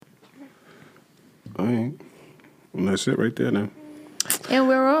All right. And that's it right there now. And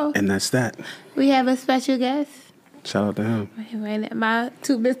we're off. And that's that. We have a special guest. Shout out to him. Right,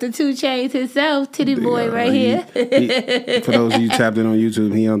 Mr. 2 Chainz himself, Titty Boy right here. For those of you tapped in on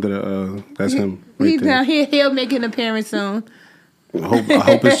YouTube, he under the, that's him right He's there. down here. He'll make an appearance soon. I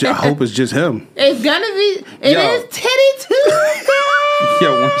hope it's just him. It's gonna be. It is Titty 2.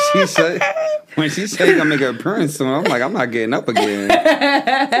 Yo, when she said he's gonna make an appearance soon, I'm like, I'm not getting up again.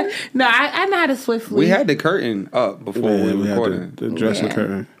 No, I know how to swiftly. We had the curtain up before we recorded. Had the dressing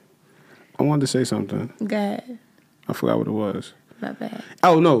curtain. I wanted to say something. Go ahead. I forgot what it was. My bad.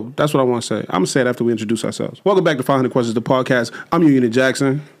 Oh, no. That's what I want to say. I'm going to say it after we introduce ourselves. Welcome back to 500 Questions, the podcast. I'm your Unit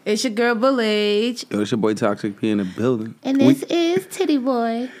Jackson. It's your girl, Bullage. Yo, it's your boy Toxic P in the building. And this is Titty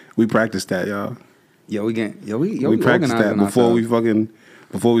Boy. We practiced that, y'all. We practiced that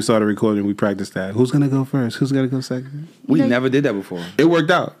before we started recording. We practiced that. Who's going to go first? Who's going to go second? We never did that before. It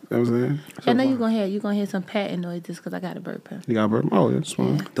worked out. You know what I'm saying? I know you're gonna hear some patting noises because I got a burp. You got a burp? Oh, yeah, that's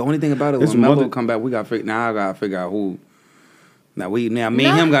fine. Yeah. The only thing about it, it's when Mello come back, I gotta figure out who. Me and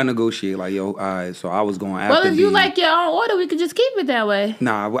him gotta negotiate. Like, yo, all right. So I was going after. Well, if you like your own order, we could just keep it that way.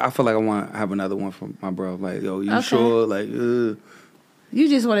 Nah, I feel like I want to have another one from my bro. Like, yo, you sure? Like, you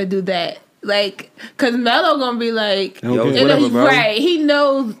just want to do that. Like, cause Mello gonna be like, yo, whatever, bro. Right? He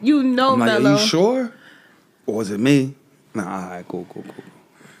knows, Mello. Like, are you sure? Or was it me? Nah, all right, cool.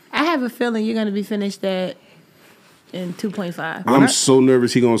 I have a feeling you're gonna be finished at in 2.5. I'm so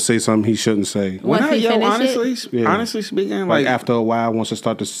nervous he gonna say something he shouldn't say. Honestly speaking, like after a while, once it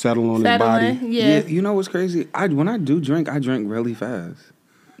start to settle on his body. Yeah. You know what's crazy? When I do drink, I drink really fast.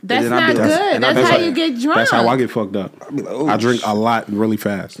 That's not good. That's how you get drunk. That's how I get fucked up. I be like, oh, I drink a lot really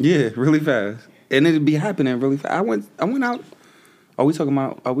fast. Yeah, really fast. And it'd be happening really fast. I went out. Are we talking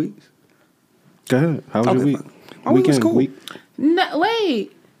about our weeks? Go ahead. How was your week? My week was cool. No,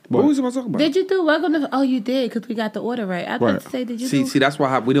 wait. What was I talking about? Did you do welcome to? Oh, you did because we got the order right. I was about to say, did you? See, that's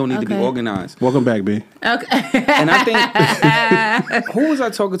why we don't need to be organized. Welcome back, B. Okay. And I think who was I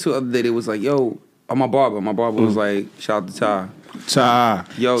talking to the other day? It was like, yo, my barber. My barber was like, shout out to Ty.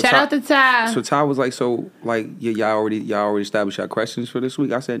 Yo, shout out to Ty. So Ty was like, y'all already established your questions for this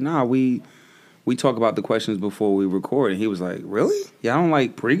week. I said, nah, we talk about the questions before we record. And he was like, really? Y'all don't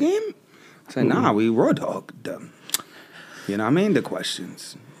like pregame? I said, nah, we raw dog them. You know what I mean? The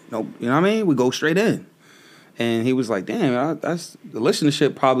questions. Nope. You know what I mean? We go straight in. And he was like, damn, that's the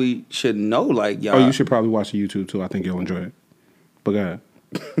listenership probably should know, like, y'all. Oh, you should probably watch the YouTube, too. I think you'll enjoy it. But go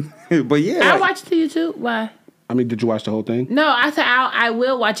ahead. But yeah. I watched the YouTube. Why? I mean, did you watch the whole thing? No, I said I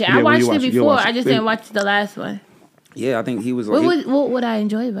will watch it. Yeah, I watched it before. I just didn't watch the last one. Yeah, I think he was like... What would I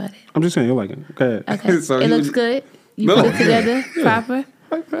enjoy about it? I'm just saying, you'll like it. Go ahead. Okay. So it looks good? You put it together proper?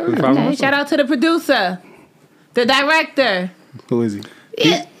 Okay. Shout out to the producer. The director. Who is he?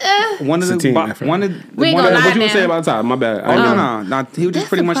 Yeah, one of the we ain't gonna lie. What you want to say about time? My bad. No. He was just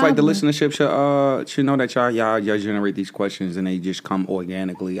pretty much like the listenership should know that y'all generate these questions and they just come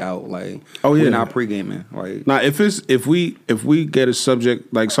organically out. Like, we're not pre-gaming. Like, now if we get a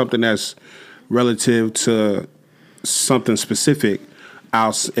subject like something that's relative to something specific,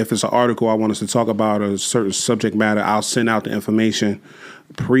 if it's an article I want us to talk about a certain subject matter, I'll send out the information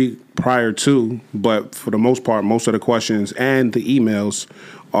prior to, but for the most part, most of the questions and the emails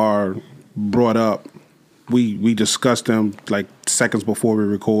are brought up. We discuss them like seconds before we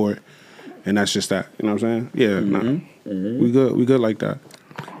record, and that's just that. You know what I'm saying? Yeah, we good like that.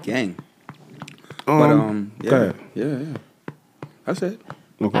 Gang. Go ahead. Yeah. That's it.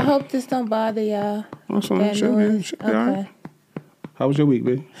 Okay. I hope this don't bother y'all. That's fine. Okay. All right. How was your week,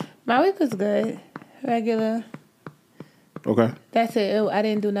 babe? My week was good. Regular. Okay. That's it. I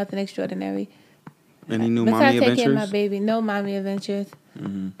didn't do nothing extraordinary. Any new mommy adventures? Besides taking care of my baby. No mommy adventures.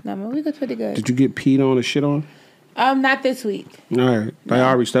 Mm-hmm. No, my week was pretty good. Did you get peed on or shit on? Not this week. All right. No.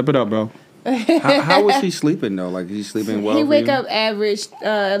 Diyarı, step it up, bro. How was he sleeping, though? Like, is he sleeping well? He wake up average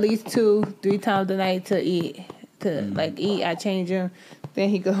at least 2-3 times a night to eat. Eat, I change him. Then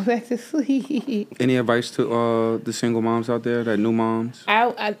he go back to sleep. Any advice to the single moms out there, that new moms?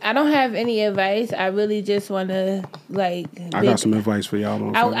 I don't have any advice. I really just want to I got some advice for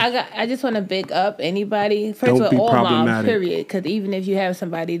y'all. I just want to big up anybody. First of all, all moms, period. Because even if you have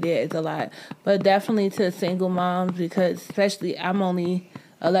somebody there, it's a lot. But definitely to single moms, because especially I'm only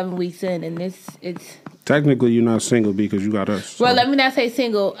 11 weeks in, and it's technically you're not single because you got us. So. Well, let me not say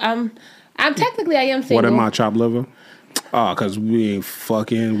single. I'm technically I am single. What am I, chopped liver? Oh, because we ain't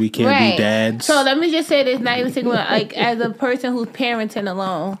fucking. We can't be dads. So let me just say this, not even single. Like, as a person who's parenting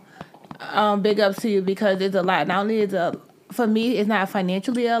alone, big ups to you because it's a lot. Not only is for me, it's not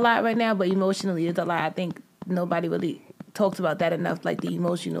financially a lot right now, but emotionally it's a lot. I think nobody really talks about that enough, like the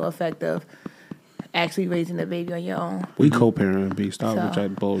emotional effect of actually raising a baby on your own. We co-parent, B. Stop with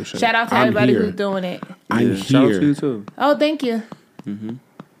that bullshit. Shout out to everybody who's doing it. I'm here. Shout out to you too. Oh, thank you.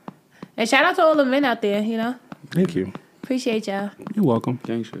 And shout out to all the men out there, Thank you. Appreciate y'all. You're welcome.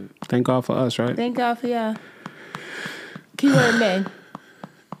 Gang shit. Thank God for us, right? Thank God for y'all. Keyword men.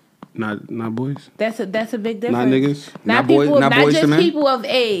 Not boys. That's a big difference. Not niggas. Not boys. people. Not Not boys to just men? people of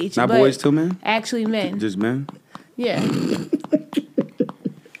age. Not but boys too, man. Actually, men. Just men. Yeah.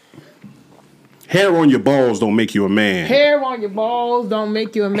 Hair on your balls don't make you a man. Hair on your balls don't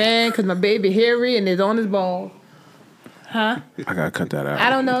make you a man because my baby hairy and it's on his balls. Huh? I gotta cut that out. I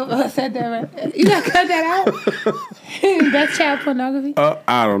don't know if I said that right. You gotta cut that out. That's child pornography.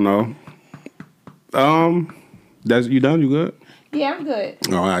 I don't know. That's you done? You good? Yeah, I'm good.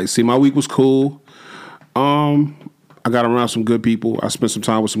 All right. See, my week was cool. I got around some good people. I spent some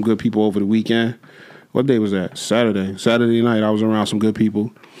time with some good people over the weekend. What day was that? Saturday. Saturday night, I was around some good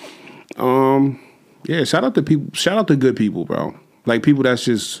people. Yeah, shout out to people. Shout out to good people, bro. Like people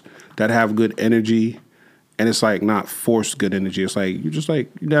that have good energy, and it's like not forced good energy. It's like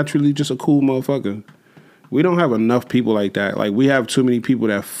you're naturally just a cool motherfucker. We don't have enough people like that. Like we have too many people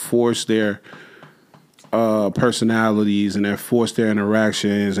that force their personalities and they force their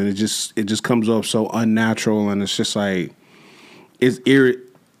interactions, and it just comes off so unnatural, and it's just like it's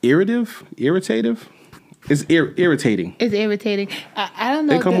irritative. It's irritating. It's irritating. I don't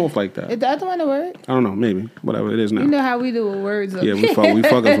know. They come off like that. Is the other one a word? I don't know. Maybe whatever it is now. You know how we do with words. Yeah, we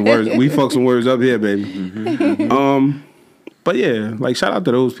fuck some words. We fuck some words up here, baby. Mm-hmm. But yeah, like shout out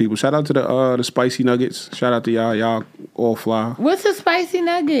to those people. Shout out to the spicy nuggets. Shout out to y'all. Y'all all fly. What's a spicy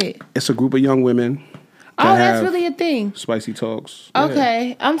nugget? It's a group of young women. Oh, that's really a thing. Spicy talks. Okay,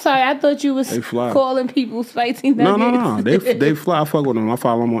 yeah. I'm sorry. I thought you was calling people spicy nuggets. No. They fly. I fuck with them. I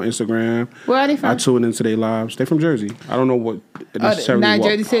follow them on Instagram. Where are they from? I tune into their lives. They from Jersey. I don't know what necessarily. Not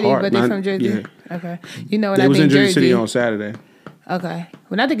Jersey City, but they from Jersey. Yeah. Okay. You know when they I was think in Jersey City on Saturday. Okay.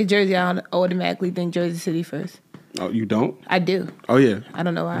 When I think of Jersey, I don't automatically think Jersey City first. Oh, you don't? I do. Oh yeah. I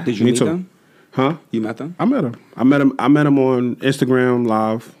don't know why. Did you meet them? Huh? You met them? I met them. I met them on Instagram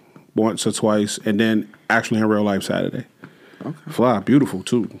Live once or twice, and then actually in real life Saturday. Okay. Fly, beautiful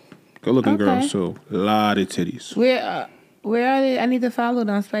too. Good looking girls too. A lot of titties. Where are they? I need to follow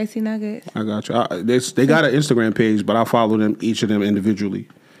them. Spicy Nuggets. I got you. They got an Instagram page, but I follow them, each of them individually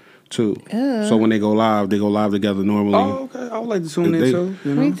too. So when they go live together normally. Oh, okay. I would like to tune in too.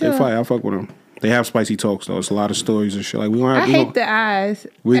 You know? Me too. They fight. I fuck with them. They have spicy talks though. It's a lot of stories and shit. Like I hate the eyes.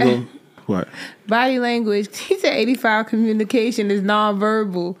 We go what? Body language. He said 85 communication is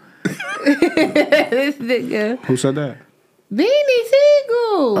nonverbal. This nigga. Who said that? Beanie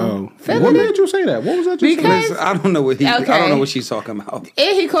Siegel. Oh, what made you say that? What was that? Because I don't know what I don't know what she's talking about.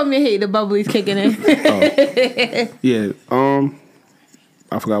 And he called me a hate. The bubbly's kicking in. Yeah.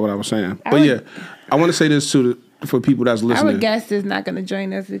 I forgot what I was saying, but I want to say this for people that's listening. Our guest is not going to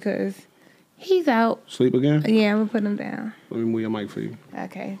join us because he's out. Sleep again? Yeah, I'm gonna put him down. Let me move your mic for you.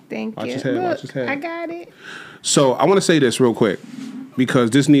 Okay, thank watch you. His head, watch his head. I got it. So I want to say this real quick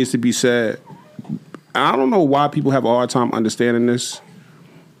because this needs to be said. I don't know why people have a hard time understanding this.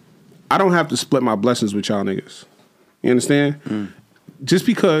 I don't have to split my blessings with y'all niggas. You understand? Just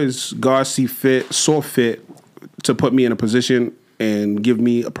because God saw fit to put me in a position and give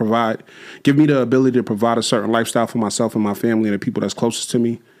me the ability to provide a certain lifestyle for myself and my family and the people that's closest to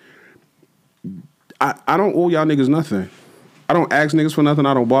me. I don't owe y'all niggas nothing. I don't ask niggas for nothing.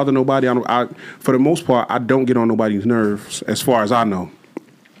 I don't bother nobody. For the most part, I don't get on nobody's nerves as far as I know.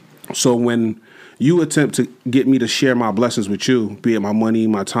 So when you attempt to get me to share my blessings with you, be it my money,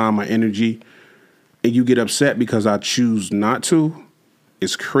 my time, my energy, and you get upset because I choose not to,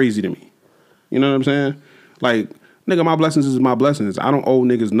 it's crazy to me. You know what I'm saying? Like, nigga, my blessings is my blessings. I don't owe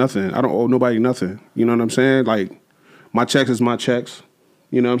niggas nothing. I don't owe nobody nothing. You know what I'm saying? Like, my checks is my checks.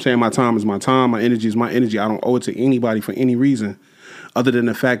 You know what I'm saying? My time is my time. My energy is my energy. I don't owe it to anybody for any reason other than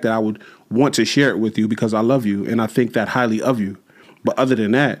the fact that I would want to share it with you because I love you and I think that highly of you. But other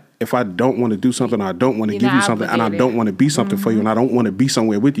than that, if I don't want to do something, I don't want to give you something, and I don't want to be something for you, and I don't want to be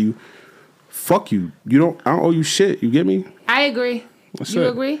somewhere with you, fuck you. I don't owe you shit. You get me? I agree. You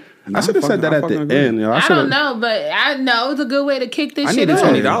agree? I should have said that at the end. You know, I don't know, but I know it's a good way to kick this shit off.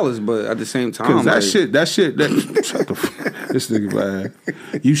 I needed $20, but at the same time, because shut the this nigga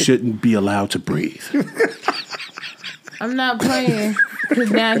bad. You shouldn't be allowed to breathe. I'm not playing.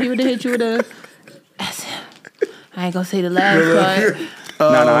 Because now if he would have hit you with a, I ain't gonna say the last part. No,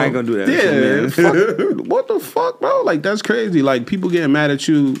 I ain't gonna do that. Yeah, fuck, what the fuck, bro? Like that's crazy. Like people getting mad at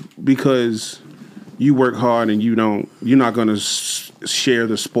you because you work hard and you're not gonna share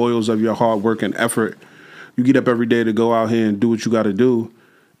the spoils of your hard work and effort. You get up every day to go out here and do what you got to do,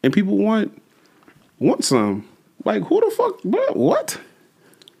 and people want want some. Like, who the fuck? What?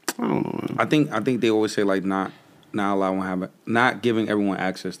 I don't know, man. I think they always say like not giving everyone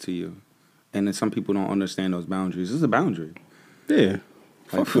access to you, and then some people don't understand those boundaries. This is a boundary. Yeah.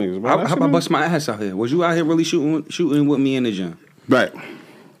 Like, how about bust my ass out here? Was you out here really shooting with me in the gym? Right.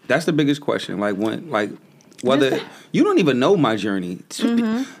 That's the biggest question. Like whether you don't even know my journey,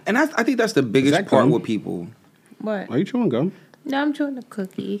 and I think that's the biggest part with people. What? Are you chewing gum? No, I'm chewing a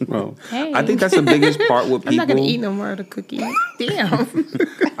cookie. Oh. Hey. I think that's the biggest part with people. I'm not gonna eat no more of the cookie. Damn.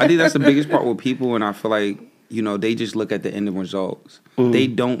 I think that's the biggest part with people, and I feel like they just look at the end results. They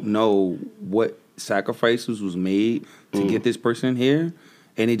don't know what sacrifices was made to get this person here,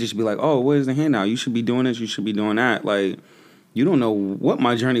 and they just be like, "Oh, where's the hand now? You should be doing this. You should be doing that." Like, you don't know what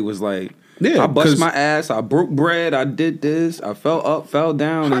my journey was like. Yeah, I bust my ass. I broke bread. I did this. I fell up, fell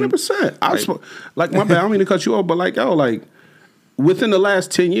down. 100%. Like my bad. I don't mean to cut you off, but like within the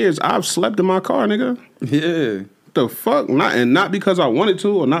last 10 years, I've slept in my car, nigga. Yeah. The fuck? Not because I wanted to,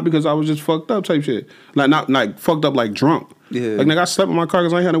 or not because I was just fucked up type shit. Like not like fucked up like drunk. Yeah. Like nigga, I slept in my car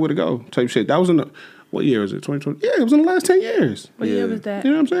because I ain't had nowhere to go type shit. That was in the what year is it? 2020? Yeah, it was in the last 10 years. What year was that?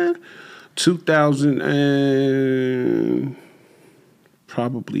 You know what I'm saying? 2000 and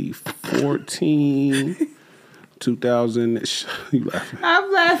probably 14. 2000. You laughing?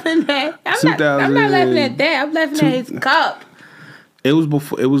 I'm laughing at. I'm not laughing at that. I'm laughing at his cup. It was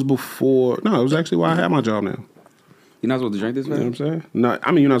before. No, it was actually why I had my job now. You're not supposed to drink this fast? You know what I'm saying? No,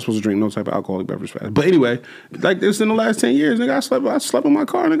 I mean, you're not supposed to drink no type of alcoholic beverage fast. But anyway, like this in the last 10 years, nigga, I slept in my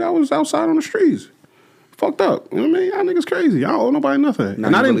car, nigga. I was outside on the streets. Fucked up. You know what I mean? Y'all niggas crazy. I don't owe nobody nothing. No,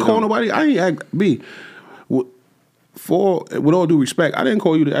 and I didn't call nobody. I ain't act B. With all due respect, I didn't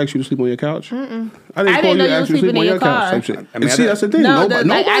call you to ask you to sleep on your couch. Mm-mm. I didn't call you to ask you to sleep on your couch. Type shit. I mean, see, that's the thing. No,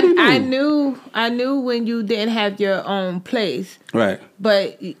 nobody knew. I knew when you didn't have your own place. Right.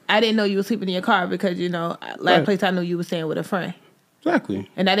 But I didn't know you were sleeping in your car because, last place I knew you were staying with a friend. Exactly.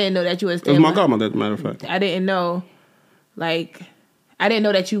 And I didn't know that you were staying with my godmother, as a matter of fact. I didn't know, I didn't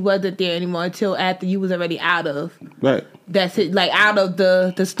know that you wasn't there anymore until after you was already out of. Right. That's it. Like, out of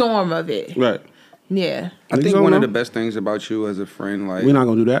the storm of it. Right. Yeah. I think one of the best things about you as a friend, like... We're not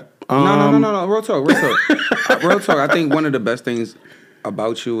going to do that. No. Real talk. Real talk. I think one of the best things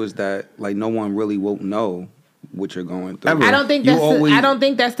about you is that, like, no one really won't know what you're going through. I don't think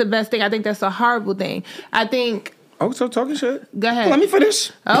that's the best thing. I think that's a horrible thing. I think... Oh, so talking shit? Go ahead. Let me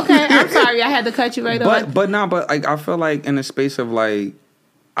finish. Okay, I'm sorry. I had to cut you right off. But like, I feel like in the space of, like...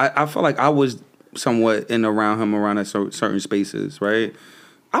 I feel like I was somewhat in around him around at certain spaces, right?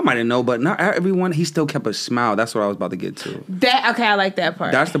 I might have known, but not everyone. He still kept a smile. That's what I was about to get to. I like that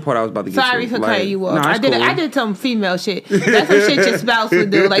part. That's the part I was about to get to. Sorry for cutting you off. Nah, I did some female shit. That's some shit your spouse would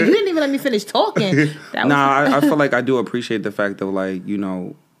do. Like, you didn't even let me finish talking. I feel like I do appreciate the fact that, like,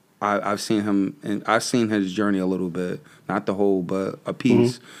 I've seen him and I've seen his journey a little bit, not the whole, but a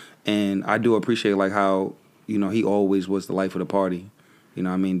piece, and I do appreciate like how he always was the life of the party. You know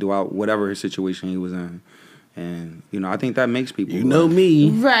what I mean? Throughout whatever his situation he was in. And, I think that makes people... me.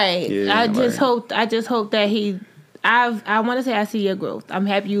 Right. Yeah, I just hope that I want to say I see your growth. I'm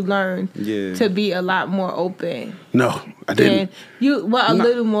happy you learned to be a lot more open. No, I didn't. A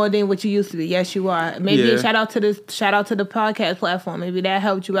little more than what you used to be. Yes, you are. Maybe shout out to the podcast platform. Maybe that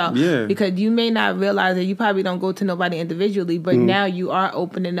helped you out. Yeah. Because you may not realize that you probably don't go to nobody individually, but now you are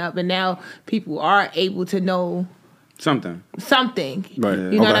opening up, and now people are able to know something. Right.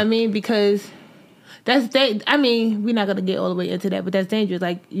 You know what I mean? Because... we're not going to get all the way into that, but that's dangerous.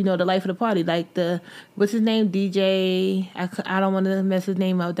 Like, the life of the party. Like, what's his name? DJ, I don't want to mess his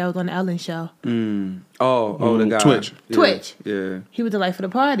name up. That was on the Ellen show. The guy. Twitch. Yeah. He was the life of the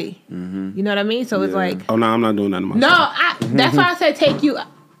party. Mm-hmm. You know what I mean? So it's like... Oh, no, I'm not doing that to myself. That's why I said take you...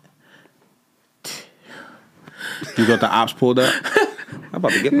 You got the ops pulled up? I'm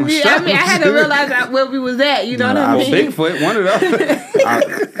about to get my shot. I had to realize where we was at. You know what I mean? Bigfoot, one of them.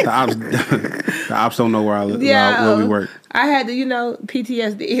 The ops don't know where I live, where we work. I had to,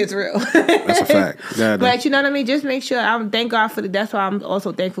 PTSD is real. That's a fact. But you know what I mean? Just make sure. Thank God for that's why I'm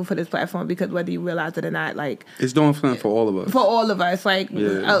also thankful for this platform, because whether you realize it or not, like, it's doing something for all of us. For all of us, like,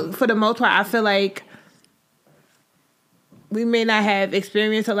 for the most part, I feel like we may not have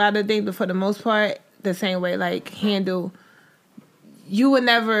experienced a lot of things, but for the most part, the same way, like, handle. You would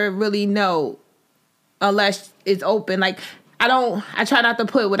never really know unless it's open. Like, I try not to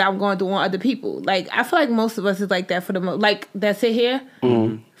put what I'm going through on other people. Like, I feel like most of us is like that for the most, like, that sit here,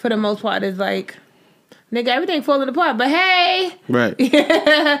 for the most part, is like, nigga, everything falling apart, but hey. Right.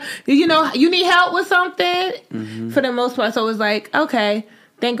 You need help with something, for the most part. So it's like, okay,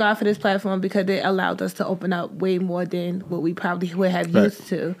 thank God for this platform, because it allowed us to open up way more than what we probably would have used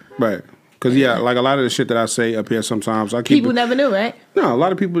to. Right. Because, like a lot of the shit that I say up here sometimes, I keep people never knew, right? No, a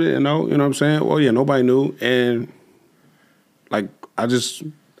lot of people didn't know. You know what I'm saying? Well, yeah, nobody knew. And, like, I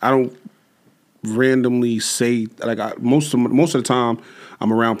don't randomly say, like, most of the time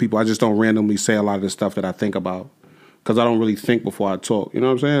I'm around people, I just don't randomly say a lot of the stuff that I think about. Because I don't really think before I talk. You know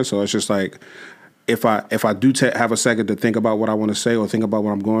what I'm saying? So it's just like, if I do have a second to think about what I want to say or think about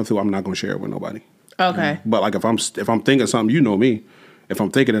what I'm going through, I'm not going to share it with nobody. Okay. But, like, if I'm thinking something, you know me. If I'm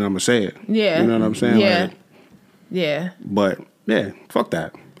thinking it, I'm going to say it. Yeah. You know what I'm saying? Yeah. Like, yeah. But, yeah, fuck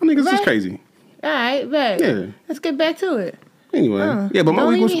that. I think it's just crazy. All right, bet. Yeah. Let's get back to it. Anyway. Yeah, but my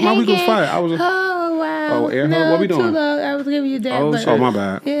week was fire. I was Oh, wow. Oh, air hug? What we doing? Too long. I was giving you that. Oh, my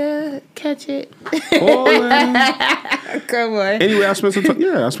bad. Yeah, catch it. Come on. Anyway, I spent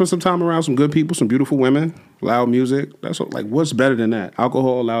some time around some good people, some beautiful women, loud music. That's what's better than that?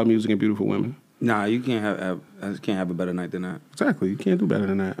 Alcohol, loud music, and beautiful women. Nah, you can't have a better night than that. Exactly, you can't do better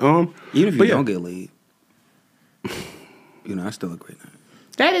than that. Even if you don't get laid, that's still a great night.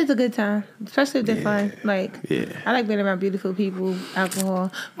 That is a good time, especially if they're fun. Like, I like being around beautiful people,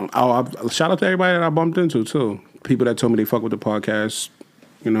 alcohol. Shout out to everybody that I bumped into too. People that told me they fuck with the podcast.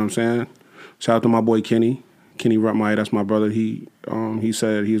 You know what I'm saying? Shout out to my boy Kenny Rutmeyer. That's my brother. He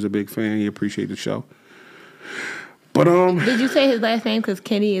said he was a big fan. He appreciated the show. But did you say his last name? Because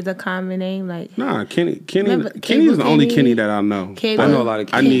Kenny is a common name. Like, nah, Kenny is the only Kenny that I know. I know a lot of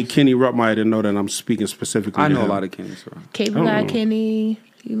Kenny. I need Kenny Rutmeyer to know that I'm speaking specifically. I know a lot of Kenny. Cable guy Kenny.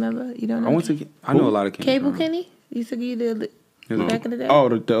 You remember? You don't know? I know a lot of Kenny. Cable Kenny? You used to give you back in the day? Oh,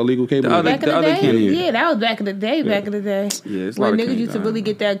 the illegal cable? Back in the day? Kenny. Yeah, that was back in the day. Back in the day. Yeah, it's a when lot of niggas used to really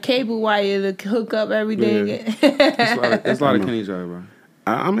get that cable wire to hook up everything. Yeah. There's a lot of Kennys out here, bro.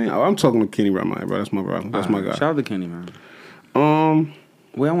 I mean, I'm talking to Kenny Rutmeyer, bro. That's my brother. That's my guy. Shout out to Kenny, man.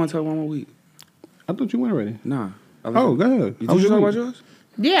 Wait, I want to talk one more week. I thought you went already. Nah. Go ahead. Did you talk about yours?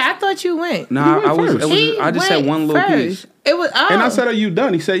 Yeah, I thought you went. Nah, I was. I just said one little piece. It was. Oh. And I said, "Are you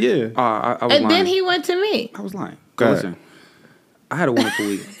done?" He said, "Yeah." I was and lying. then he went to me. I was lying. Go ahead. Listen, I had a wonderful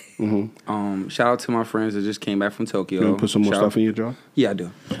week. Mm-hmm. Shout out to my friends that just came back from Tokyo. You want to put some more stuff in your jar? Yeah, I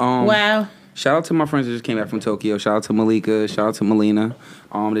do. Wow. Shout out to my friends that just came back from Tokyo. Shout out to Malika. Shout out to Melina.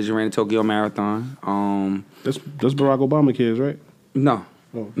 They just ran the Tokyo Marathon. That's Barack Obama kids, right? No.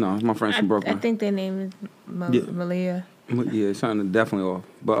 Oh. No, it's my friends from Brooklyn. I think their name is Malia. Yeah, something definitely off.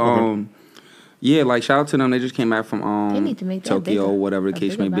 But yeah, like shout out to them. They just came back from they need to make that Tokyo, bigger, whatever the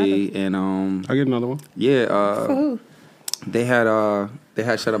case may be. And I get another one. Yeah, for who? They had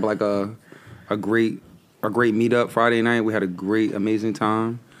set up like a great meetup Friday night. We had a great, amazing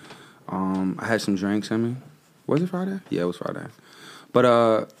time. I had some drinks. Was it Friday? Yeah, it was Friday. But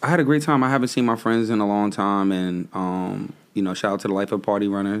I had a great time. I haven't seen my friends in a long time, and shout out to the Life of Party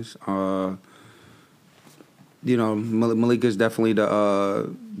Runners. Malika's definitely the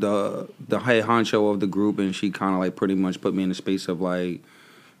head honcho of the group, and she kind of like pretty much put me in the space of like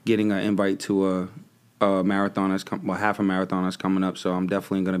getting an invite to a marathon half a marathon that's coming up. So I'm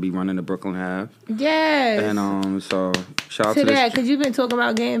definitely gonna be running the Brooklyn half. Yes. And so shout out to that this. because you've been talking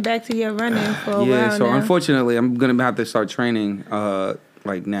about getting back to your running for a while Yeah. So now. unfortunately, I'm gonna have to start training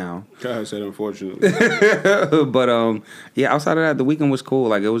like now. God said unfortunately. But outside of that, the weekend was cool.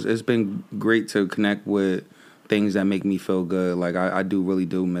 Like it's been great to connect with things that make me feel good. Like I really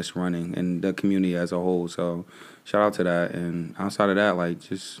do miss running and the community as a whole. So shout out to that. And outside of that, like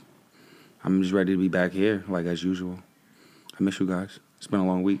I'm just ready to be back here, like as usual. I miss you guys. It's been a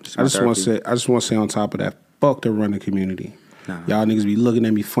long week. I just want to say on top of that, fuck the running community. Nah. Y'all niggas be looking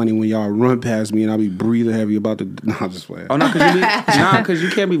at me funny when y'all run past me and I be breathing heavy about the. No, I'm just playing. Oh no, because you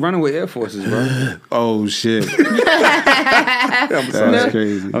can't be running with Air Forces, bro. Oh shit. I'm sorry. That's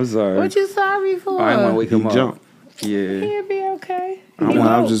crazy. I'm sorry. What you sorry for? I didn't want to wake him up. Jump. Yeah. He'll be okay.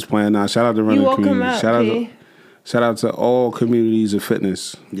 I'm just playing now. Shout out to running community. Out, shout out to all communities of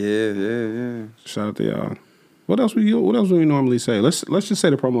fitness. Yeah. Shout out to y'all. What else do we normally say? Let's just say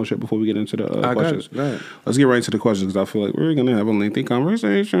the promo shit before we get into the questions. Go ahead. Let's get right into the questions because I feel like we're gonna have a lengthy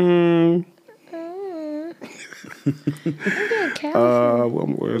conversation.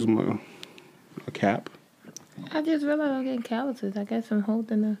 Where's my cap? I just realized I'm getting calluses. I guess I'm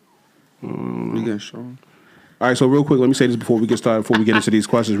holding the. You getting strong? All right, so real quick, let me say this before we get started, before we get into these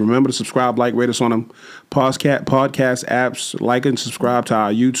questions. Remember to subscribe, like, rate us on them podcast apps. Like and subscribe to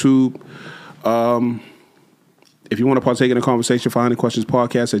our YouTube. If you want to partake in the conversation, find the questions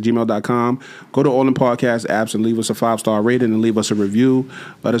podcast at gmail.com. Go to all the podcast apps and leave us a 5-star rating and leave us a review.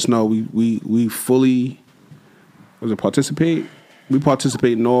 Let us know we fully participate. We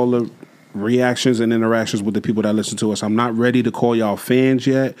participate in all the reactions and interactions with the people that listen to us. I'm not ready to call y'all fans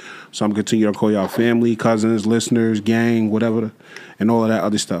yet, so I'm continuing to call y'all family, cousins, listeners, gang, whatever, and all of that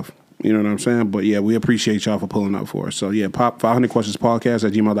other stuff. You know what I'm saying? But yeah, we appreciate y'all for pulling up for us. So yeah, pop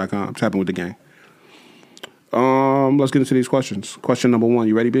 500questionspodcast@gmail.com. Tap in with the gang. Let's get into these questions. Question number 1.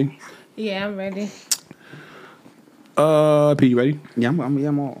 You ready, B? Yeah, I'm ready. P, you ready? Yeah,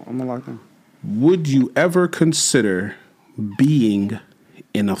 I'm all locked in. Would you ever consider being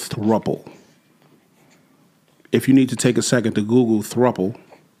in a throuple? If you need to take a second to Google throuple,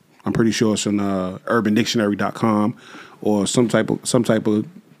 I'm pretty sure it's on UrbanDictionary.com or some type of.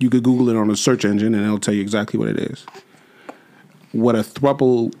 You could Google it on a search engine and it'll tell you exactly what it is. What a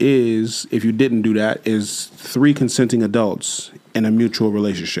throuple is, if you didn't do that, is 3 consenting adults in a mutual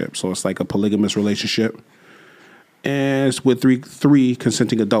relationship. So it's like a polygamous relationship, and it's with three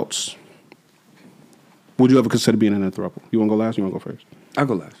consenting adults. Would you ever consider being in a throuple? You want to go last? Or you want to go first? I'll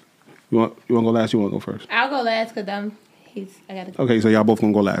go last. You want to go last? Or you want to go first? I'll go last because I gotta. Okay, so y'all both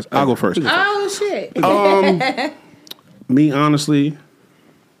gonna go last. I'll go first. Oh shit. Me honestly,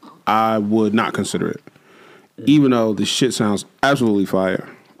 I would not consider it. Even though the shit sounds absolutely fire,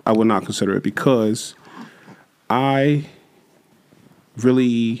 I would not consider it because I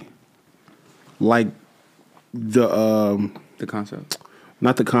really like the concept.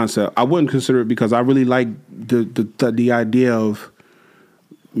 Not the concept. I wouldn't consider it because I really like the idea of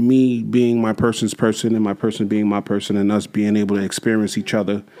me being my person's person and my person being my person and us being able to experience each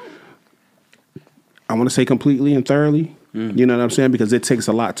other. I want to say completely and thoroughly. You know what I'm saying? Because it takes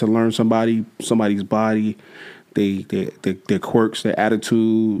a lot to learn somebody's body, their quirks, their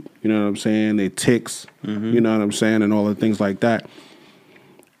attitude, you know what I'm saying, their tics, you know what I'm saying, and all the things like that.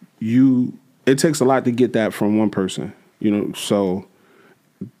 It takes a lot to get that from one person, you know, so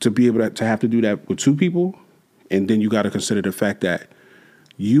to be able to have to do that with 2 people, and then you got to consider the fact that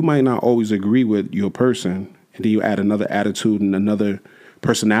you might not always agree with your person, and then you add another attitude and another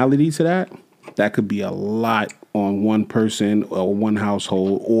personality to that. That could be a lot on one person or one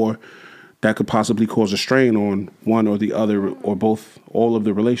household, or that could possibly cause a strain on one or the other or both, all of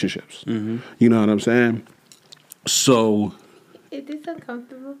the relationships. You know what I'm saying? So, Is this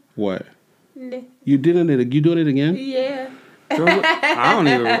uncomfortable? What? No. You doing it again? Yeah. We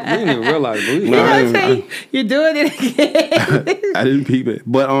didn't even realize. You're doing it again. I didn't peep it,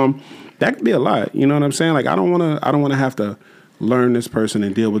 but that could be a lot. You know what I'm saying? Like I don't want to have to learn this person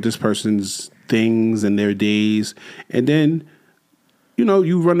and deal with this person's things and their days, and then you know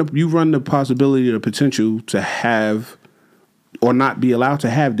you run the possibility or the potential to have or not be allowed to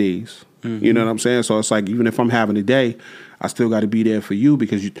have days. You know what I'm saying? So it's like even if I'm having a day, I still got to be there for you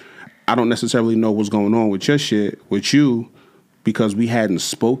because I don't necessarily know what's going on with your shit with you because we hadn't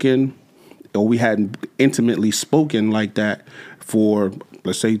spoken or we hadn't intimately spoken like that for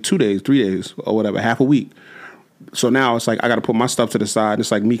let's say 2 days, 3 days, or whatever, half a week. So now it's like I got to put my stuff to the side.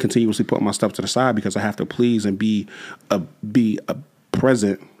 It's like me continuously putting my stuff to the side because I have to please and be a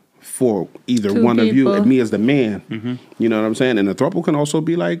present for either 2 one people. of you and me as the man. You know what I'm saying? And the throuple can also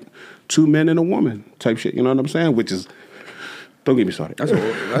be like 2 men and a woman type shit. You know what I'm saying? Which is, don't get me started. That's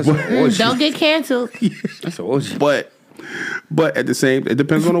an orgy. Don't get canceled. That's an orgy. But at the same, it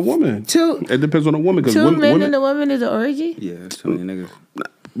depends on a woman. It depends on a woman because 2 men and a woman is an orgy. Yeah, it's too many niggas.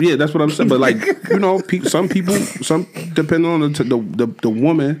 Yeah, that's what I'm saying. But like you know, some depending on the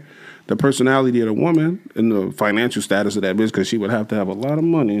woman, the personality of the woman, and the financial status of that bitch, because she would have to have a lot of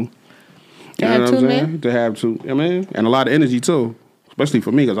money. To have 2 men? To have 2, I mean, and a lot of energy too, especially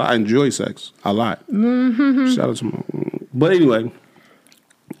for me because I enjoy sex a lot. Shout out to my. But anyway,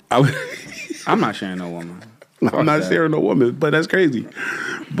 I'm not sharing no woman. I'm not sharing no woman, but that's crazy.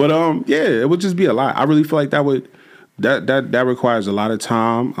 But yeah, it would just be a lot. I really feel like that requires a lot of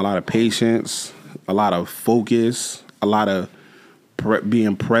time, a lot of patience, a lot of focus, a lot of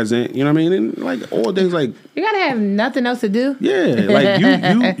being present. You know what I mean? And like all things, like you gotta have nothing else to do. Yeah,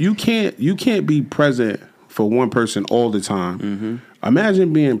 like you can't be present for one person all the time.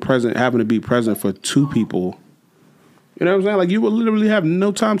 Imagine being present, having to be present for 2 people. You know what I'm saying? Like you will literally have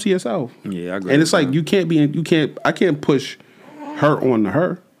no time to yourself. Yeah, I agree. And it's like I can't push her on to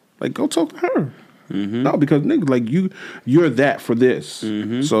her. Like go talk to her. No, because nigga, like you're that for this.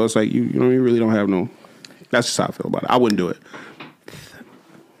 So it's like you know you really don't have no. That's just how I feel about it. I wouldn't do it.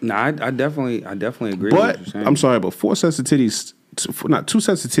 No, I definitely agree with what you're saying. I'm sorry, but 2 sets of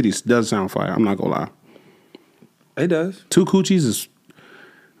titties does sound fire. I'm not gonna lie. It does. 2 coochies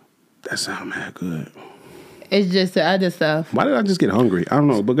that sound mad good. It's just the other stuff. Why did I just get hungry? I don't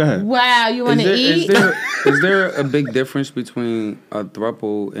know, but go ahead. Wow, you want to eat? Is there a big difference between a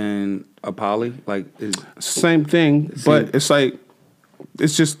throuple and a poly? Like, same thing, but it's like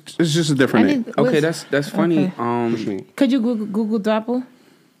it's just a different name. Okay, that's funny. Okay. Could you Google throuple?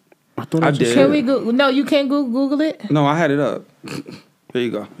 I thought I did. Can we Google? No, you can't Google it. No, I had it up. Here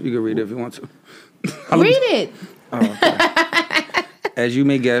you go. You can read it if you want to. Read it. Oh, okay. As you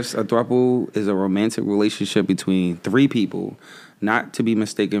may guess, a throuple is a romantic relationship between three people, not to be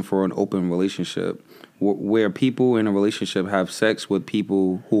mistaken for an open relationship, where people in a relationship have sex with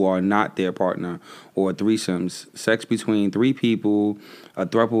people who are not their partner, or threesomes. Sex between three people, a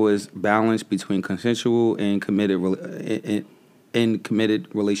throuple is balanced between consensual and committed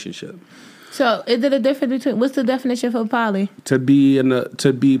relationship. So, is it a difference between what's the definition for poly? To be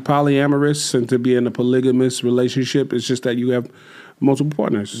polyamorous and to be in a polygamous relationship, it's just that you have multiple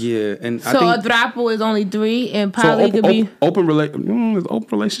partners. Yeah, and so a throuple is only 3, and poly could be open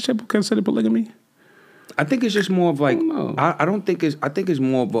relationship considered polygamy. I think it's just more of like I don't think it's. I think it's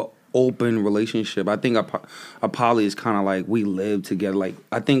more of a open relationship. I think a poly is kind of like we live together. Like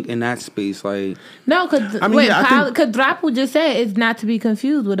I think in that space, like no, because throuple just said it's not to be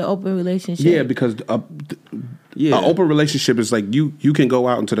confused with an open relationship. Yeah, because an open relationship is like you can go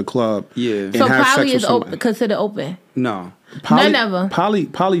out into the club. Yeah, and so have poly sex is considered open. No. Poly, none of them.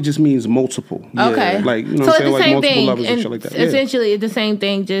 Poly just means multiple. Okay. Yeah. Like, you know what I'm saying? Like multiple levels and shit like that. Essentially, it's the same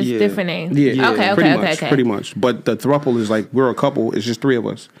thing, just different names. Yeah. Okay. Pretty much. But the throuple is like, we're a couple. It's just 3 of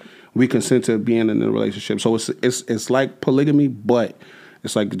us. We consent to being in a relationship. So it's like polygamy, but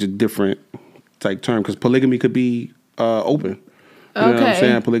it's like just different like term. Because polygamy could be open. You know what I'm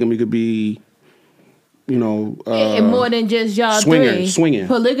saying? Polygamy could be, and more than just y'all swinging.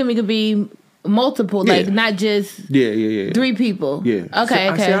 Polygamy could be multiple, like not just 3 people. Yeah. Okay.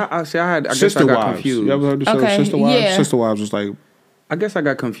 I guess I got confused. You ever heard the show Sister Wives? Yeah. Sister Wives was like. I guess I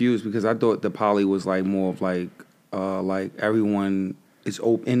got confused because I thought the poly was like more of like everyone is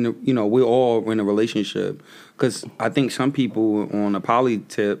open. We're all in a relationship. Because I think some people on a poly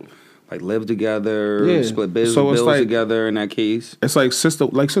tip like live together, split bills together. In that case, it's like Sister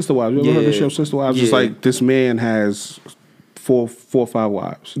Wives. You ever heard the show Sister Wives? It's like this man has 4 or 5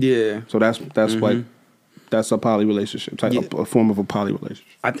 wives. Yeah. So that's like that's a poly relationship type, a form of a poly relationship.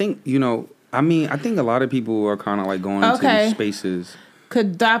 I think I think a lot of people are kind of like going into these spaces. Cause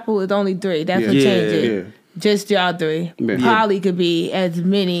throuple is only 3. That's what changed it. Just y'all 3. Yeah. Poly could be as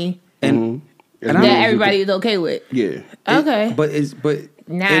many and that everybody is okay with. Yeah. Okay.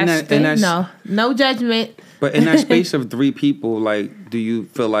 No judgment. But in that space of 3 people, like, do you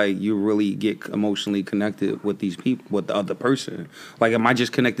feel like you really get emotionally connected with these people, with the other person? Like, am I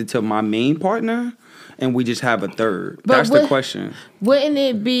just connected to my main partner, and we just have a third? That's the question. Wouldn't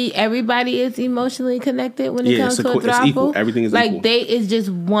it be everybody is emotionally connected when it comes to a throuple? It's equal. Everything is like equal. It's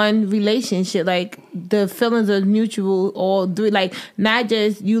just one relationship. Like the feelings are mutual. All 3, like not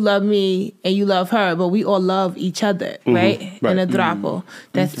just you love me and you love her, but we all love each other, right? In a throuple.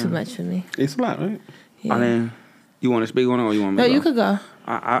 That's too much for me. It's a lot, right? Yeah. I mean, you want to speak on it or you want me to go? No, you could go.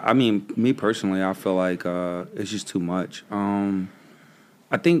 I mean, me personally, I feel like it's just too much. I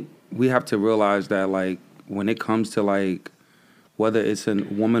think we have to realize that, like, when it comes to, like, whether it's a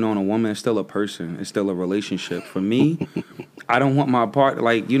woman on a woman, it's still a person. It's still a relationship. For me, I don't want my partner,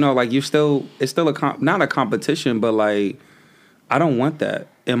 like, it's still not a competition, but, like, I don't want that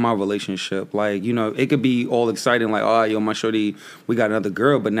in my relationship. Like, it could be all exciting, like, oh, my shorty, we got another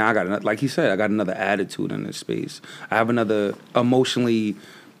girl, but now I got another, like he said, I got another attitude in this space. I have another emotionally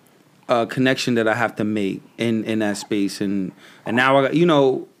connection that I have to make in that space. And now I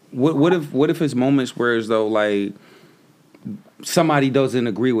got, what if it's moments where as though, like, somebody doesn't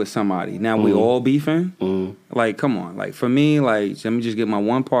agree with somebody. Now we all beefing? Like, come on. Like, for me, like, let me just get my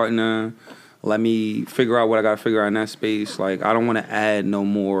one partner. Let me figure out what I got to figure out in that space. Like, I don't want to add no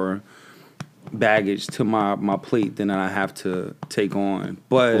more baggage to my plate than I have to take on.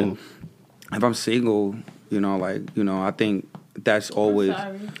 But if I'm single, I think that's always.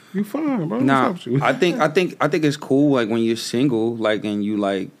 You fine, bro. Nah, I think it's cool. Like when you're single, like and you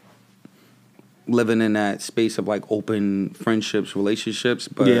like living in that space of like open friendships, relationships.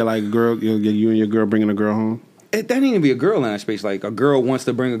 But yeah, like girl, you and your girl bringing a girl home. That ain't even be a girl in that space. Like a girl wants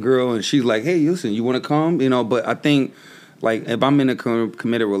to bring a girl, and she's like, "Hey, listen, you want to come?" But I think, like, if I'm in a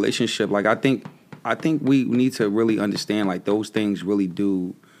committed relationship, like I think we need to really understand, like, those things really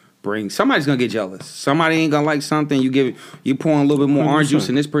do bring. Somebody's gonna get jealous. Somebody ain't gonna like something. You pouring a little bit more 100%. Orange juice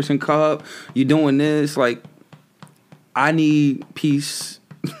in this person cup. You doing this. Like, I need peace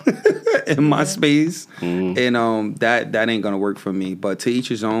in my space, and that ain't gonna work for me. But to each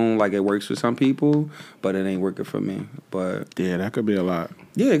his own. Like, it works for some people, but it ain't working for me. But yeah, that could be a lot.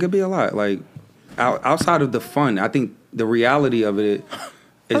 Yeah, it could be a lot. Like outside of the fun, I think the reality of it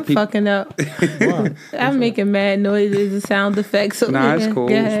I'm fucking up. I'm making mad noises and sound effects. So nah, it's cool.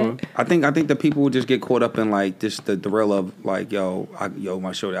 I think the people just get caught up in like just the thrill of like,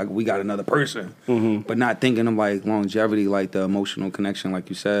 my show, we got another person, but not thinking of like longevity, like the emotional connection, like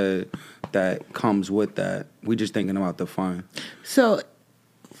you said, that comes with that. We just thinking about the fun. So,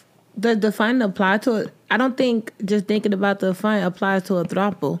 does the fun apply to it? I don't think just thinking about the fun applies to a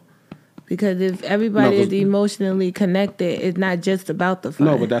throuple. Because if everybody is emotionally connected, it's not just about the fun.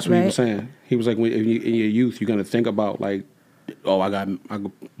 No, but that's what he was saying. He was like, in your youth, you're gonna think about like, I got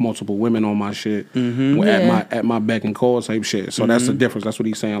multiple women on my shit at my beck and call type shit. So that's the difference. That's what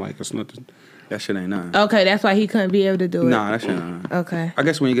he's saying. Like it's nothing. That shit ain't nothing. Okay, that's why he couldn't be able to do it. Nah, that shit ain't nothing. Okay. I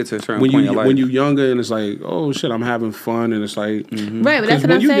guess when you get to a certain point in your life, when you're younger and it's like, oh shit, I'm having fun, and it's like, right, but that's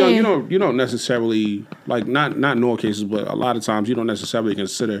what I'm saying. Young, you don't necessarily like not in all cases, but a lot of times you don't necessarily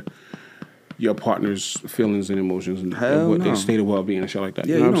consider your partner's feelings and emotions and their state of well-being and shit like that.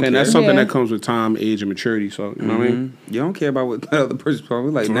 Yeah, you know what I'm saying? That's something that comes with time, age, and maturity. So, you know what I mean? You don't care about what the other person's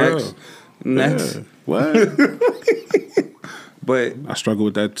probably like, next. Yeah. What? But I struggle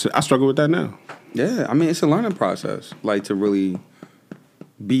with that. I struggle with that now. Yeah, I mean, it's a learning process, like to really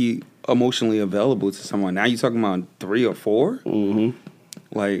be emotionally available to someone. Now you're talking about 3 or 4?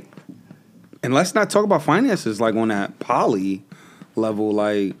 Like, and let's not talk about finances, like on that poly level,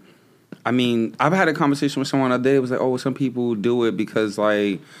 like, I mean, I've had a conversation with someone the other day. It was like, oh, some people do it because,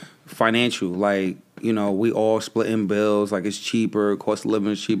 like, financial. Like, you know, we all splitting bills. Like, it's cheaper. Cost of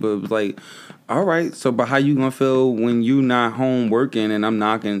living is cheaper. It was like, all right. So, but how you going to feel when you not home working and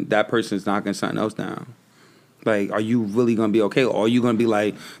that person's knocking something else down? Like, are you really going to be okay? Or are you going to be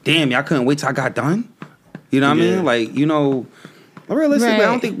like, damn, y'all couldn't wait till I got done? You know what I mean? Like, you know, realistically, I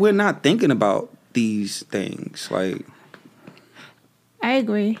don't think we're not thinking about these things. Like, I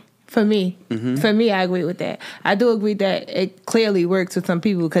agree. For me, I agree with that. I do agree that it clearly works for some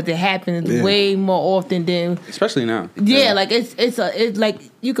people because it happens way more often than, especially now. Yeah, like it's like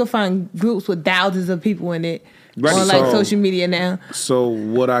you can find groups with thousands of people in it on like social media now. So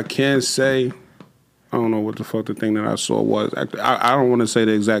what I can say, I don't know what the fuck the thing that I saw was. I don't want to say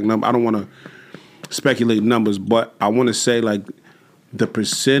the exact number. I don't want to speculate numbers, but I want to say like the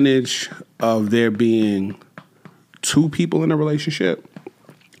percentage of there being 2 people in a relationship.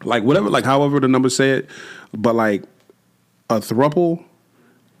 Like whatever, like however the numbers say it, but like a throuple,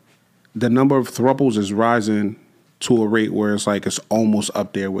 the number of throuples is rising to a rate where it's like it's almost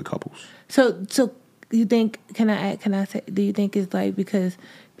up there with couples. So you think? Can I say? Do you think it's like because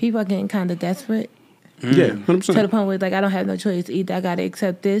people are getting kind of desperate? Yeah, 100%. To the point where like I don't have no choice. Either I gotta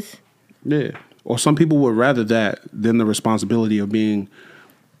accept this. Yeah, or some people would rather that than the responsibility of being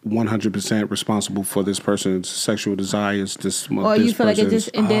 100% responsible for this person's sexual desires. Or you feel like it's just,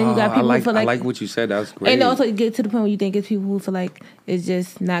 and then you got people who feel like. I like what you said. That was great. And also you get to the point where you think it's people who feel like it's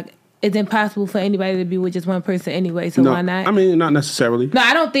just not. It's impossible for anybody to be with just one person anyway. So why not? I mean, not necessarily. No,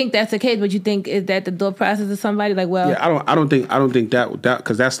 I don't think that's the case. But you think is that the thought process of somebody like, well, yeah, I don't think that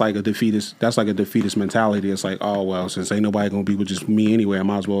because that's like a defeatist mentality. It's like, oh well, since ain't nobody gonna be with just me anyway, I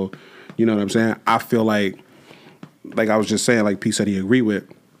might as well. You know what I'm saying? I feel like I was just saying, like P said he agreed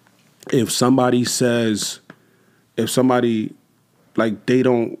with. If somebody like they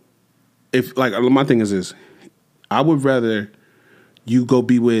don't, if like my thing is this, I would rather you go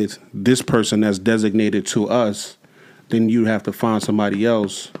be with this person that's designated to us than you have to find somebody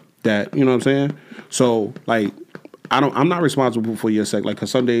else that, you know what I'm saying? So like I'm not responsible for your sex, like, cause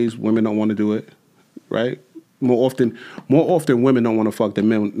some days women don't want to do it, right? More often women don't want to fuck than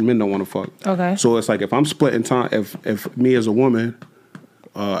men don't want to fuck. Okay. So it's like if I'm splitting time, if me as a woman,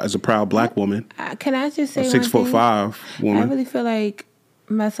 as a proud black woman, can I just say 6'5" woman, I really feel like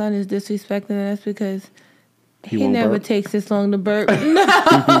my son is disrespecting us because he never takes this long to burp.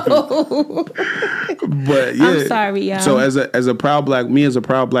 No. But yeah, I'm sorry, y'all. So as a proud black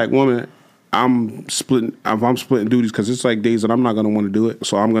woman, I'm splitting duties because it's like days that I'm not gonna want to do it.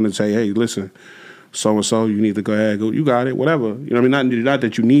 So I'm gonna say, hey, listen, so and so, you need to go ahead, go. You got it, whatever. You know what I mean? Not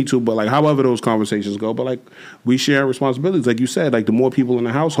that you need to, but like however those conversations go. But like we share responsibilities, like you said. Like the more people in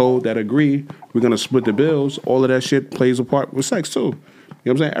the household that agree, we're gonna split the bills. All of that shit plays a part with sex too. You know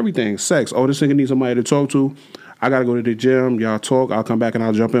what I'm saying? Everything, sex. Oh, this nigga needs somebody to talk to. I gotta go to the gym. Y'all talk. I'll come back and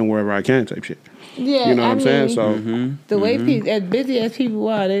I'll jump in wherever I can. Type shit. Yeah, you know what I'm saying? So the way people, as busy as people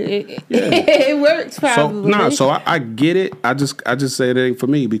are, it works probably. So I get it. I just say it ain't for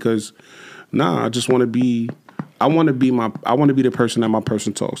me because. I just want to be. I want to be the person that my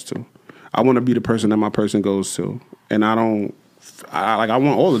person talks to. I want to be the person that my person goes to, and I want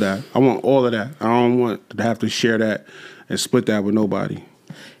all of that. I want all of that. I don't want to have to share that and split that with nobody.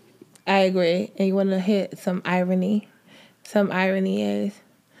 I agree, and you want to hit some irony. Some irony is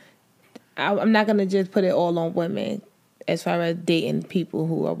I'm not gonna just put it all on women as far as dating people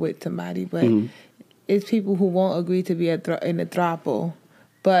who are with somebody, but it's people who won't agree to be in a throuple,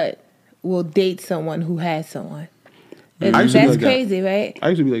 but will date someone who has someone. That's like crazy, right? I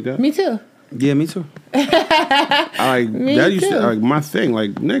used to be like that. Me too. Yeah, me too. Used to like my thing.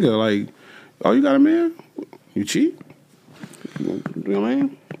 Like nigga, like, oh, you got a man? You cheat? You know what I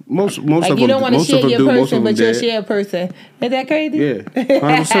mean? Most like of them. You don't want to share your person, but you'll dead. share a person. Is that crazy? Yeah,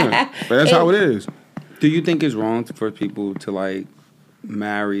 100%. But that's how it is. Do you think it's wrong for people to like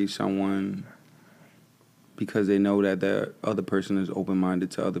marry someone because they know that the other person is open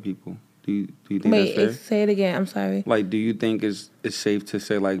minded to other people? Do you think that's fair? Say it again. I'm sorry. Like, do you think it's safe to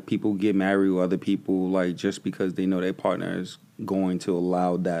say like people get married with other people like just because they know their partner is going to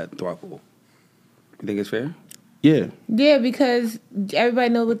allow that throuple? You think it's fair? Yeah. Yeah, because everybody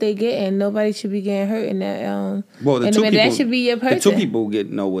knows what they get, and nobody should be getting hurt in that. Well, that should be your person. The two people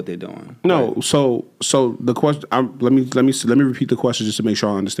know what they're doing. No, right? So the question. Let me repeat the question just to make sure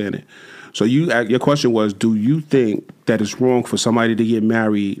I understand it. So your question was, do you think that it's wrong for somebody to get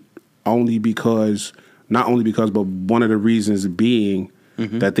married not only because, but one of the reasons being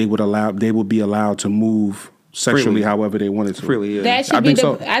that they would be allowed to move sexually freely, however they wanted to. Freely, yeah. That should be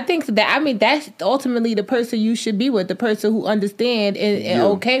I think that. I mean, that's ultimately the person you should be with, the person who understands and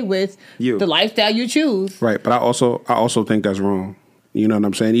okay with the lifestyle you choose. Right, but I also think that's wrong. You know what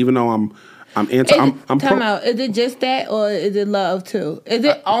I'm saying? Even though I'm anti. Time out. Is it just that, or is it love too? Is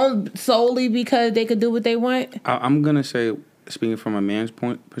it solely because they could do what they want? I'm gonna say, speaking from a man's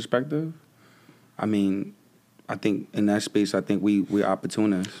perspective, I mean, I think in that space, I think we're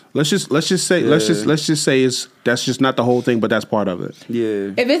opportunists. Let's just say that's just not the whole thing, but that's part of it.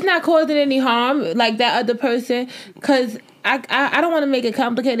 Yeah. If it's not causing any harm, like that other person, because I don't want to make it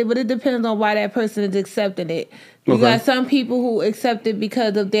complicated, but it depends on why that person is accepting it. You got some people who accept it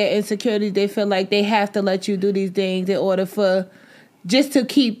because of their insecurities. They feel like they have to let you do these things in order just to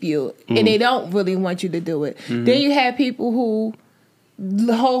keep you, and they don't really want you to do it. Then you have people who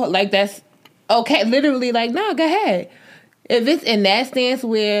like that's okay, literally like, no, go ahead. If it's in that stance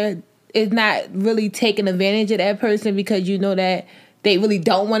where it's not really taking advantage of that person because you know that they really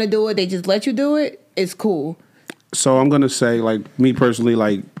don't want to do it, they just let you do it, it's cool. So I'm going to say, like, me personally,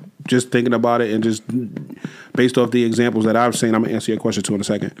 like, just thinking about it and just based off the examples that I've seen, I'm going to answer your question too in a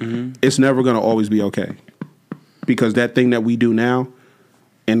second. It's never going to always be okay. Because that thing that we do now,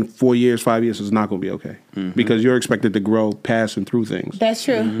 in 4 years, 5 years, is not going to be okay. Because you're expected to grow past and through things. That's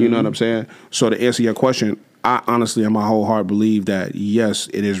true. You know what I'm saying? So to answer your question, I honestly, in my whole heart, believe that, yes,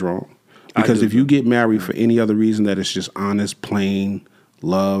 it is wrong. Because if you get married for any other reason that it's just honest, plain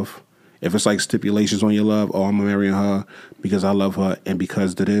love, if it's like stipulations on your love, oh, I'm marrying her because I love her and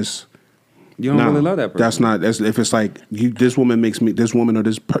because of this. You don't really love that person. If it's like, this woman, this man,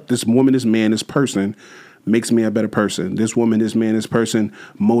 this person makes me a better person. This woman, this man, this person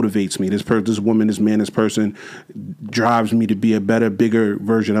motivates me. This woman, this man, this person drives me to be a better, bigger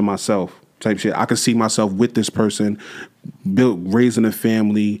version of myself. Type shit. I could see myself with this person, raising a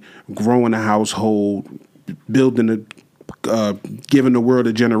family, growing a household, giving the world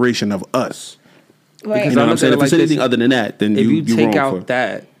a generation of us. Right. You know what I'm saying? If it's anything other than that, then if you take wrong out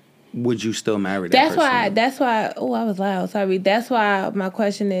that, would you still marry that person? That's why. Oh, I was loud. Sorry. That's why my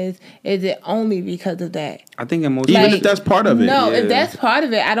question is it only because of that? I think in most even if that's part of it. No, if that's part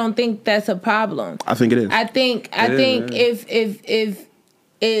of it, I don't think that's a problem. I think it is. I think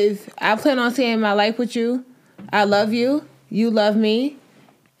if I plan on staying my life with you, I love you, you love me,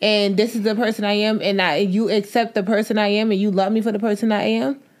 and this is the person I am, and you accept the person I am, and you love me for the person I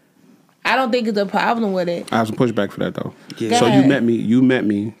am, I don't think it's a problem with it. I have some pushback for that though. Yeah. So you met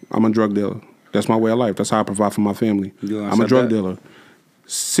me. I'm a drug dealer. That's my way of life. That's how I provide for my family. I'm a drug dealer. 4,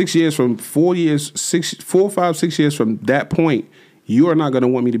 5, 6 years from that point, you are not going to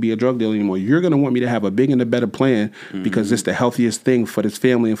want me to be a drug dealer anymore. You're going to want me to have a big and a better plan because it's the healthiest thing for this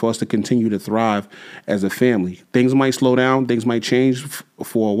family and for us to continue to thrive as a family. Things might slow down. Things might change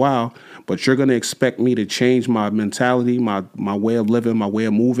for a while, but you're going to expect me to change my mentality, my way of living, my way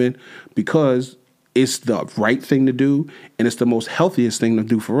of moving, because it's the right thing to do and it's the most healthiest thing to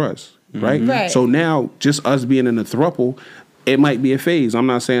do for us, right? Right. So now, just us being in a throuple, it might be a phase. I'm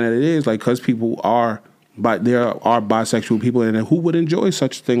not saying that it is, like, because people are... But there are bisexual people and who would enjoy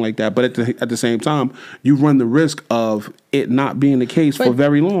such a thing like that. But at the same time, you run the risk of it not being the case for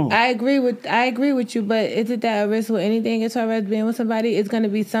very long. I agree with you, but isn't that a risk with anything as far as being with somebody? It's going to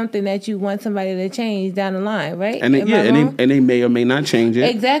be something that you want somebody to change down the line, right? And they may or may not change it.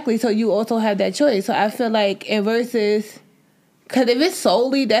 Exactly. So you also have that choice. So I feel like because if it's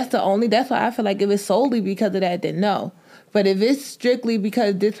solely, that's why I feel like if it's solely because of that, then no. But if it's strictly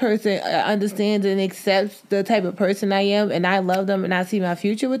because this person understands and accepts the type of person I am, and I love them and I see my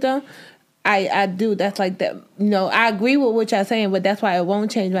future with them, I do. That's like that. I agree with what y'all saying, but that's why it won't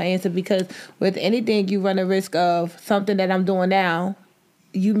change my answer, because with anything, you run a risk of something that I'm doing now,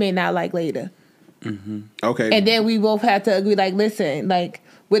 you may not like later. Mm-hmm. Okay. And then we both have to agree, like, listen, like,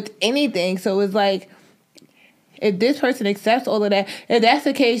 with anything. So it's like, if this person accepts all of that, if that's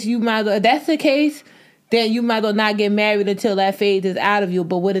the case, then you might as well not get married until that phase is out of you.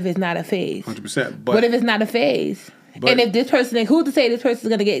 But what if it's not a phase? 100%. But what if it's not a phase? And if this person, who's to say this person's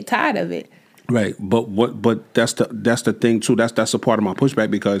going to get tired of it? Right, but that's the thing too. That's a part of my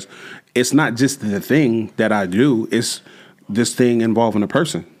pushback, because it's not just the thing that I do. It's this thing involving a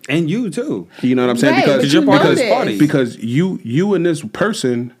person and you too. You know what I'm saying? Right, because you're part of this party. Because you and this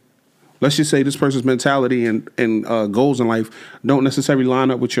person. Let's just say this person's mentality and goals in life don't necessarily line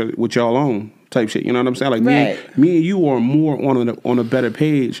up with y'all own type shit. You know what I'm saying? Like right. me and you are more on a better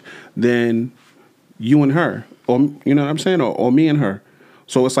page than you and her, or you know what I'm saying, or me and her.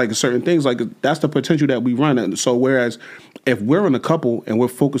 So it's like certain things, like that's the potential that we run. And so whereas if we're in a couple and we're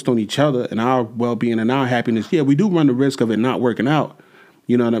focused on each other and our well-being and our happiness, yeah, we do run the risk of it not working out.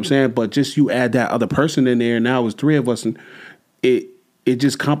 You know what I'm saying? But just you add that other person in there, and now it's three of us, and it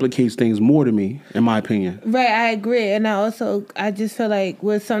just complicates things more to me, in my opinion. Right, I agree. And I just feel like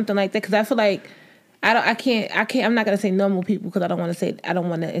with something like that, because I feel like I'm not going to say normal people, because I don't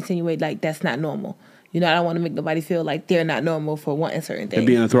want to insinuate like that's not normal. I don't want to make nobody feel like they're not normal for wanting certain things. And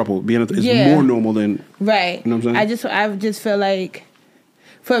being a throuple, is more normal than... Right. You know what I'm saying? I just feel like,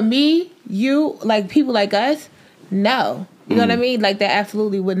 for me, you, like people like us, no. You know what I mean? Like, that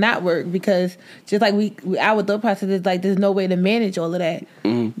absolutely would not work, because just like our thought process is like, there's no way to manage all of that.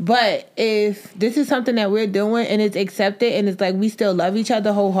 But if this is something that we're doing and it's accepted and it's like we still love each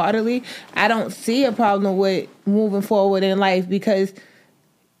other wholeheartedly, I don't see a problem with moving forward in life, because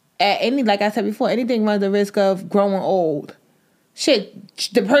like I said before, anything runs the risk of growing old. Shit,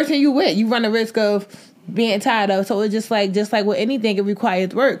 the person you with, you run the risk of being tired of. So it's just like with anything, it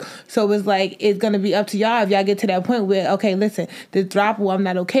requires work. So it's like, it's going to be up to y'all if y'all get to that point where, okay, listen, this drop I'm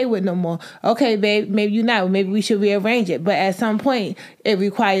not okay with no more. Okay, babe, maybe you're not. Maybe we should rearrange it. But at some point, it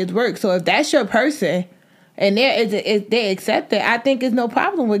requires work. So if that's your person and they accept it, I think it's no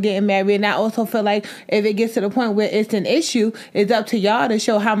problem with getting married. And I also feel like if it gets to the point where it's an issue, it's up to y'all to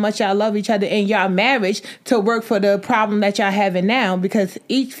show how much y'all love each other in y'all marriage to work for the problem that y'all having now. Because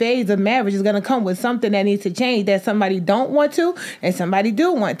each phase of marriage is going to come with something that needs to change, that somebody don't want to and somebody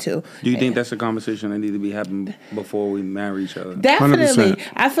do want to. Do you think that's a conversation that needs to be happening before we marry each other? Definitely. 100%.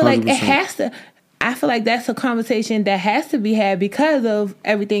 I feel like it has to. I feel like that's a conversation that has to be had because of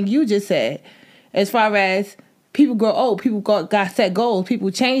everything you just said. As far as people grow old, people got set goals, people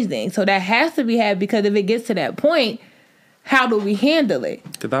change things. So that has to be had, because if it gets to that point, how do we handle it?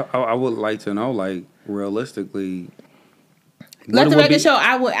 Because I would like to know, like, realistically. Let the record show.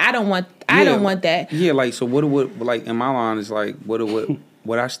 I don't want that. Yeah, like, so what would, like, in my mind, is like,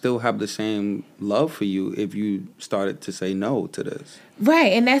 would I still have the same love for you if you started to say no to this?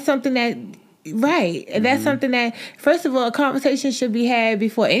 Right, and that's something that. Right, and that's something that, first of all, a conversation should be had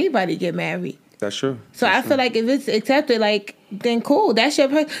before anybody get married. That's true. So I feel like if it's accepted, like, then cool. That's your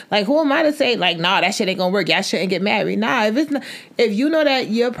person. Like, who am I to say, like, nah, that shit ain't gonna work. Y'all shouldn't get married. Nah, if you know that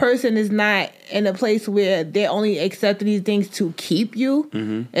your person is not in a place where they're only accepting these things to keep you,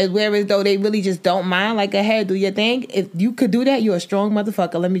 whereas though they really just don't mind, like, ahead, do your thing. If you could do that, you're a strong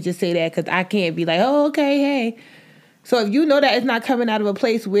motherfucker. Let me just say that, because I can't be like, oh, okay, hey. So if you know that it's not coming out of a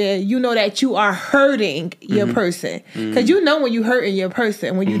place where you know that you are hurting your person, because you know when you hurting your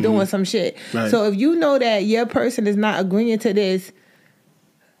person, when you're doing some shit. Right. So if you know that your person is not agreeing to this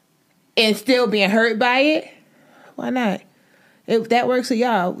and still being hurt by it, why not? If that works for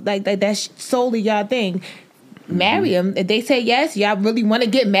y'all, like that's solely y'all thing. Marry them. If they say yes, y'all really want to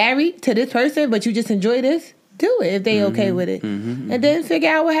get married to this person, but you just enjoy this, do it if they okay with it. And then figure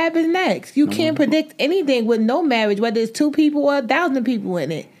out what happens next. You can't predict anything with no marriage, whether it's 2 people or 1,000 people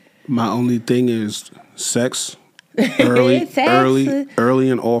in it. My only thing is sex, early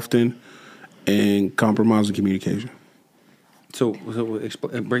and often, and compromising communication. So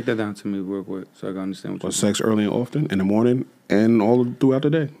break that down to me real quick so I can understand what you're saying. Sex early and often, in the morning, and all throughout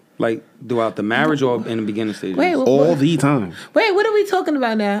the day. Like, throughout the marriage or in the beginning stages? All the time. Wait, what are we talking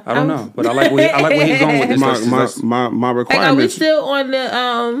about now? I don't know, but I like where he's going with this. My requirements. Like, are we still on the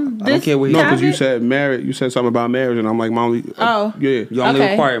I don't care what he's because you said marriage. You said something about marriage, and I'm like, my only. Your only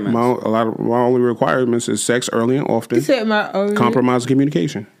requirements. My only requirements is sex early and often. You said compromise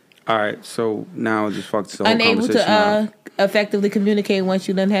communication. All right, so now it just fucked the whole unable conversation effectively communicate once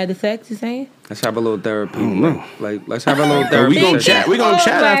you done had the sex, you saying? Let's have a little therapy. Like, let's have a little therapy. We gonna chat. We gonna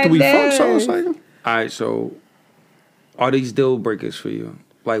chat after we fuck. So it's like, all right. So, are these deal breakers for you?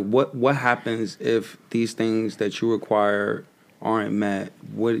 Like, what happens if these things that you require aren't met?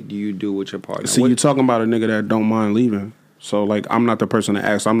 What do you do with your partner? See, you're talking about a nigga that don't mind leaving. So, like, I'm not the person to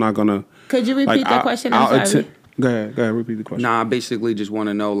ask. I'm not gonna. Could you repeat that question? I'm sorry. Go ahead, repeat the question. Nah, I basically just want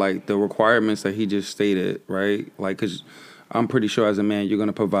to know, like, the requirements that he just stated, right? Like, because I'm pretty sure as a man, you're going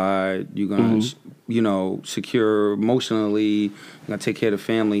to provide, you're going to, secure emotionally, you're going to take care of the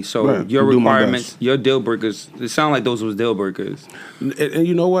family. So your requirements, your deal breakers, it sound like those was deal breakers. And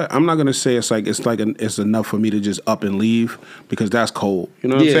you know what? I'm not going to say it's enough for me to just up and leave because that's cold. You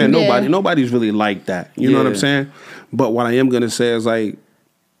know what I'm saying? Nobody's really like that. You know what I'm saying? But what I am going to say is, like,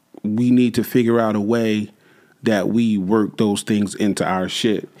 we need to figure out a way that we work those things into our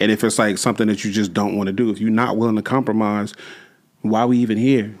shit. And if it's like something that you just don't want to do, if you're not willing to compromise, why are we even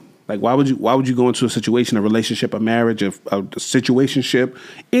here? Like, why would you go into a situation, a relationship, a marriage, a situationship,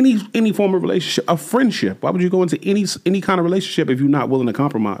 any form of relationship, a friendship? Why would you go into any kind of relationship if you're not willing to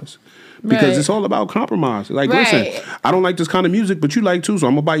compromise? Because it's all about compromise. Like, listen, I don't like this kind of music, but you like too, so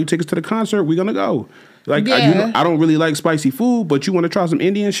I'm gonna buy you tickets to the concert. We're gonna go. Like, I don't really like spicy food, but you want to try some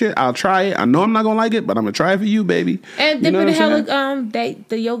Indian shit? I'll try it. I know I'm not gonna like it, but I'm gonna try it for you, baby. And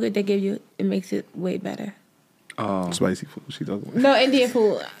the yogurt they give you, it makes it way better. Spicy food. She talking about. No, Indian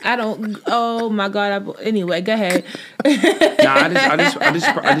food. I don't. Oh my god. Anyway, go ahead. Nah, I just pretty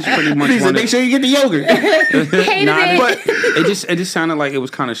much want to make sure you get the yogurt. But it just sounded like it was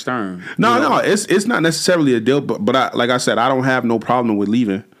kind of stern. No, it's not necessarily a deal. But like I said, I don't have no problem with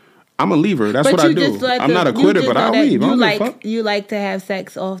leaving. I'm a leaver. That's what I do. I'm not a quitter, but I'll leave. You like to have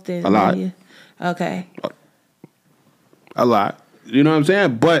sex often. A lot. Okay. A lot. You know what I'm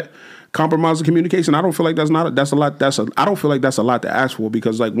saying? But compromise and communication, I don't feel like I don't feel like that's a lot to ask for,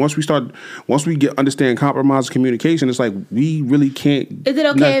 because like once we understand compromise and communication, it's like we really can't. Is it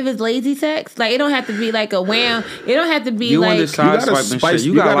okay if it's lazy sex? Like, it don't have to be like a wham. It don't have to be like you got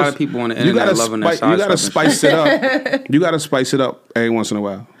a lot of people on the internet loving that side. You gotta spice it up. You gotta spice it up every once in a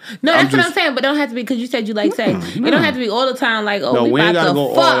while. No, that's what I'm saying, but it don't have to be, because you said you like sex. It don't have to be all the time. Like, we ain't gotta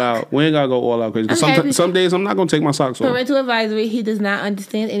go all out. We ain't gotta go all out crazy. Because some days I'm not gonna take my socks off. Parental advisory. He does not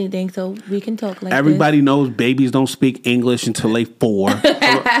understand anything, so we can talk like Everybody knows babies don't speak English until they 4.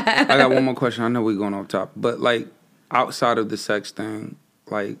 I got one more question. I know we're going off top, but like outside of the sex thing,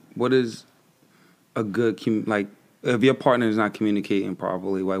 like what is a good like if your partner is not communicating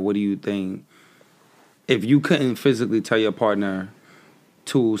properly, like what do you think? If you couldn't physically tell your partner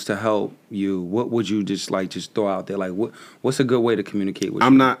tools to help you, what would you just throw out there? Like what's a good way to communicate with you?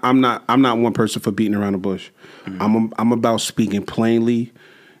 I'm not one person for beating around the bush. Mm-hmm. I'm about speaking plainly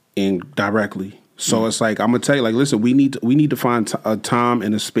and directly. So it's like, I'm gonna tell you, like, listen, we need to find a time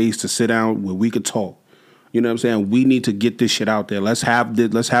and a space to sit down where we could talk. You know what I'm saying? We need to get this shit out there. Let's have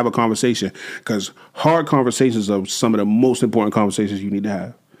a conversation, because hard conversations are some of the most important conversations you need to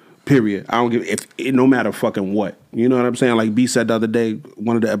have. Period. I don't give no matter fucking what. You know what I'm saying? Like B said the other day,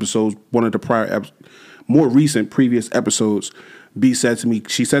 one of the prior more recent previous episodes, B said to me,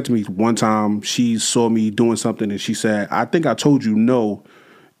 she said to me one time, she saw me doing something and she said, I think I told you no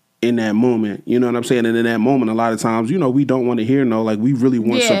in that moment. You know what I'm saying? And in that moment, a lot of times, you know, we don't want to hear no. Like, we really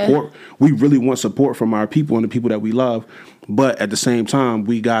want support. We really want support from our people and the people that we love. But at the same time,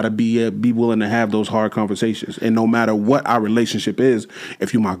 we gotta be willing to have those hard conversations. And no matter what our relationship is,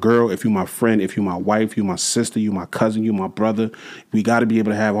 if you're my girl, if you're my friend, if you're my wife, you're my sister, you're my cousin, you're my brother, we gotta be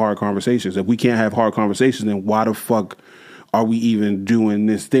able to have hard conversations. If we can't have hard conversations, then why the fuck are we even doing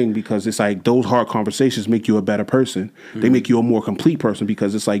this thing? Because it's like those hard conversations make you a better person. Mm-hmm. They make you a more complete person,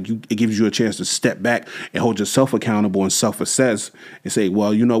 because it's like it gives you a chance to step back and hold yourself accountable and self-assess and say,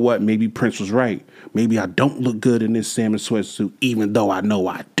 well, you know what? Maybe Prince was right. Maybe I don't look good in this salmon sweatsuit, even though I know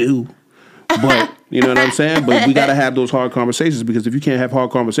I do. But you know what I'm saying? But we got to have those hard conversations, because if you can't have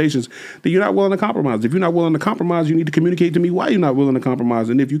hard conversations, then you're not willing to compromise. If you're not willing to compromise, you need to communicate to me why you're not willing to compromise.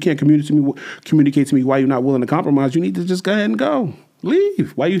 And if you can't communicate to me why you're not willing to compromise, you need to just go ahead and go.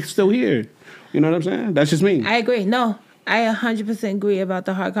 Leave. Why you still here? You know what I'm saying? That's just me. I agree. No, I 100% agree about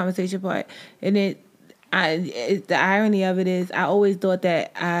the hard conversation part. And the irony of it is, I always thought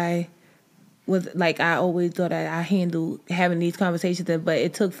that I handled having these conversations, but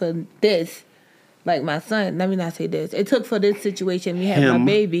it took for this, like my son, let me not say this, it took for this situation, me having my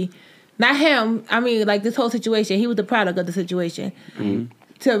baby, not him, I mean, like this whole situation, he was the product of the situation,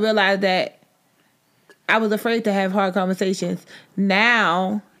 to realize that I was afraid to have hard conversations.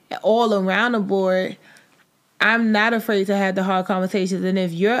 Now, all around the board, I'm not afraid to have the hard conversations, and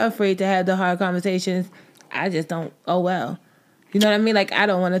if you're afraid to have the hard conversations, I just don't. Oh well, you know what I mean? Like I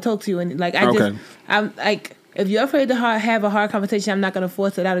don't want to talk to you, and like I'm like. If you're afraid to have a hard conversation, I'm not going to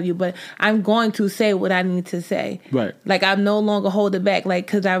force it out of you, but I'm going to say what I need to say. Right. Like, I'm no longer hold it back, like,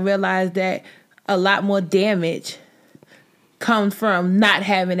 because I realize that a lot more damage comes from not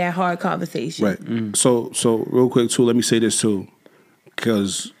having that hard conversation. Right. So real quick, too, let me say this, too,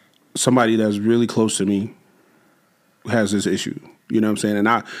 because somebody that's really close to me has this issue. You know what I'm saying? And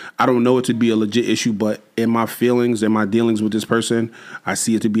I don't know it to be a legit issue, but in my feelings and my dealings with this person, I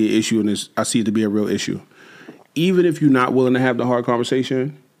see it to be an issue, and I see it to be a real issue. Even if you're not willing to have the hard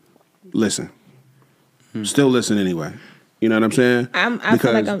conversation, listen. Still listen anyway. You know what I'm saying? I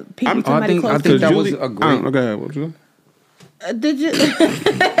feel like I'm peeping somebody close. I think that was a great. Go ahead. What you did you?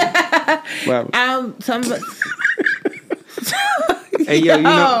 Hey yo,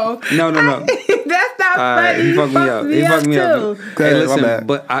 you know, no. That's not funny. He fucked me up. He fucked me up. Hey, listen,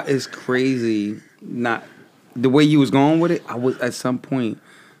 but it's crazy. Not the way you was going with it. I was at some point.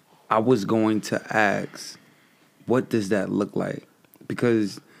 I was going to ask, what does that look like?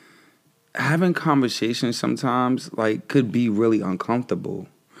 Because having conversations sometimes like could be really uncomfortable.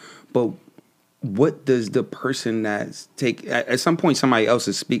 But what does the person that's at some point somebody else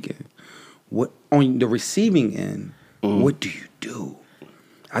is speaking? What on the receiving end? What do you do?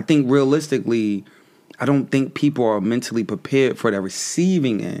 I think realistically, I don't think people are mentally prepared for the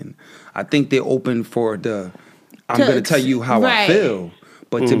receiving end. I think they're open for I'm going to tell you how I feel.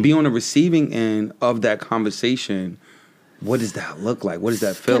 But to be on the receiving end of that conversation, what does that look like? What does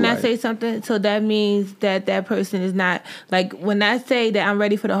that feel like? Can I say something? So that means that person is not, like, when I say that I'm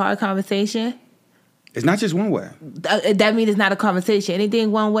ready for the hard conversation. It's not just one way. That means it's not a conversation.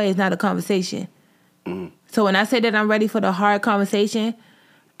 Anything one way is not a conversation. So when I say that I'm ready for the hard conversation,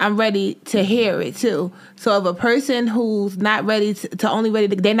 I'm ready to hear it too. So if a person who's not ready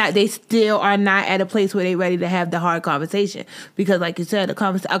they still are not at a place where they're ready to have the hard conversation. Because like you said,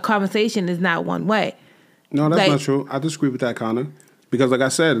 a conversation is not one way. No, that's not true. I disagree with that, Connor. Because like I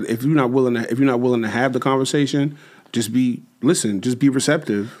said, if you're not willing to have the conversation, just be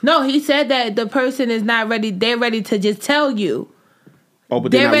receptive. No, he said that the person is not ready. They're ready to just tell you. Oh,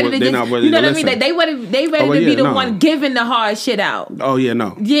 but they're not ready to listen. You know what I mean? Like they ready to be the one giving the hard shit out. Oh yeah,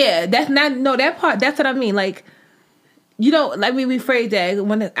 no. Yeah, that's not that part. That's what I mean. Like, you know, let me rephrase that.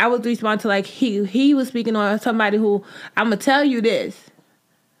 When I was responding to like he was speaking on somebody who I'm gonna tell you this,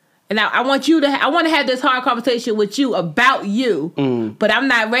 and I want to have this hard conversation with you about you, but I'm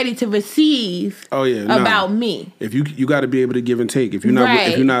not ready to receive. About me. If you got to be able to give and take. If you're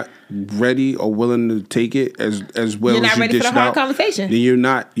not ready or willing to take it as well you're as not you ready dish for the it hard out, conversation. then you're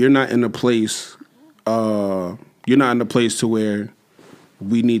not in a place. You're not in a place to where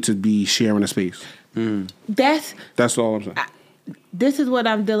we need to be sharing a space. That's all I'm saying. This is what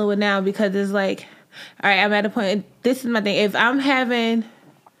I'm dealing with now because it's like, all right, I'm at a point. This is my thing. If I'm having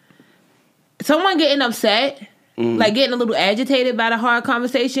someone getting upset, like getting a little agitated by the hard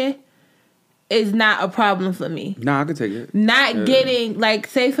conversation, is not a problem for me. No, I can take it. Not getting, like,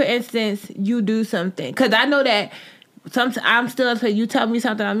 say for instance, you do something. Because I know that I'm still upset. You tell me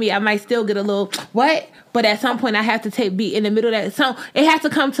something on me, I might still get a little, what? But at some point I have to be in the middle of that. So it has to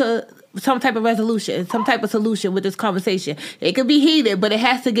come to some type of resolution, some type of solution with this conversation. It could be heated, but it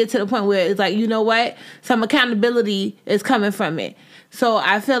has to get to the point where it's like, you know what? Some accountability is coming from it. So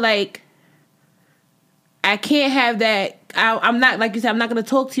I feel like I can't have that. I'm not, like you said, I'm not going to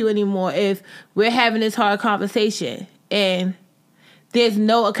talk to you anymore if we're having this hard conversation and there's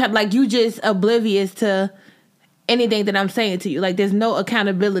no account, like you just oblivious to anything that I'm saying to you. Like there's no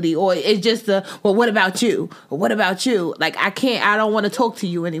accountability, or it's just well, what about you? Or what about you? Like I don't want to talk to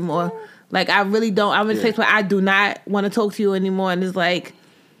you anymore. Like I really don't. I'm in a place where I do not want to talk to you anymore. And it's like,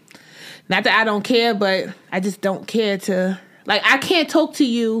 not that I don't care, but I just don't care to, like I can't talk to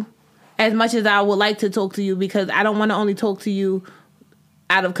you as much as I would like to talk to you because I don't want to only talk to you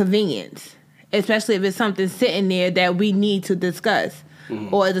out of convenience, especially if it's something sitting there that we need to discuss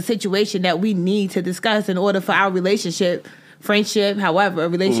or it's a situation that we need to discuss in order for our relationship, friendship, however, a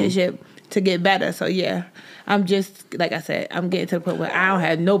relationship to get better. So, yeah, I'm just, like I said, I'm getting to the point where I don't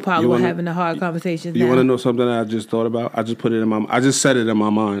have no problem with having the hard conversations You want to know something that I just thought about? I just said it in my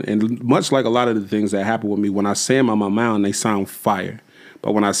mind. And much like a lot of the things that happen with me, when I say them on my mind, they sound fire.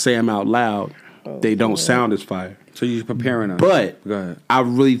 But when I say them out loud, they don't sound as fire. So you're preparing us. But go ahead. I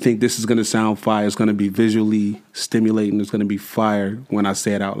really think this is going to sound fire. It's going to be visually stimulating. It's going to be fire when I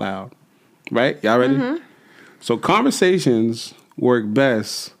say it out loud. Right? Y'all ready? Mm-hmm. So conversations work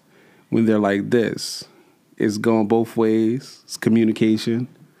best when they're like this. It's going both ways. It's communication.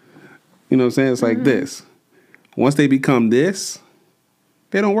 You know what I'm saying? It's like this. Once they become this,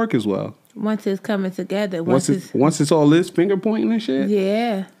 they don't work as well. Once it's coming together. Once it's all this finger pointing and shit.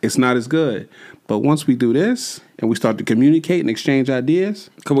 Yeah. It's not as good. But once we do this and we start to communicate and exchange ideas.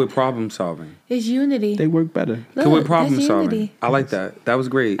 Cause we're problem solving. It's unity. They work better. Cause we're problem solving. I like that. That was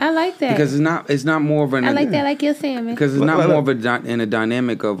great. I like that. Because it's not more of an. I like that like your salmon. Because it's not more of in a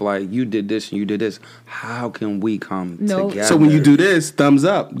dynamic of like you did this and you did this. How can we come together? So when you do this, thumbs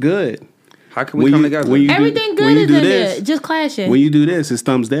up, good. How can we come together? Everything good is in there. Just clashing. When you do this, it's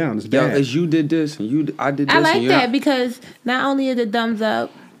thumbs down. It's bad. Yo, as you did this and I did this. I like that because not only is it thumbs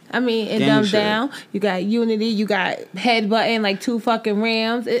up, and thumbs down. You got unity. You got headbutting like 2 fucking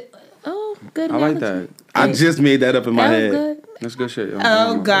rams. Good. I like that. I just made that up in my head. Good. That's good shit.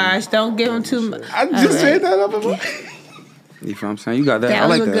 Oh gosh, don't give him too much. I just made that up in my head. You know what I'm saying? You got that. That I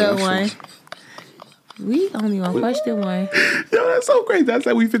like was a that. good one. We only on question 1. Yo, that's so crazy. That's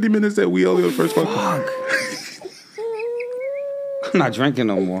like we 50 minutes that we only on the first question. I'm not drinking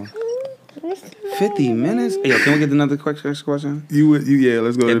no more. 50 minutes? Yo, can we get another question? Yeah,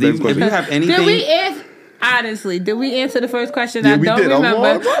 let's go to the next question. If you have anything... Did we answer the first question? Yeah, I don't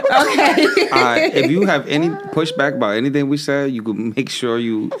remember. Okay. If you have any pushback about anything we said, you can make sure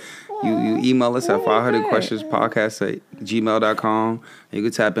you email us at 500questionspodcast@gmail.com. You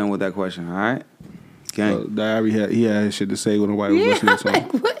can tap in with that question, all right? Diyarı he had his shit to say when nobody was listening. So.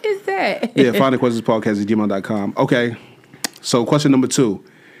 Like, what is that? Yeah, 500questionspodcast@gmail.com. Okay, so question number 2.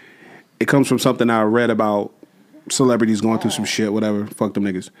 It comes from something I read about celebrities going through some shit, whatever. Fuck them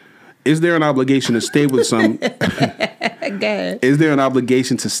niggas. Is there an obligation to stay with some? Is there an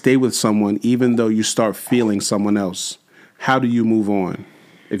obligation to stay with someone even though you start feeling someone else? How do you move on?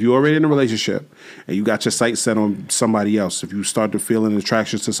 If you're already in a relationship and you got your sights set on somebody else, if you start to feel an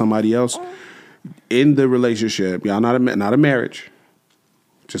attraction to somebody else in the relationship, y'all not a marriage,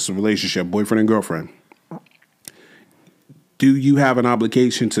 just a relationship, boyfriend and girlfriend. Do you have an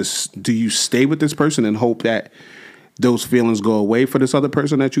obligation do you stay with this person and hope that those feelings go away for this other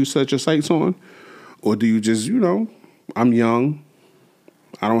person that you set your sights on? Or do you just, I'm young.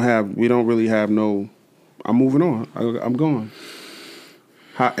 We don't really have I'm moving on. I'm gone.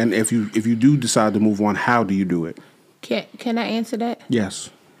 And if you do decide to move on, how do you do it? Can I answer that?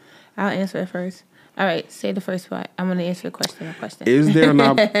 Yes. I'll answer it first. All right, say the first part. I'm going to answer a question. Is there an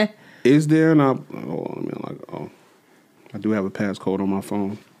I do have a passcode on my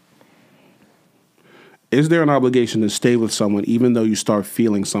phone. Is there an obligation to stay with someone even though you start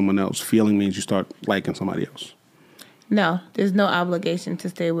feeling someone else? Feeling means you start liking somebody else. No, there's no obligation to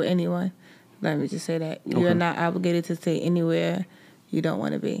stay with anyone. Let me just say that. Okay. You're not obligated to stay anywhere you don't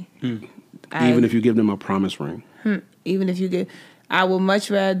want to be. Even if you give them a promise ring. Even if you give... I would much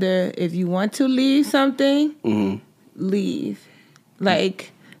rather, if you want to leave something, leave.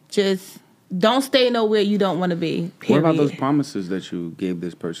 Like, just... Don't stay nowhere you don't want to be. Period. What about those promises that you gave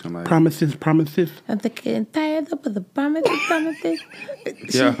this person? Like promises. I'm getting tired of the promises.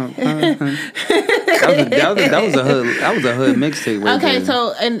 Yeah, that was a hood mixtape. Right okay, there.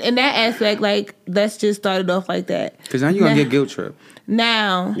 so in that aspect, like let's just start it off like that. Because now you're gonna get guilt tripped.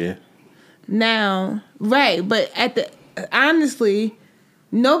 Now, right? But honestly,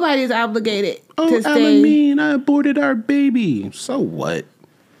 nobody's obligated to stay. I aborted our baby. So what?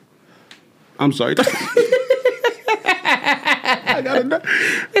 I'm sorry. I gotta know.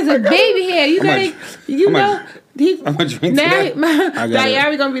 There's a baby here. I'm gonna drink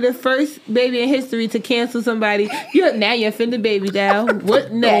Diyarı gonna be the first baby in history to cancel somebody. Now you offended baby down.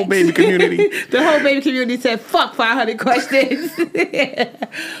 What next? The whole baby community. The whole baby community said, "Fuck 500 questions."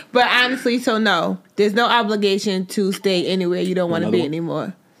 But honestly, so no, there's no obligation to stay anywhere you don't want to be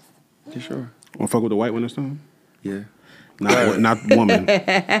anymore. You sure? Want to fuck with the white one this time? Yeah. Not woman.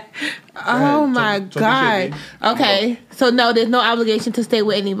 Oh my God. Okay. So no, there's no obligation to stay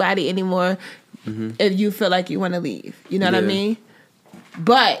with anybody anymore if you feel like you want to leave. You know what I mean?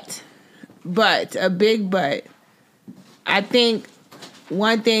 But, a big but, I think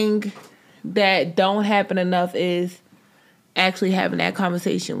one thing that don't happen enough is actually having that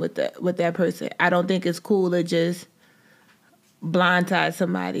conversation with that person. I don't think it's cool to just blindside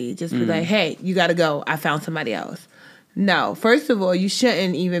somebody. Just be like, hey, you got to go. I found somebody else. No, first of all, you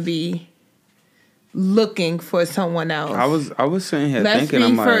shouldn't even be looking for someone else. I was sitting here thinking,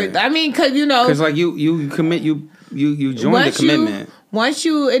 I'm like, I mean, because like you commit, you join the commitment. Once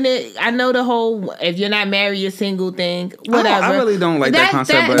you in it, I know the whole if you're not married, you're single thing. Whatever. I really don't like that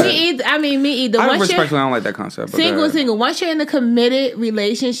concept. Me either. I respectfully don't like that concept. Single. Once you're in a committed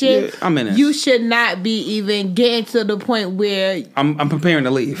relationship, I'm in it. You should not be even getting to the point where I'm preparing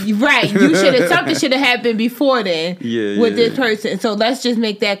to leave. Right. Something should have happened before then. With this person. So let's just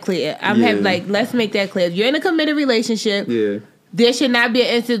make that clear. Let's make that clear. If you're in a committed relationship, there should not be an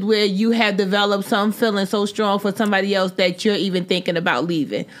instance where you have developed some feeling so strong for somebody else that you're even thinking about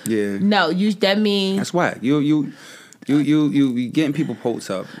leaving. Yeah. No, that means that's why you getting people hopes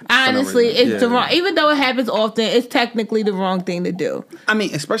up. Honestly, it's the wrong. Even though it happens often, it's technically the wrong thing to do. I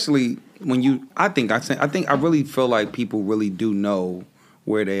mean, especially when I really feel like people really do know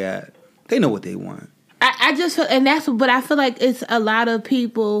where they at. They know what they want. I just feel, but I feel like it's a lot of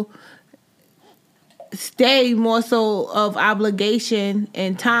people stay more so of obligation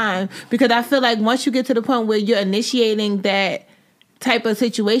and time, because I feel like once you get to the point where you're initiating that type of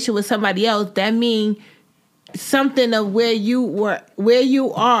situation with somebody else, that means something of where you are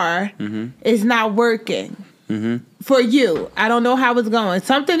mm-hmm. is not working mm-hmm. for you. I don't know how it's going.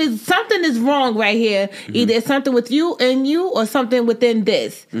 Something is wrong right here. Mm-hmm. Either it's something with you or something within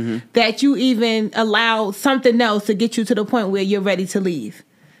this mm-hmm. that you even allow something else to get you to the point where you're ready to leave.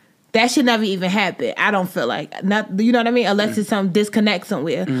 That should never even happen. I don't feel like. Not, you know what I mean? Unless it's some disconnect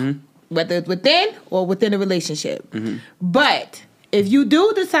somewhere. Mm-hmm. Whether it's within or within a relationship. Mm-hmm. But if you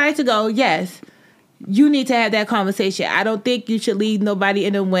do decide to go, yes, you need to have that conversation. I don't think you should leave nobody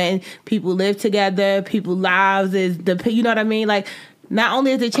in the when people live together, people's lives you know what I mean? Like, not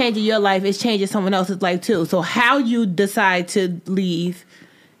only is it changing your life, it's changing someone else's life too. So how you decide to leave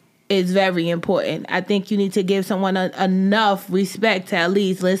is very important. I think you need to give someone enough respect to at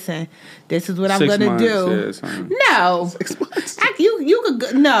least listen. This is what I'm gonna do. No, 6 months. You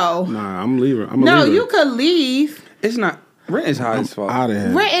could no. Nah, I'm leaving. You could leave. It's not. Rent is high as fuck.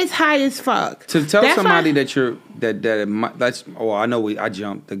 Rent is high as fuck. To tell somebody that's I know I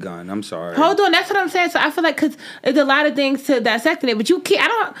jumped the gun. I'm sorry. Hold on, that's what I'm saying. So I feel like because there's a lot of things to dissect in it, but you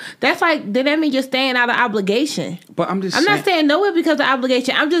can't. That's like then that means you're staying out of obligation. But I'm not staying nowhere because of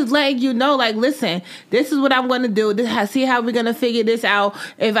obligation. I'm just letting you know, like, listen, this is what I'm going to do. See how we're going to figure this out.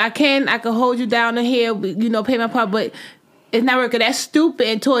 If I can hold you down in here. Pay my part, but. It's not working. That's stupid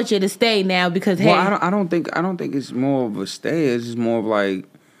and torture to stay now because hey. Well, I don't think it's more of a stay. It's just more of like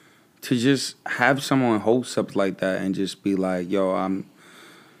to just have someone host up like that and just be like,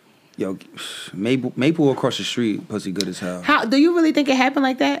 Maple across the street, pussy good as hell. How do you really think it happened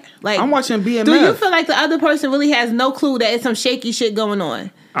like that? Like I'm watching BMF. Do you feel like the other person really has no clue that it's some shaky shit going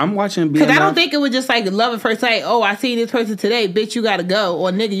on? I'm watching BMF. Because I don't think it was just like love at first sight. Oh, I seen this person today, bitch, you gotta go,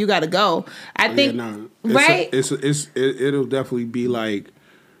 or nigga, you gotta go. I think right. It'll definitely be like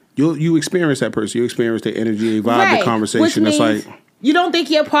you experience that person. You experience the energy, the vibe, the conversation. It's like. You don't think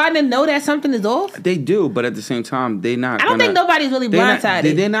your partner know that something is off? They do, but at the same time, they're not. I don't think nobody's really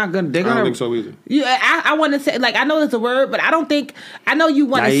blindsided. They're not gonna. I don't think so either. I want to say, like, I know that's a word, but I don't think. I know you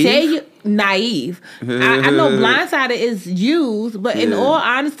want to say naive. I know blindsided is used, but in all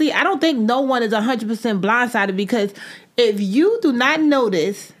honesty, I don't think no one is 100% blindsided, because if you do not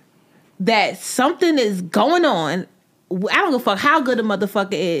notice that something is going on, I don't give a fuck how good a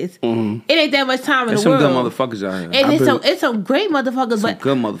motherfucker is. Mm-hmm. It ain't that much time in the world. There's some good motherfuckers out here. And it's some great motherfuckers. Some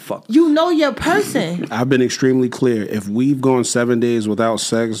good motherfuckers. You know your person. I've been extremely clear. If we've gone 7 days without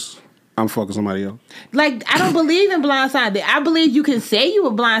sex, I'm fucking somebody else. Like, I don't believe in blindsided. I believe you can say you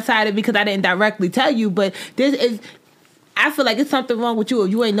were blindsided because I didn't directly tell you, but I feel like it's something wrong with you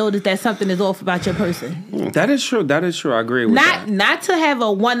if you ain't noticed that something is off about your person. That is true. I agree with that. Not to have a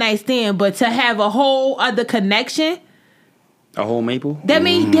one night stand, but to have a whole other connection. A whole Maple? That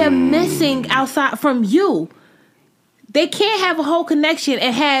means they're missing outside from you. They can't have a whole connection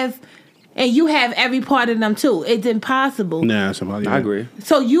and you have every part of them too. It's impossible. Nah, somebody. I agree.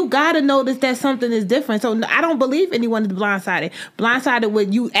 So you gotta notice that something is different. So I don't believe anyone is blindsided. Blindsided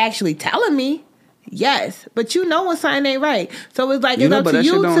with you actually telling me. Yes, but you know when something ain't right. So it's like it's up to you to. But that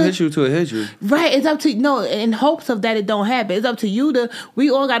shit don't hit you till it hits you. Right, it's up to in hopes of that it don't happen. It's up to you to. We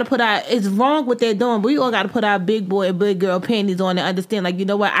all got to put our. It's wrong what they're doing. But we all got to put our big boy and big girl panties on and understand. Like, you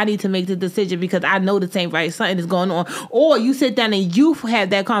know what? I need to make the decision because I know this ain't right. Something is going on. Or you sit down and you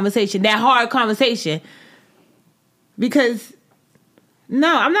have that conversation, that hard conversation. Because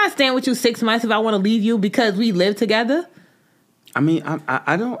no, I'm not staying with you 6 months if I want to leave you because we live together. I mean,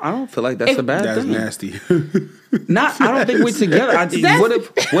 I don't feel like that's a bad thing. That's nasty. I don't think we're together.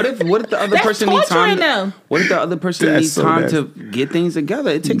 What if the other person needs time? What if the other person needs time to get things together?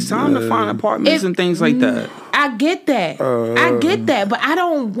 It takes time to find apartments and things like that. I get that. But I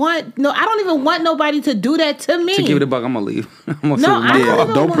don't even want nobody to do that to me. To give it a buck, I'm gonna leave.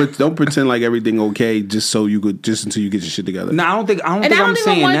 Don't pretend like everything okay just until you get your shit together. No, I don't think I'm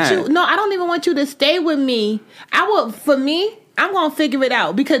saying that. No, I don't even want you to stay with me. I'm going to figure it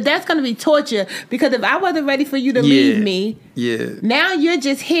out because that's going to be torture. Because if I wasn't ready for you to leave me, now you're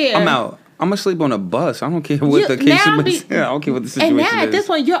just here. I'm out. I'm gonna sleep on a bus. I don't care what the case is. I don't care what the situation is. And now at this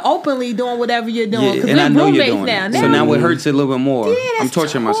point, you're openly doing whatever you're doing. Yeah, and I know you're doing now. it. So now it hurts a little bit more. Yeah, I'm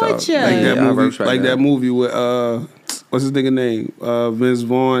torturing myself. Like that movie with what's his nigga name? Vince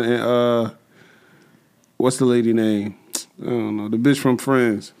Vaughn and what's the lady name? I don't know. The bitch from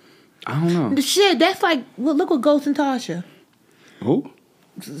Friends. I don't know. The shit, that's like look what Ghost and Tasha. Who?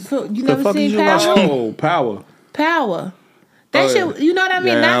 So you never seen Power? Oh, Power. That shit, you know what I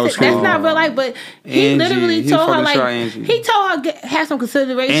mean? Yeah, that's not real life, but he literally told her like he told her have some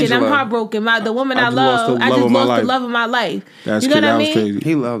consideration. Angela. I'm heartbroken. The woman I love, I just lost the love of my life. That's you know what I mean? Crazy.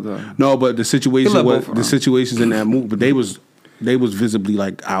 He loved her. No, but the situations in that movie, but they was visibly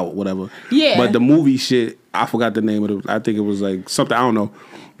like out, whatever. Yeah. But the movie shit, I forgot the name of it. I think it was like something, I don't know.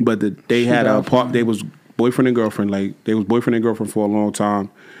 But they had a part. They was boyfriend and girlfriend. Like they was boyfriend and girlfriend for a long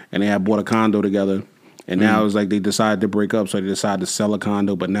time, and they had bought a condo together. And now it's like they decided to break up, so they decided to sell a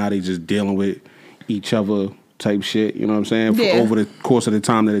condo. But now they just dealing with each other type shit. You know what I'm saying? Yeah. Over the course of the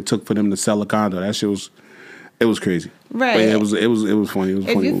time that it took for them to sell a condo, that shit was crazy. Right. But yeah, it was funny. It was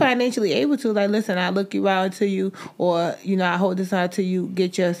if funny. you're financially able to, like, listen, I look you out until you, or I hold this out till you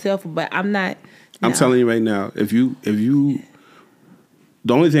get yourself. But I'm not. I'm telling you right now, if you.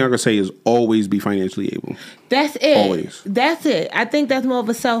 The only thing I can say is always be financially able. That's it. Always. That's it. I think that's more of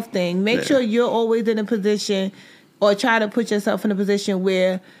a self thing. Make sure you're always in a position, or try to put yourself in a position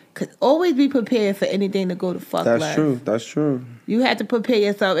where, always be prepared for anything to go to fuck. That's true. That's true. You have to prepare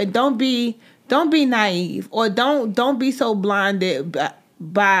yourself, and don't be naive, or don't be so blinded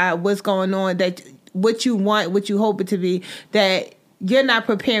by what's going on, that what you want, what you hope it to be, that you're not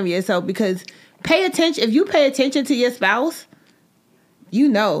preparing yourself. Because pay attention. If you pay attention to your spouse, you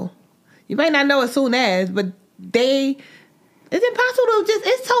might not know as soon as, but it's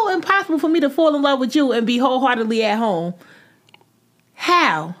so impossible for me to fall in love with you and be wholeheartedly at home.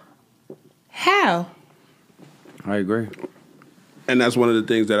 How? I agree. And that's one of the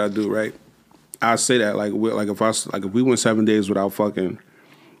things that I do, right? I say that if we went 7 days without fucking,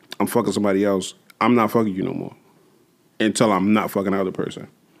 I'm fucking somebody else. I'm not fucking you no more until I'm not fucking the other person.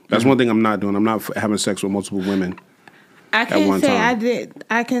 That's one thing I'm not doing. I'm not having sex with multiple women. I can't say I did.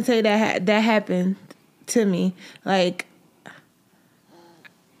 I can say that happened to me. Like,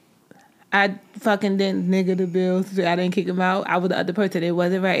 I fucking didn't nigga the bills. I didn't kick him out. I was the other person. It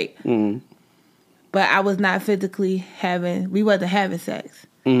wasn't right. Mm-hmm. But I was not physically we wasn't having sex.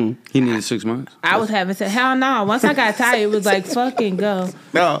 Mm-hmm. He needed 6 months. I was having sex. Hell no. Once I got tired, it was like, fucking go.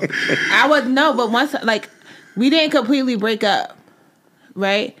 No. But once, like, we didn't completely break up,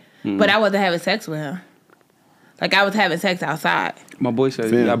 right? Mm-hmm. But I wasn't having sex with him. Like, I was having sex outside. My boy said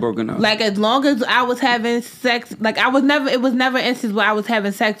y'all broken up. Like, as long as I was having sex, like, it was never an instance where I was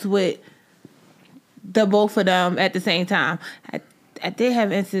having sex with the both of them at the same time. I did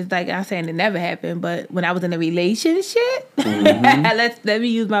have instances, like I'm saying, it never happened, but when I was in a relationship, let me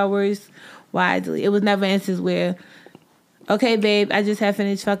use my words wisely. It was never an instance where, okay, babe, I just have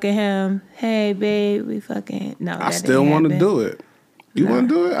finished fucking him. Hey, babe, we fucking. No, I still want to do it. You want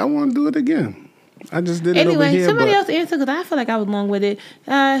to do it? I want to do it again. I just did it over here. Anyway, somebody else answer, because I feel like I was long with it.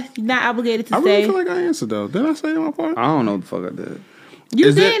 Not obligated to say. I really feel like I answered, though. Did I say my part? I don't know what the fuck I did.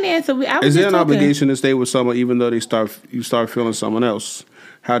 You didn't answer. Is there an obligation to stay with someone even though you start feeling someone else?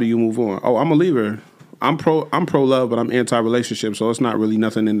 How do you move on? Oh, I'm a leaver. I'm pro love, but I'm anti relationship. So it's not really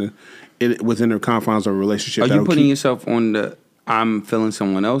nothing within the confines of a relationship. Are you putting yourself on the I'm feeling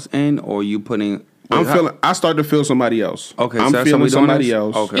someone else in, or are you putting? I start to feel somebody else. Okay, I'm so feeling somebody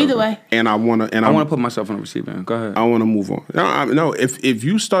else. Okay, either way, and I want to put myself on the receiving end. Go ahead. I want to move on. No, if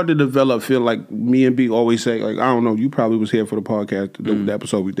you start to develop, feel like me and B always say, like, I don't know, you probably was here for the podcast, the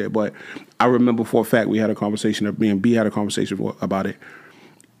episode we did, but I remember for a fact we had a conversation. Me and B had a conversation about it.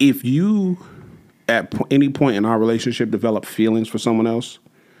 If you at any point in our relationship develop feelings for someone else,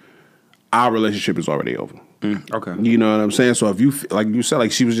 our relationship is already over. Okay. You know what I'm saying? So if you, like you said,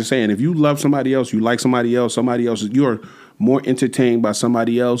 like she was just saying, if you love somebody else, you like somebody else, you're more entertained by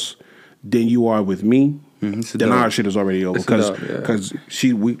somebody else than you are with me, then our shit is already over. Because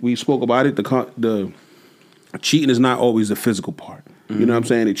we spoke about it, the cheating is not always the physical part. You know what I'm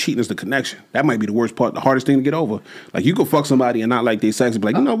saying? The cheating is the connection. That might be the worst part, the hardest thing to get over. Like, you could fuck somebody and not like their sex and be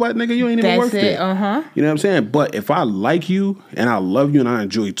like, you know what, nigga, you ain't even worth it. You know what I'm saying? But if I like you and I love you and I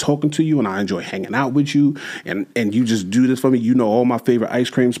enjoy talking to you and I enjoy hanging out with you and you just do this for me, you know all my favorite ice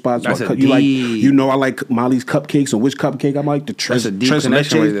cream spots. I like Molly's cupcakes, and which cupcake I like, the Tres Leche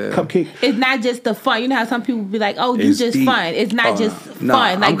cupcake. It's not just the fun. You know how some people be like, oh, you just deep. Fun. It's not just fun.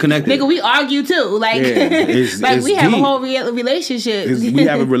 Like, I'm connected. Nigga, we argue too. Like, like we have a whole relationship. We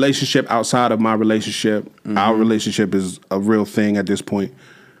have a relationship outside of my relationship. Our relationship is a real thing at this point.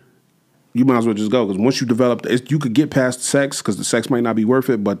 you might as well just go. Because once you develop, you could get past sex because the sex might not be worth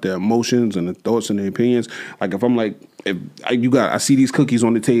it, but the emotions and the thoughts and the opinions. Like if I'm like, I see these cookies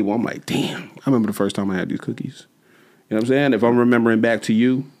on the table, I'm like, damn, I remember the first time I had these cookies. You know what I'm saying? If I'm remembering back to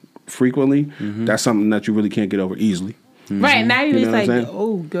you frequently, that's something that you really can't get over easily. Right, now you're just like,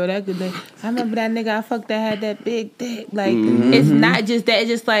 oh, girl, that good thing. I remember that nigga I fucked that had that big dick. Like, it's not just that. It's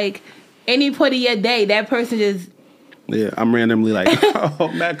just like, any point of your day, that person just... Yeah, I'm randomly like, oh,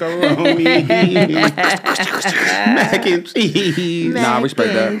 macaroni, mac and cheese. Nah, I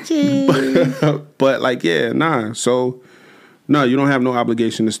respect that. But like, yeah, nah. So, no, you don't have no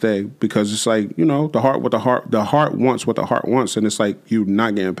obligation to stay because it's like, you know, the heart wants what the heart wants, and it's like you're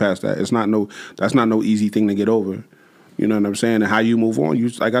not getting past that. That's not no easy thing to get over. You know what I'm saying? And how you move on,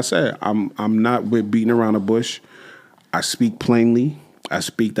 like I said, I'm not with beating around the bush. I speak plainly. I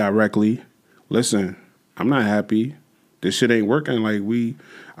speak directly. Listen, I'm not happy. This shit ain't working. Like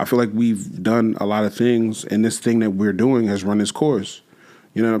I feel like we've done a lot of things, and this thing that we're doing has run its course.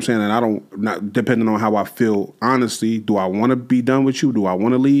 You know what I'm saying? And not depending on how I feel, honestly, do I want to be done with you? Do I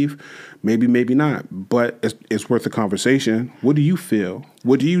want to leave? Maybe, maybe not. But it's worth a conversation. What do you feel?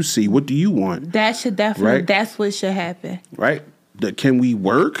 What do you see? What do you want? That should definitely, right? That's what should happen. Right? Can we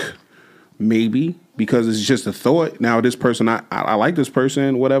work? Maybe, because it's just a thought. Now, this person, I like this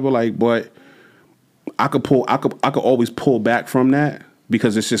person, whatever, like, but I could always pull back from that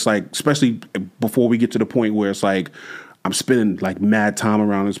because it's just like, especially before we get to the point where it's like, I'm spending like mad time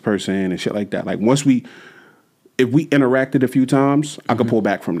around this person and shit like that. Like if we interacted a few times, I could pull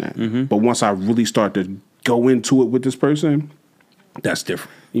back from that. But once I really start to go into it with this person, that's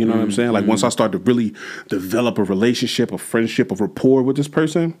different. You know what I'm saying? Like once I start to really develop a relationship, a friendship, a rapport with this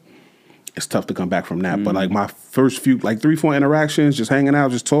person, it's tough to come back from that. But like my first few, like 3-4 interactions, just hanging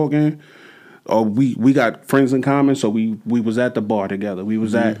out, just talking. Or we got friends in common, so we was at the bar together. We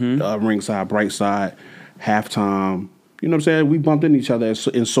was at ringside, bright side, halftime. You know what I'm saying? We bumped into each other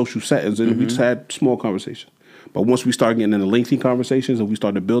in social settings, and we just had small conversations. But once we start getting into lengthy conversations and we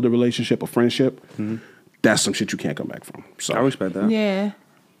start to build a relationship, a friendship, that's some shit you can't come back from. So I respect that. Yeah.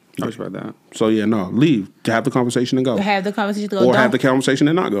 I respect that. So yeah, no, leave. To have the conversation and go. Have the conversation to go. Or have the conversation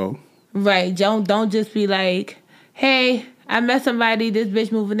and not go. Right. Don't just be like, hey, I met somebody, this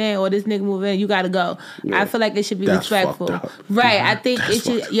bitch moving in or this nigga moving in, you gotta go. Yeah. I feel like it should be respectful. Right. I think it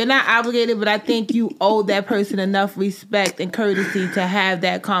should, you're not obligated, but I think you owe that person enough respect and courtesy to have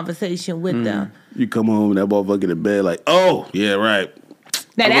that conversation with them. You come home and that motherfucker in bed like, oh, yeah, right.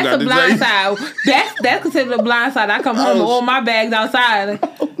 Now that's a blind side. That's considered a blind side. I come home with all my bags outside. I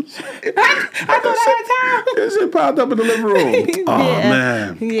thought I had time. This shit popped up in the living room. Oh,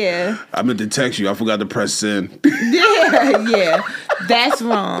 man. Yeah. I meant to text you. I forgot to press send. Yeah. That's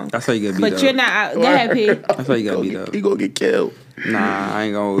wrong. That's how you get beat up. But you're not. Go ahead, P. That's how you got beat up. He gonna get killed. Nah, I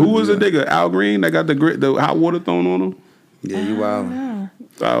ain't gonna. Who was the nigga? Al Green that got the hot water thrown on him? Yeah, you wild. I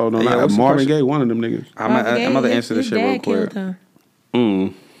don't know. Hey, Marvin Gaye, one of them niggas. I'm about to answer this shit real quick.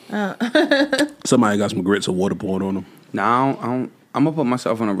 Somebody got some grits or water poured on them. Nah, I'm gonna put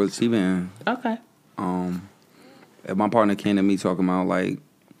myself on a receiving end. Okay. If my partner came to me talking about like,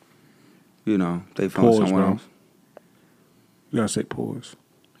 you know, they found someone else. You gotta say pause.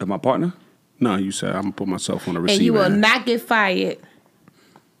 If my partner? No, you said I'm gonna put myself on a receiving end. And you will not get fired.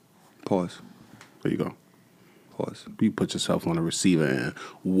 Pause. There you go. Pause. You put yourself on a receiving end.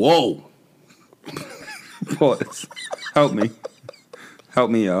 Whoa. Pause. Help me.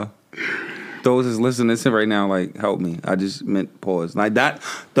 Help me, y'all. Those is listening to right now, like, help me. I just meant pause. Like, that,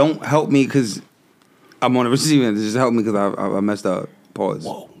 don't help me because I'm on the receiving end. Just help me because I messed up. Pause.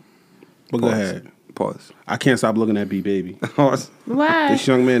 Whoa. But go ahead. Pause. I can't stop looking at B Baby. Pause. Why? This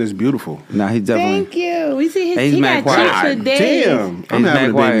young man is beautiful. Nah, he definitely. Thank you. We see he got chicks for days. Damn. I'm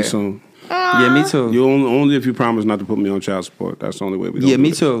having a baby soon. Yeah, me too. You only if you promise not to put me on child support. That's the only way we go. Yeah,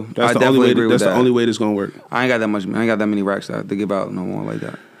 me too. That's the only way this gonna work. I ain't got that much. I ain't got that many racks to give out no more like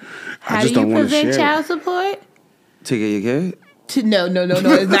that. How do you prevent child support? Take care of your kid. No.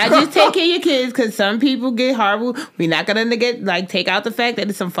 It's not just take care of your kids because some people get horrible. We're not gonna take out the fact that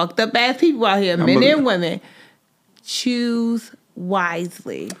there's some fucked up ass people out here, men and women. Choose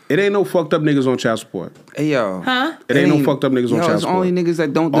wisely. It ain't no fucked up niggas on child support. Hey yo, huh? It ain't no fucked up niggas on child support. It's only niggas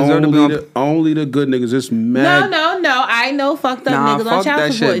that don't deserve to be on. Only the good niggas. It's mad. No. I know fucked up niggas on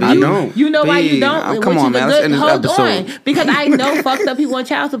child support. I don't. You know why you don't? Come on, man. Let's end this episode. On, because I know fucked up people on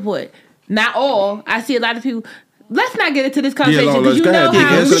child support. Not all. I see a lot of people. Let's not get into this conversation because you know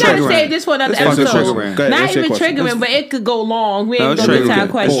how we gotta save this for another episode. Not even triggering, but it could go long. We ain't gonna get to our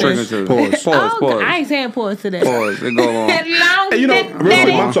questions. Pause. I ain't saying pause today. Pause. It go long. Hey, you know,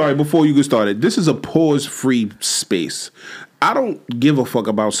 I'm sorry. Before you get started, this is a pause-free space. I don't give a fuck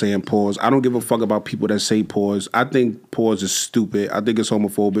about saying pause. I don't give a fuck about people that say pause. I think pause is stupid. I think it's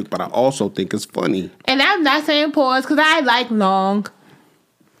homophobic, but I also think it's funny. And I'm not saying pause because I like long.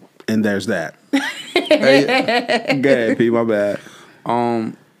 And there's that. Go ahead, P, my bad.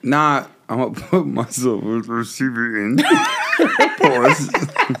 Nah, I'm gonna put myself with the receiver in. Pause.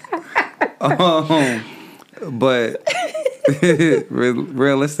 But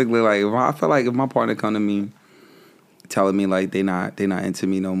realistically, like I feel like if my partner come to me telling me like they not into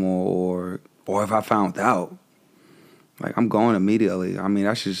me no more, or if I found out, like I'm going immediately. I mean,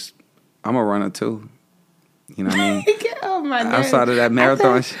 that's just I'm a runner too. You know what I mean? Oh my God. Outside of that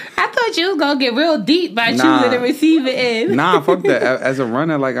marathon, I thought you was gonna get real deep by choosing the receiver end. Nah, fuck that. As a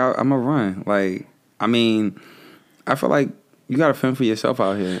runner, like I'm a run. Like I mean, I feel like you gotta fend for yourself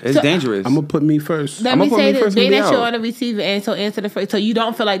out here. It's dangerous. I'm gonna put me first. Let me say this: being that you're on the receiver end, so answer the first. So you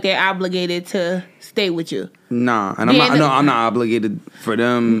don't feel like they're obligated to stay with you. Nah, and I'm not obligated for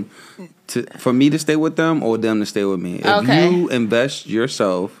them for me to stay with them or them to stay with me. If you invest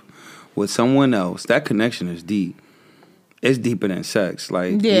yourself with someone else, that connection is deep. It's deeper than sex.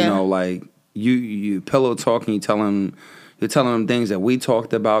 Like you know, like you pillow talking, you're telling them things that we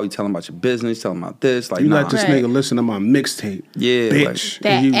talked about. You tell them about your business. Tell them about this. Like you let this nigga listen to my mixtape. Yeah, bitch.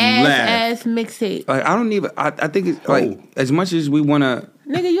 Like, that ass mixtape. Like I don't even. I think it's like as much as we wanna.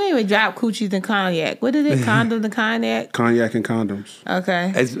 Nigga, you ain't even drop coochies and cognac. What is it? Condoms and cognac. Cognac and condoms.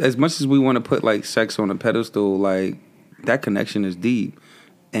 Okay. As much as we want to put like sex on a pedestal, like that connection is deep.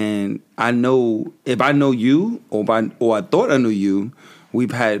 And I know if I know you or I thought I knew you.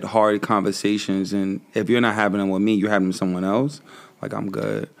 We've had hard conversations, and if you're not having them with me, you're having them with someone else. Like I'm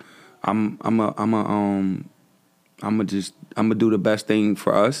good. I'm gonna do the best thing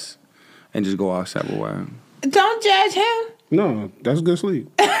for us, and just go our separate way. Don't judge him. No, that's good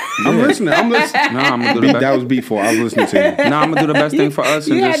sleep. I'm listening. I'm listening. No, I'm gonna do the best. That was before. I was listening to you. No, I'm gonna do the best thing for us.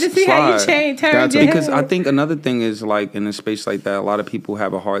 You and had just to see slide. how you changed. Because I think another thing is like in a space like that, a lot of people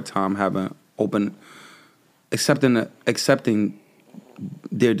have a hard time accepting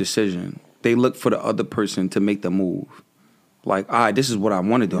their decision. They look for the other person to make the move. Like, all right, this is what I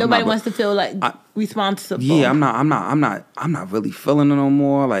want to do. Nobody wants to feel like responsible. Yeah, I'm not really feeling it no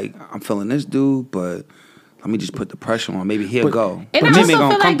more. Like, I'm feeling this dude, but let me just put the pressure on. Maybe he'll go. And but I maybe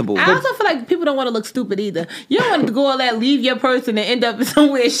also uncomfortable. I also feel like people don't want to look stupid either. You don't want to go all that, leave your person and end up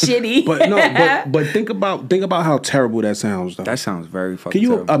somewhere shitty. But think about how terrible that sounds though. That sounds very fucking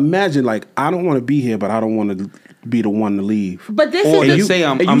terrible. Can you imagine, like, I don't want to be here, but I don't want to be the one to leave. But this or is you say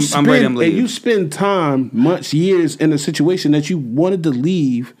I'm ready to leave. And you spend time, months, years in a situation that you wanted to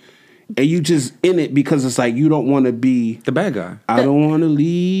leave, and you just in it because it's like you don't want to be the bad guy. I don't want to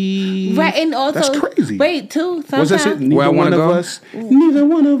leave. Right, and also that's crazy. Wait, too. Sometimes what's that shit? Neither one of us. Neither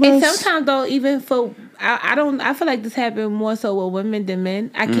one of us. And sometimes though, even for I feel like this happened more so with women than men.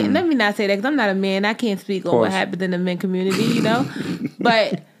 I can't. Let me not say that because I'm not a man. I can't speak on what happens in the men community. You know,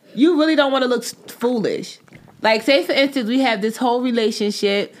 but you really don't want to look foolish. Like, say for instance, we have this whole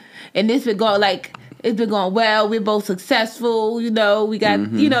relationship, and it's been going well. We're both successful. You know, we got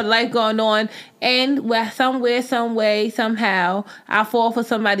life going on, and somewhere, some way, somehow, I fall for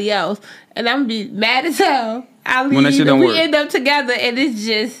somebody else, and I'm gonna be mad as hell. I leave, and we end up together, and it's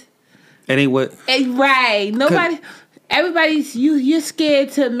just it ain't what right. Nobody. Everybody's you're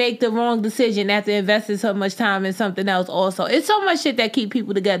scared to make the wrong decision after investing so much time in something else. Also, it's so much shit that keep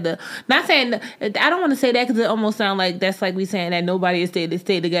people together. Not saying I don't want to say that because it almost sounds like that's like we saying that nobody is stay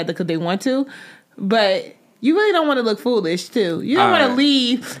together because they want to, but you really don't want to look foolish too. You don't want to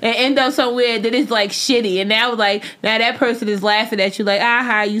leave and end up somewhere that is like shitty, and now that person is laughing at you like,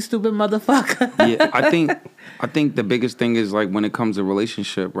 aha, you stupid motherfucker. Yeah, I think the biggest thing is like when it comes to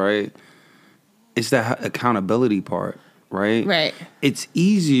relationship, right? It's that accountability part, right? Right. It's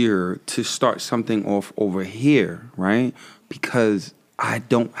easier to start something off over here, right? Because I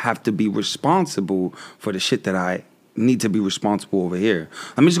don't have to be responsible for the shit that I need to be responsible over here.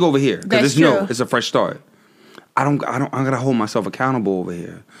 Let me just go over here because it's a fresh start. I'm gonna hold myself accountable over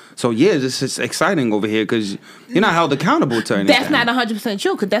here. So yeah, this is exciting over here because you're not held accountable to anything. That's not 100%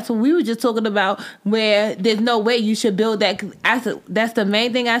 true because that's what we were just talking about. Where there's no way you should build that. That's the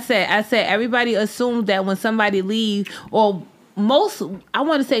main thing I said. I said everybody assumes that when somebody leaves, or I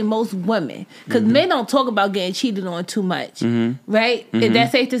want to say most women, because men don't talk about getting cheated on too much, right? Is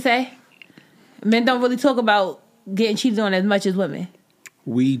that safe to say? Men don't really talk about getting cheated on as much as women.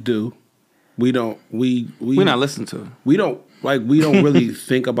 We do. We're not listened to. We don't really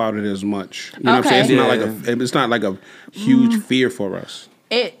think about it as much. You know what I'm saying? It's not like a huge fear for us.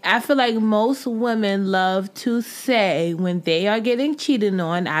 I feel like most women love to say when they are getting cheated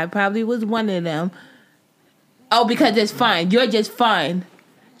on, I probably was one of them, Oh, because it's fun. You're just fun.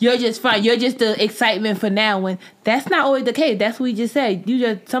 You're just fun. You're just the excitement for now. When that's not always the case. That's what we just said.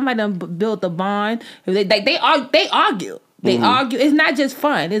 Somebody done built a bond. They argue. They argue. It's not just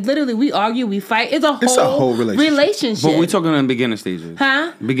fun. It's literally we argue, we fight. It's a whole relationship. But we talking in beginning stages.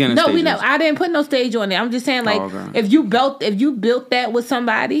 Huh? Beginning stages. No, we never. I didn't put no stage on it. I'm just saying, like, if you built that with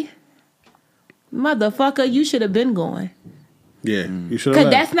somebody, motherfucker, you should have been going. Yeah, you should have.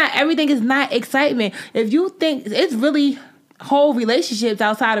 Because that's not everything. Is not excitement. If you think it's really whole relationships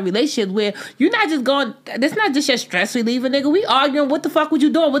outside of relationships where you're not just going. That's not just your stress reliever, nigga. We arguing. What the fuck was you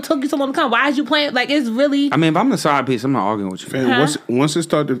doing? What took you so long to come? Why is you playing? Like it's really. I mean, if I'm the side piece, I'm not arguing with you. Fam, once it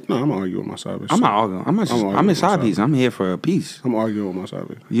started, no, I'm arguing with my side piece. I'm not arguing. I'm a side piece. I'm here for a piece. I'm arguing with my side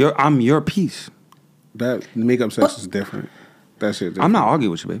piece. I'm your piece. That makeup sex is different. That shit. Different. I'm not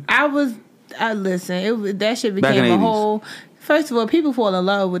arguing with you, baby. Listen. That shit became a whole. First of all, people fall in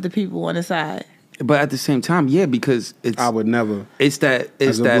love with the people on the side. But at the same time, yeah, because I would never. It's that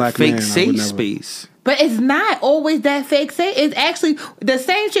fake safe space. But it's not always that fake safe. It's actually the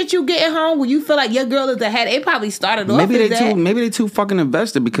same shit you get at home when you feel like your girl is ahead. It probably started off. Maybe they too fucking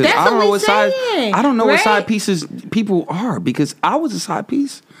invested because I don't know what side. I don't know what side pieces people are because I was a side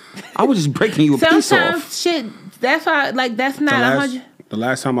piece. I was just breaking you a piece off. Sometimes shit. That's why. Like that's not 100. The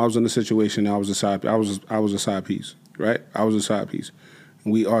last time I was in a situation, I was a side. I was a side piece. Right, I was a side piece.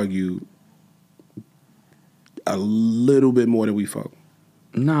 And we argued a little bit more than we fucked.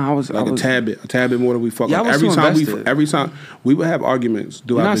 No, a tad bit more than we fucked. Yeah, every time we would have arguments.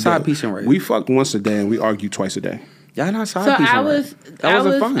 You're not side piecing right. We fucked once a day and we argued twice a day. Y'all not side piecing right.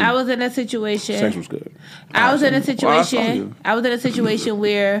 I was in a situation. Sex was good. I was in a situation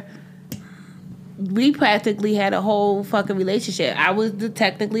where we practically had a whole fucking relationship. I was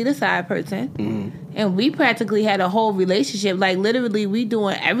technically the side person. And we practically had a whole relationship. Like, literally, we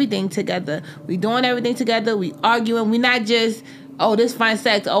doing everything together. We arguing. We not just, oh, this fine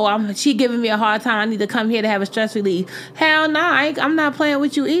sex. Oh, she giving me a hard time. I need to come here to have a stress relief. Hell no, I'm not playing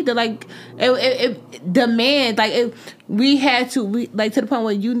with you either. Like, it demands, like, we had to, like, to the point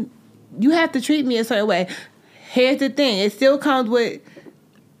where you have to treat me a certain way. Here's the thing. It still comes with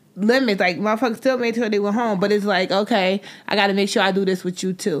limits. Like motherfuckers still made sure they went home, but it's like, okay, I gotta make sure I do this with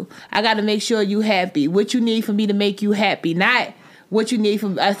you too. I gotta make sure you happy. What you need for me to make you happy, not what you need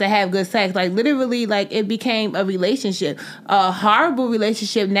from us to have good sex. Like literally, like it became a relationship, a horrible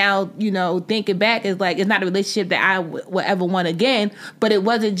relationship. Now thinking back, is like it's not a relationship that I would ever want again. But it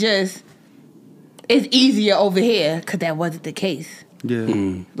wasn't just it's easier over here because that wasn't the case.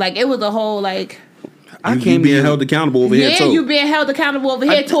 Yeah, like it was a whole like. You being held accountable over here too. Yeah, you being held accountable over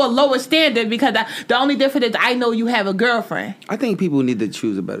here to a lower standard because the only difference is I know you have a girlfriend. I think people need to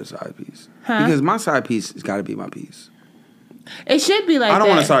choose a better side piece because my side piece has got to be my piece. It should be like that. I don't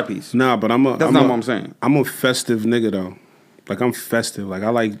want a side piece. Nah, but that's not what I'm saying. I'm a festive nigga though. Like I'm festive. Like I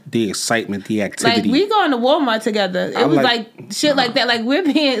like the excitement, the activity. Like we going to Walmart together. It was like shit like that. Like we're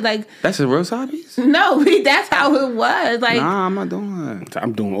being like. That's a real side piece? No, that's how it was. Like nah, I'm not doing that.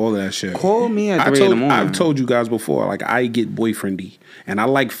 I'm doing all of that shit. Call me at 3 in the morning. I've told you guys before. Like I get boyfriendy, and I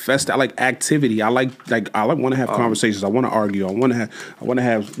like I like activity. I want to have conversations. I want to argue. I want to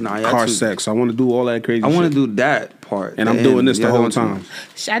have car sex. I want to do all that crazy. I want to do that part, and I'm doing this the whole time.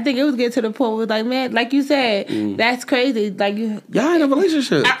 I think it was getting to the point where like, man, like you said, that's crazy. Like y'all in a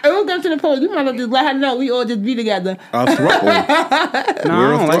relationship. It was getting to the point. You might have just let her know we all just be together. I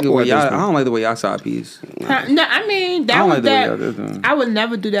don't like the way y'all. I don't like the way y'all side piece. No, I mean that was that. I would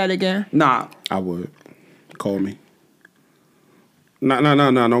never do that again. Nah, I would. Call me. No,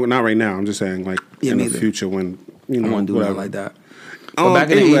 not right now. I'm just saying, like in the future when I want to do that like that. But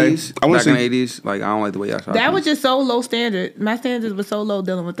Back in the 80s, like I don't like the way y'all side. That was just so low standard. My standards were so low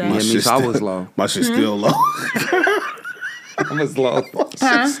dealing with that. I was low. My shit's still low. I was low.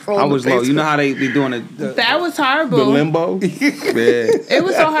 I was low. You know how they be doing it? That was horrible. The limbo. It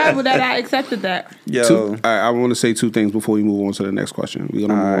was so horrible that I accepted that. Yo, I want to say two things before we move on to the next question. We're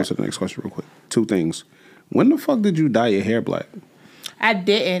gonna move on to the next question real quick. Two things. When the fuck did you dye your hair black? I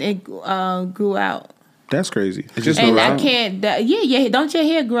didn't. It grew out. That's crazy. It's just and I can't. Yeah. Don't your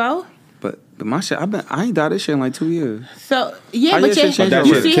hair grow? But my shit, I ain't dyed this shit in like 2 years. So yeah, but you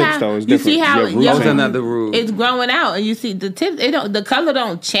see how another rule. It's growing out, and you see the tips. The color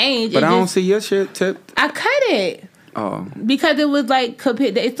don't change. But I don't see your shit tipped. I cut it. Oh, because it was like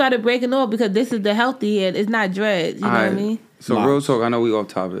it started breaking off because this is the healthy hair. It's not dreads. You know what I mean? So locks. Real talk, I know we off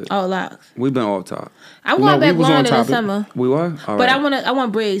topic. Oh, locks. We've been off top. I'm going back blonde in the summer. We were? All but right. I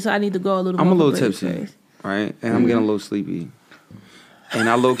want braids, so I need to go a little more. I'm a little tipsy, right? And I'm getting a little sleepy. And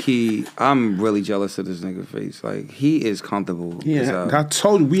I low key, I'm really jealous of this nigga face. Like he is comfortable. Yeah, I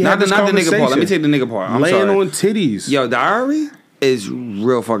told you we had this not the conversation. nigga part. Let me take the nigga part. I'm laying sorry. on titties. Yo, Diyarı is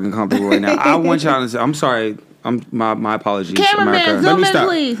real fucking comfortable right now. I want y'all to say, I'm sorry. My apologies. Cameraman, zoom in,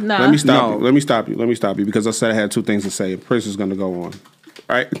 please. No. Let me stop you. Let me stop you because I said I had two things to say. Chris is going to go on. All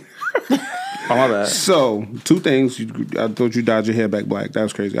right. Oh, my bad. So, two things. I thought you dyed your hair back black. That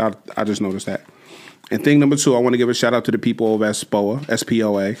was crazy. I just noticed that. And thing number two, I want to give a shout out to the people over at SPOA,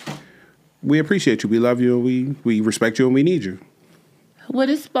 SPOA. We appreciate you. We love you. And we respect you and we need you. What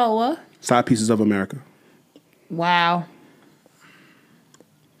is SPOA? Side Pieces of America. Wow.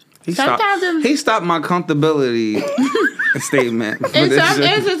 He stopped my comfortability statement. In some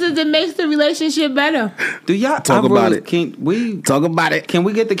instances, it makes the relationship better. Do y'all talk about it? Can we talk about it? Can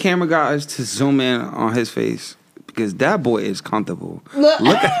we get the camera guys to zoom in on his face because that boy is comfortable. Look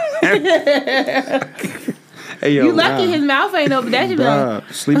at him. Hey, yo, you lucky his mouth ain't open. That should be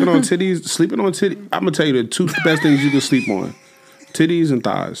like sleeping on titties. I'm gonna tell you the two best things you can sleep on: titties and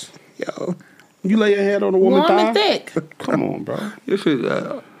thighs. Yo, you lay your head on a woman's thigh. Warm and thick. Come on, bro. You should.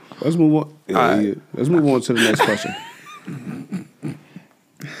 Let's move on. Let's move on to the next question.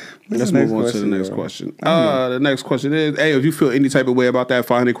 Let's move on to the next question. The next question is, hey, if you feel any type of way about that,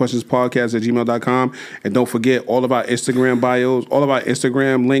 500questionspodcast@gmail.com. And don't forget, all of our Instagram bios, all of our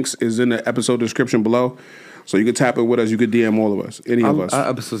Instagram links is in the episode description below. So you can tap it with us. You can DM all of us. Any of us. Our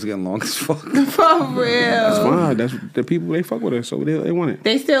episodes getting long as fuck. For real. That's fine. That's the people, they fuck with us. So they want it.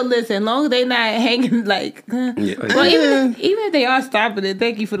 They still listen. As long as they not hanging like... Yeah. Well, even if they are stopping it,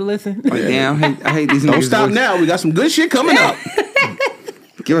 thank you for the listen. Like, damn, I hate these niggas. Don't stop now. We got some good shit coming up.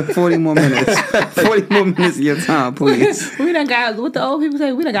 Give it 40 more minutes. 40 more minutes of your time, please. We done got, what the old people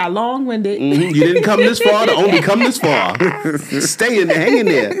say, we done got long-winded. Mm-hmm. You didn't come this far to only come this far. Stay in there, hang in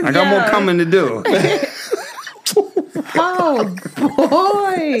there. I got more coming to do. Oh,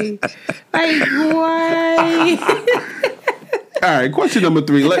 boy. Like, why? All right, question number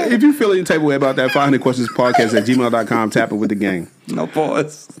 3. If you feel any type of way about that, 500questionspodcast@gmail.com. Tap it with the gang. No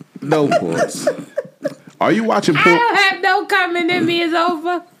pause. No pause. Are you watching porn? I don't have no comment in me. It's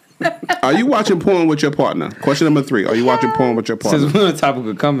over. Are you watching porn with your partner? Question number 3. Are you watching porn with your partner? Since we're on the topic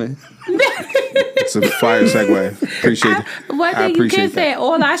of coming. It's a fire segue. Appreciate it. One thing you can say,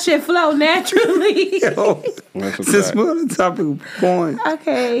 all our shit flow naturally. Yo, since we're on the topic of porn.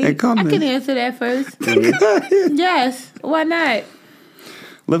 Okay. And coming. I can answer that first. Mm-hmm. Yes. Why not?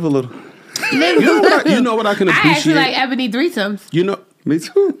 Live a little. You know what I can appreciate? I actually like ebony threesomes. You know. Me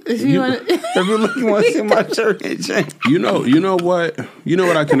too. If you want to see my shirt and chain. You know what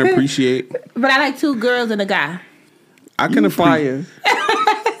I can appreciate. But I like 2 girls and a guy. I can appreciate.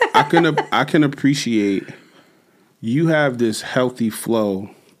 I can appreciate. You have this healthy flow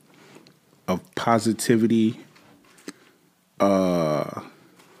of positivity.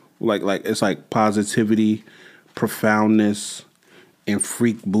 Like it's like positivity, profoundness, and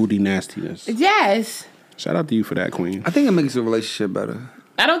freak booty nastiness. Yes. Shout out to you for that, Queen. I think it makes a relationship better.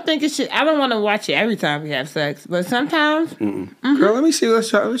 I don't think it should. I don't want to watch it every time we have sex, but sometimes. Mm-hmm. Girl, let me see. Let's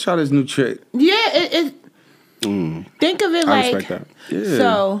try this new trick. Yeah, think of it like. I respect that. Yeah.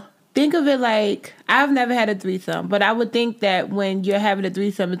 So think of it like I've never had a threesome, but I would think that when you're having a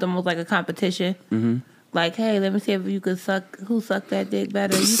threesome, it's almost like a competition. Mm-hmm. Like, hey, let me see if you could who sucked that dick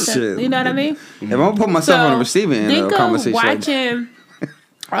better. You know what I mean? If I'm gonna put myself on the receiving end of a conversation, think of watching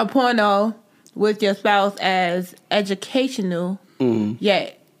a porno with your spouse as educational,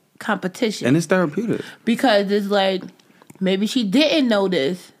 yet competition. And it's therapeutic. Because it's like, maybe she didn't know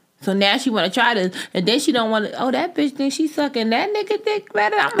this, so now she want to try this, and then she don't want to, that bitch thinks she sucking that nigga dick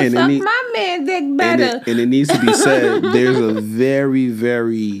better, I'm going to suck my man dick better. And it needs to be said, there's a very,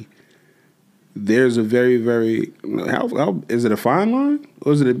 very, how is it a fine line?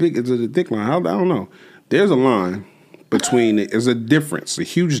 Or is it a thick line? I don't know. There's a line. There's a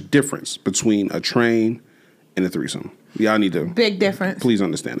huge difference between a train and a threesome. Y'all need to big difference. Please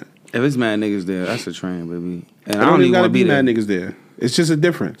understand that. If it's mad niggas there, that's a train, baby. And I don't even gotta be mad niggas there. It's just a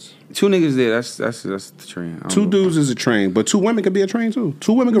difference. 2 niggas there, that's the train. 2 dudes is a train, but 2 women can be a train too.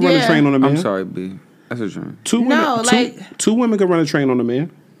 2 women can run a train on a man. I'm sorry, B. That's a train. 2 women. Two women can run a train on a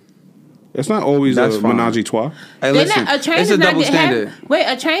man. It's not always a menage a trois. Hey, listen, it's a double standard.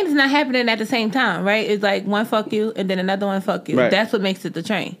 A train is not happening at the same time, right? It's like one fuck you and then another one fuck you. Right. That's what makes it the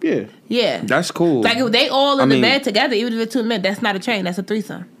train. Yeah. Yeah. That's cool. Like if they all in the bed together, even if it's 2 men, that's not a train. That's a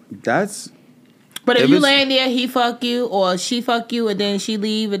threesome. But if you laying there, he fuck you or she fuck you and then she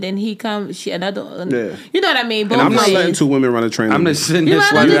leave and then he come, another. Yeah. You know what I mean? And I'm not letting 2 women run a train. I'm just sitting there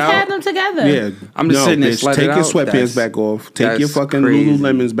sliding out. You have them together. Yeah. I'm just sitting there sliding out. Take your sweatpants back off. Take your fucking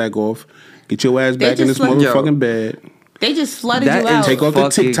Lululemons back off. Get your ass back in this motherfucking bed. They just flooded you out. Take off the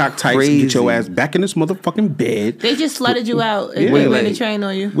TikTok tights and get your ass back in this motherfucking bed. They just flooded you out and they ran the train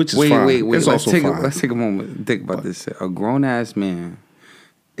on you. Which is fine. Wait. Let's take a moment and think about this. A grown ass man.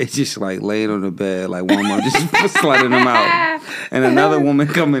 It's just like laying on the bed, like one woman just sliding him out, and another woman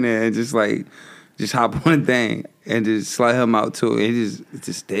coming in and just hop on the thing and just slide him out too. And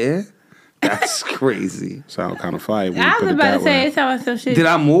just there. That's crazy. Sound kind of fire. I was about to say it sounds like some shit. Did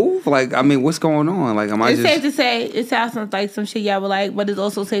I move? Like, I mean, what's going on? Like, am I It's safe to say it sounds like some shit y'all would like, but it's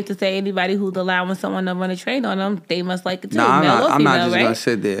also safe to say anybody who's allowing someone to run a train on them, they must like it too. I'm not just gonna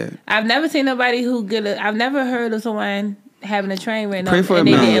sit there. I've never seen nobody I've never heard of someone having a train ran on and they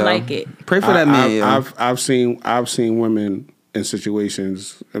didn't like it. Pray for that man. I've seen women in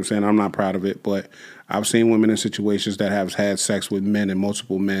situations. I'm saying I'm not proud of it, but I've seen women in situations that have had sex with men and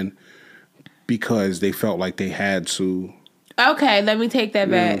multiple men because they felt like they had to. Okay, let me take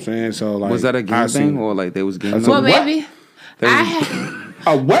that back. You know what I'm saying? So like, was that a game thing or like they was game? Well, maybe.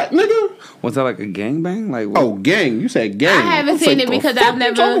 A what, nigga? Was that like a gangbang? Like what? Oh, gang. You said gang. I haven't seen it because I've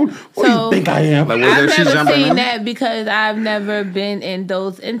never. What do you think I am? Like, I've never seen that because I've never been in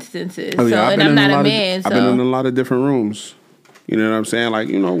those instances. Oh, yeah, and I'm not a man. I've been in a lot of different rooms. You know what I'm saying? Like,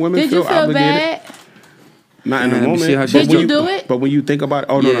 women Did feel you feel obligated. bad? Not in the moment. Did you do it? But when you think about it,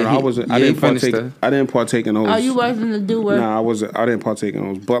 no, I wasn't. I didn't partake in those. Oh, you wasn't a doer. No, I wasn't. I didn't partake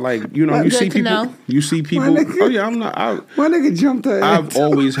in those. But like, you see people. You see people. Oh yeah, I'm not. My nigga jumped in. I've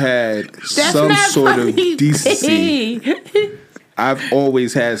always had some sort of decency. I've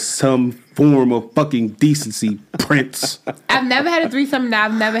always had some form of fucking decency, Prince. I've never had a threesome. And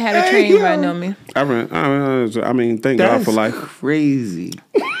I've never had a train run on me. I mean, thank God for life. Crazy.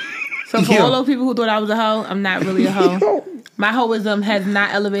 So for all those people who thought I was a hoe, I'm not really a hoe. My hoism has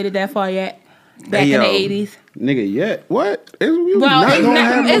not elevated that far yet. Back in the 80s. Nigga, yet? What?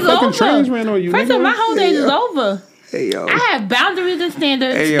 It's over. Trains ran on you, First of all, my whole days is over. Hey, yo. I have boundaries and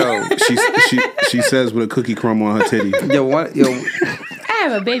standards. Hey, yo. she says with a cookie crumb on her titty. Yo, what? Yo. I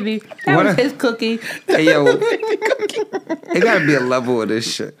have a baby. That was his cookie. Hey, yo. It gotta be a level of this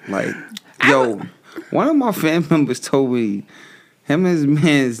shit. Like, one of my family members told me him and his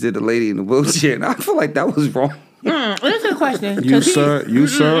mans did a lady in a wheelchair, and I feel like that was wrong. This is a question. You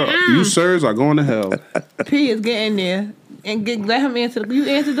sirs are going to hell. P is getting there. And let him answer. You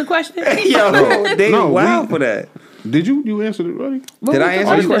answered the question? Wow for that. Did you answer it, buddy? Did I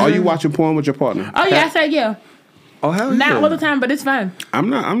answer the question? Are you watching porn with your partner? Oh, yeah, I said yeah. Oh, hell Not all the time, but it's fine. I'm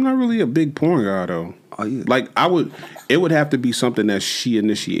not really a big porn guy, though. Oh, yeah. Like, it would have to be something that she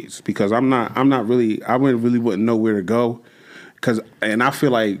initiates, because I wouldn't know where to go. And I feel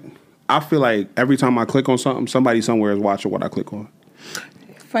like every time I click on something, somebody somewhere is watching what I click on.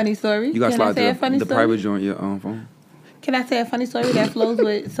 Funny story. You got to slide the story? private joint your phone. Can I say a funny story that flows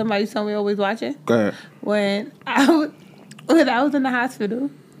with somebody somewhere always watching? Go ahead. When I was in the hospital,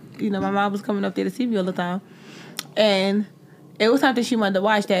 my mom was coming up there to see me all the time, and it was something she wanted to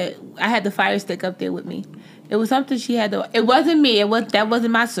watch that I had the Fire Stick up there with me. It was something she had to. It wasn't me. That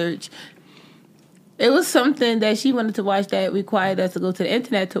wasn't my search. It was something that she wanted to watch that required us to go to the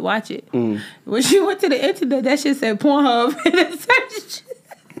internet to watch it. When she went to the internet, that shit said Pornhub in the search.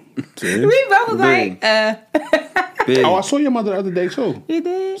 We both was like, Oh, I saw your mother the other day too. You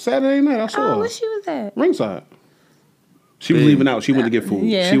did? Saturday night, I saw her. Where she was at? Ringside. She was leaving out. She went to get food.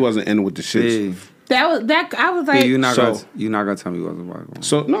 Yeah. She wasn't in with the shit. That I was like, you're not gonna tell me what was about.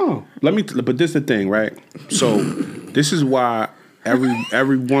 So no, but this is the thing, right? So this is why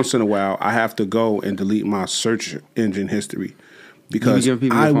every once in a while I have to go and delete my search engine history, because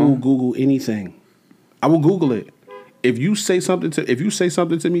I will Google anything. I will Google it. If you say something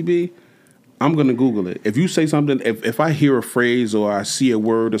to me, B, I'm gonna Google it. If you say something, if I hear a phrase or I see a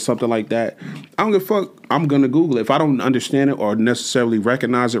word or something like that, I don't give a fuck. I'm gonna Google it. If I don't understand it or necessarily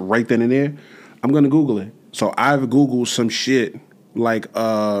recognize it right then and there, I'm gonna Google it. So I've Googled some shit like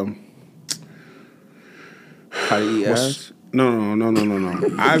how to eat ass? No.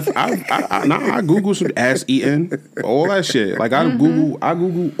 I Googled some ass eating, all that shit. Like I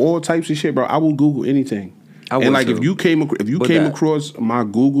Google all types of shit, bro. I will Google anything. And like if you came across my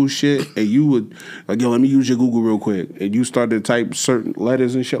Google shit and you would like, yo, let me use your Google real quick, and you started to type certain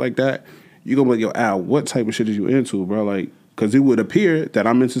letters and shit like that, you gonna be like, yo, Al, what type of shit is you into, bro? Like, because it would appear that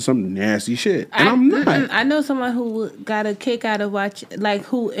I'm into some nasty shit, and I'm not. I know someone who got a kick out of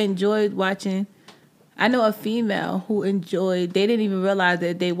who enjoyed watching. I know a female who enjoyed. They didn't even realize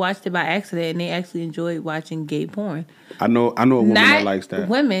that they watched it by accident, and they actually enjoyed watching gay porn. I know a woman that likes that.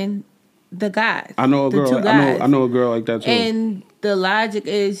 Women. The guys. I know a girl. I know a girl like that too. And the logic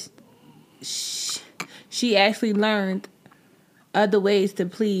is, she actually learned other ways to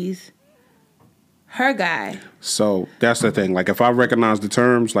please her guy. So that's the thing. Like, if I recognize the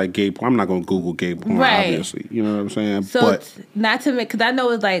terms like gay porn, I'm not going to Google gay porn, obviously. You know what I'm saying? So, but not to make, because I know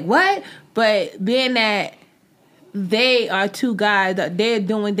it's like, what? But being that they are two guys, they're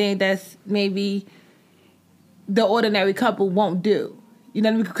doing things that's maybe the ordinary couple won't do. You know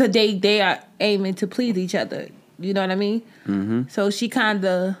what I mean? Because they are aiming to please each other. You know what I mean? Mm-hmm. So she kind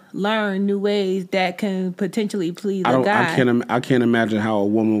of learned new ways that can potentially please a guy. I can't imagine how a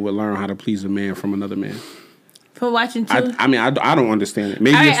woman would learn how to please a man from another man. From watching two? I don't understand it.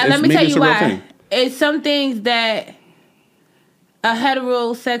 Maybe let me tell you why. It's some things that a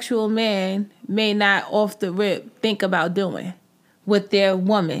heterosexual man may not off the rip think about doing with their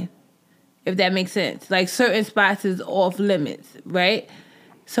woman, if that makes sense. Like, certain spots is off limits, right?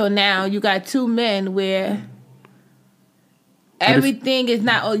 So now you got two men where everything is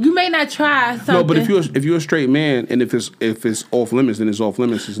not. You may not try something. No, but if you're a straight man and if it's off limits, then it's off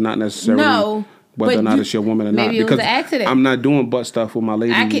limits. It's not necessarily whether or not it's your woman or not. Maybe it was an accident. I'm not doing butt stuff with my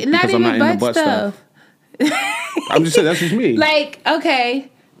lady because I'm not into butt stuff. I'm just saying that's just me. Like,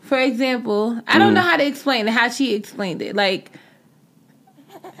 okay, for example, I don't know how to explain it. How she explained it, like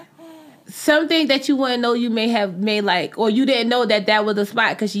something that you wouldn't know you may like, or you didn't know that was a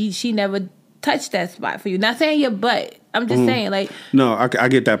spot because she never touched that spot for you. Not saying your butt. I'm just saying, like... No, I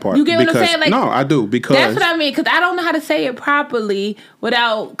get that part. You get what I'm saying? Like, no, I do, because... That's what I mean, because I don't know how to say it properly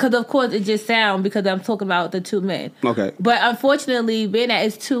without... Because, of course, it just sounds because I'm talking about the two men. Okay. But, unfortunately, being that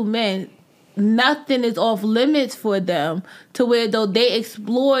it's two men, nothing is off limits for them to where, though, they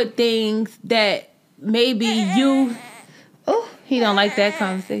explore things that maybe you... Oh, he don't like that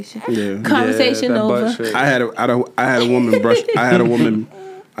conversation. Yeah. Conversation over. I had a woman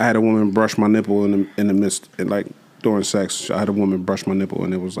brush my nipple in the midst, like... During sex, I had a woman brush my nipple,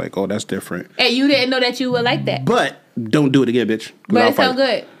 and it was like, oh, that's different. And you didn't know that you were like that. But don't do it again, bitch. But it felt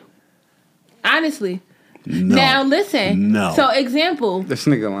good. Honestly. No. Now listen. No. So example. This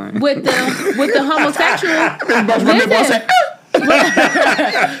nigga lying. With the homosexual.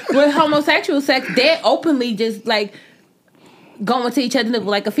 With homosexual sex, they're openly just like going to each other's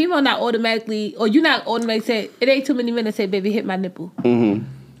nipple. Like, a female not automatically, or you not automatically say, it ain't too many minutes, say, baby, hit my nipple. Mm-hmm.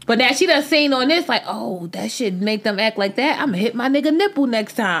 But now she done seen on this, like, oh, that should make them act like that. I'm going to hit my nigga nipple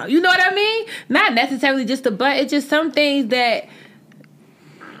next time. You know what I mean? Not necessarily just the butt. It's just some things that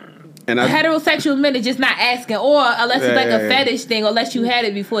heterosexual men are just not asking. Or unless it's like a fetish thing, or unless you had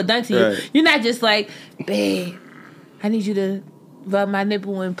it before done to you. Right. You're not just like, babe, I need you to rub my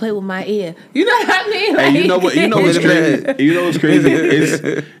nipple and play with my ear. You know what I mean? Like, you know what's crazy? You know what's crazy?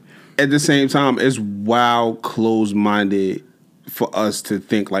 It's, at the same time, it's wild, closed-minded for us to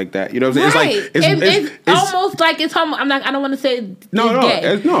think like that. You know what I'm saying? Right. It's almost like it's homo. I don't want to say gay.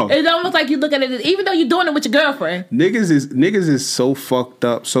 It's almost like you look at it, even though you're doing it with your girlfriend. Niggas is so fucked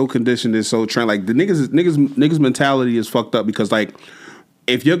up, so conditioned, and so trained. Like, the niggas mentality is fucked up because, like,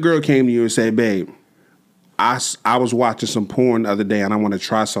 if your girl came to you and said, babe, I was watching some porn the other day and I want to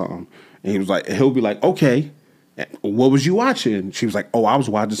try something. And he'll be like, okay. What was you watching? She was like, oh, I was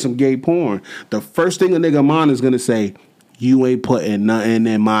watching some gay porn. The first thing a nigga mind is going to say, you ain't putting nothing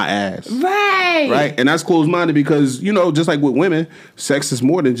in my ass. Right. And that's closed-minded because, you know, just like with women, sex is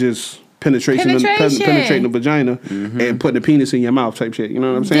more than just penetrating the vagina and putting the penis in your mouth type shit. You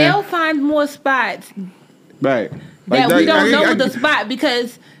know what I'm saying? They'll find more spots. Right. That we don't know the spot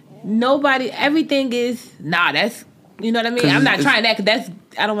because everything is, that's, you know what I mean? I'm not trying that because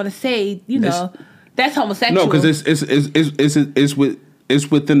I don't want to say, that's homosexual. No, because it's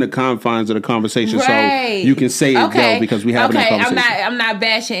within the confines of the conversation, so you can say it though because we having a conversation. I'm not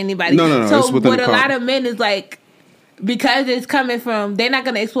bashing anybody. No. So what a lot of men is like, because it's coming from, they're not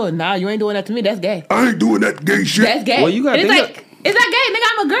gonna explore. Nah, you ain't doing that to me. That's gay. I ain't doing that gay shit. That's gay. Well, you got. It's not gay, nigga.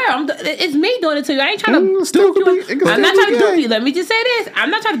 I'm a girl. it's me doing it to you. I ain't trying to duke you. I'm not trying to duke you. Let me just say this. I'm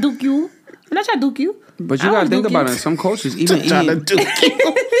not trying to duke you. But you gotta think about it. In some cultures, even eating.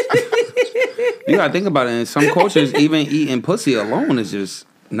 You gotta think about it. In some cultures, even eating pussy alone is just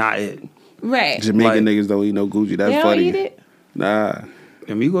not it. Right. Jamaican niggas don't eat no Gucci. That's they funny. Don't eat it? Nah.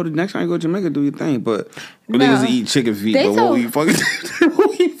 If you go to next time you go to Jamaica, do your thing. But niggas eat chicken feet, but won't eat fucking.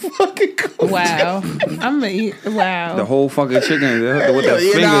 Wow. I'm gonna eat. Wow. The whole fucking chicken with the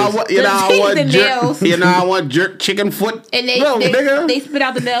fingers. I want jerk chicken foot. And they spit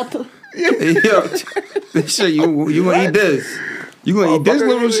out the nail too. They say you gonna eat this. You gonna eat this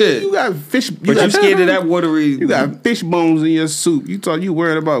little shit. You got fish, but you scared of that watery. You got fish bones in your soup. You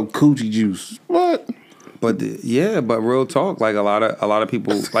worried about coochie juice. What? But but real talk, like a lot of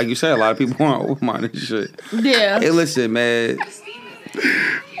people, like you said, a lot of people aren't open-minded and shit. Yeah. Hey, listen, man.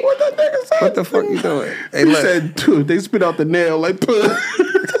 What that nigga said? What the fuck you doing? Hey, he said, dude, they spit out the nail like.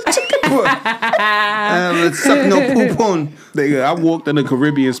 Suck no poop on. Nigga, I walked in a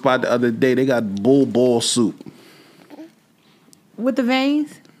Caribbean spot the other day. They got bull ball soup. With the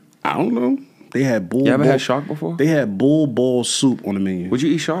veins? I don't know. They had bull. You ever had shark before? They had bull ball soup on the menu. Would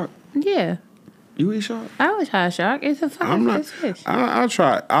you eat shark? Yeah. You eat shark? I would try shark. It's a fucking fish. I'll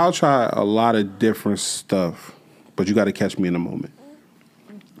try a lot of different stuff, but you got to catch me in a moment.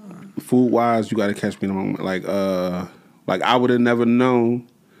 Food wise, you got to catch me in a moment. Like I would have never known.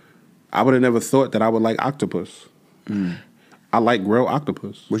 I would have never thought that I would like octopus. I like grilled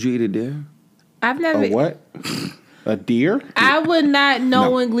octopus. Would you eat a deer? I've never. A what? A deer? I would not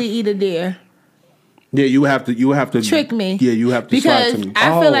knowingly eat a deer. Yeah, you have to trick me. Yeah, you have to because slide to me.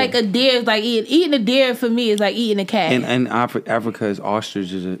 I feel like a deer is like eating a deer for me is like eating a cat. And Africa is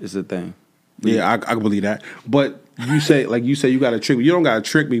ostrich is a thing. Yeah, I can believe that. But you say you got to trick me. You don't got to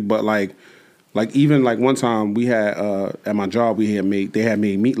trick me, but like even like one time we had at my job they had made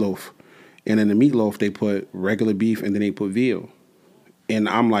meatloaf, and in the meatloaf they put regular beef and then they put veal. And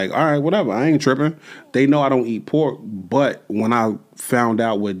I'm like, all right, whatever. I ain't tripping. They know I don't eat pork. But when I found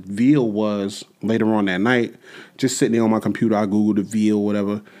out what veal was later on that night, just sitting there on my computer, I Googled the veal,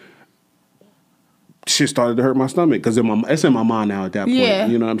 whatever. Shit started to hurt my stomach because it's in my mind now at that point. Yeah.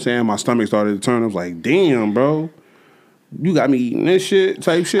 You know what I'm saying? My stomach started to turn. I was like, damn, bro. You got me eating this shit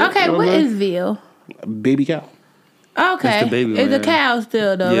type shit. Okay, you know what is veal? Baby cow. Okay. It's the baby It's one, a cow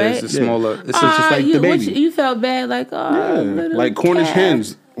still, though, yeah, right? it's a smaller. It's just like the baby. You felt bad, like, like Cornish calf.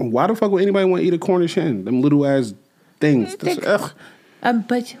 hens. Why the fuck would anybody want to eat a Cornish hen? Them little ass things. Ugh.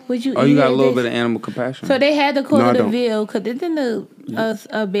 But would you? Oh, you got a little bit of animal compassion. So they had to call it I a don't. veal because isn't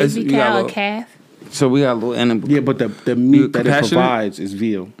a baby cow a calf? So we got a little animal. Yeah, but the meat that it provides is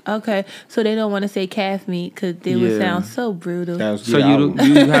veal. Okay, so they don't want to say calf meat because they would sound so brutal. So you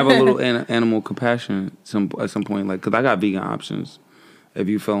have a little animal compassion at some point, like because I got vegan options. If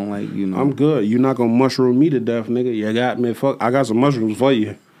you feeling like I'm good. You're not gonna mushroom me to death, nigga. You got me. Fuck, I got some mushrooms for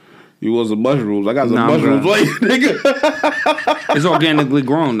you. You want some mushrooms? I got some mushrooms for you, nigga. It's organically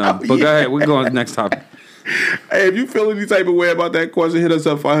grown though. But go ahead, we go on to the next topic. Hey, if you feel any type of way about that question, hit us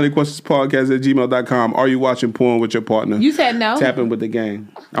up 500questionspodcast@gmail.com. Are you watching porn with your partner? You said no. Tapping with the gang.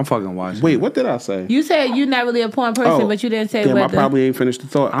 I'm fucking watching. Wait, what did I say? You said you're not really a porn person, but you didn't say damn, whether. I probably ain't finished the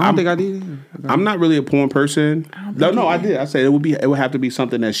thought. I don't think I did either. I'm not really a porn person. No, I did. I said it would have to be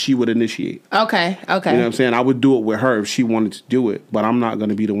something that she would initiate. Okay. You know what I'm saying? I would do it with her if she wanted to do it, but I'm not going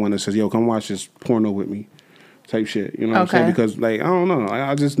to be the one that says, "Yo, come watch this porno with me," type shit. You know what I'm saying? Because like I don't know,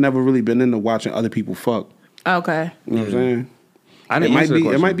 I just never really been into watching other people fuck. Okay. You know what I'm saying?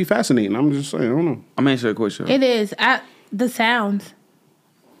 It might be fascinating. I'm just saying. I don't know. I'm answering a question. It is. The sounds.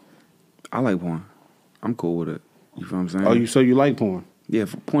 I like porn. I'm cool with it. You feel what I'm saying? Oh, so you like porn? Yeah,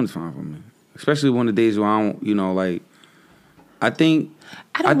 porn is fine for me. Especially one of the days where I don't, like, I think...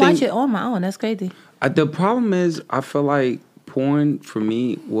 I don't watch it on my own. That's crazy. The problem is, I feel like porn, for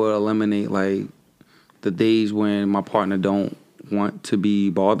me, will eliminate, like, the days when my partner don't want to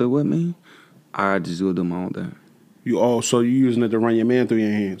be bothered with me. I just do my own thing. So you using it to run your man through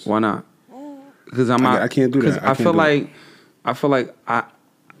your hands? Why not? Because I can't do that. I feel like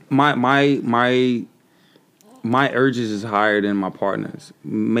my urges is higher than my partner's.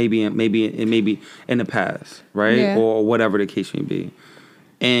 Maybe in the past, right? Yeah. Or whatever the case may be.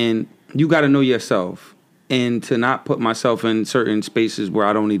 And you got to know yourself, and to not put myself in certain spaces where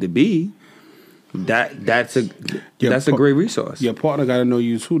I don't need to be. That's a great resource. Your partner got to know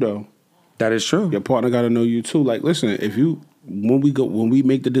you too, though. That is true. Your partner got to know you too. Like, listen, when we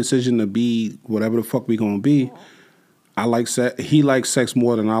make the decision to be whatever the fuck we gonna be, I like sex. He likes sex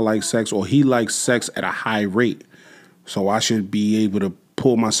more than I like sex, or he likes sex at a high rate. So I should be able to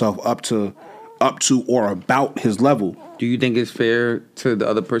pull myself up to or about his level. Do you think it's fair to the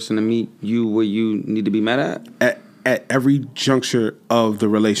other person to meet you where you need to be met at? At every juncture of the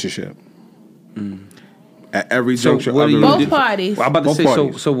relationship. At every juncture of the relationship. Both parties. Well, I'm about to say,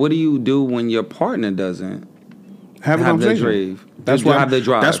 parties. so what do you do when your partner doesn't have the drive? That's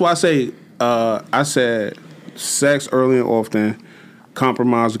why I say sex early and often,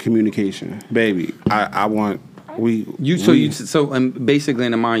 compromise the communication. Baby, I want and basically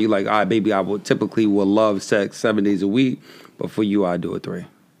in the mind you like, all right, baby, I would love sex 7 days a week, but for you I do it 3.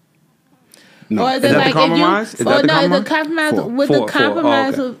 No. Or is that the compromise? Is the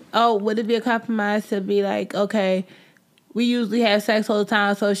compromise? Four. Would it be a compromise to be like, okay, we usually have sex all the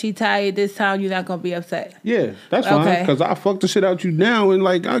time, so she tired this time, you're not gonna be upset? Yeah, that's fine. Because I fuck the shit out you now, and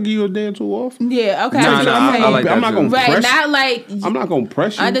like I'll give you a day or two off. Yeah, okay. I like that. I'm not gonna press. Not like I'm not gonna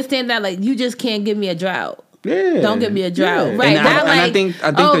press you. I understand that. Like you just can't give me a drought. Yeah, don't give me a drought. Yeah. Right? And I think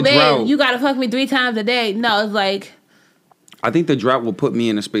the man, drought. You gotta fuck me 3 times a day. No, it's like. I think the drought will put me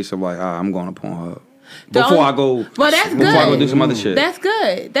in a space of like, I'm going to Pornhub. Before I go do some other shit. That's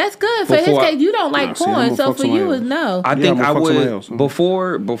good. That's good. For his case, you don't like porn, so for you is no. I think I would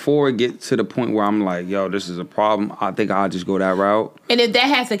before it gets to the point where I'm like, yo, this is a problem. I think I'll just go that route. And if that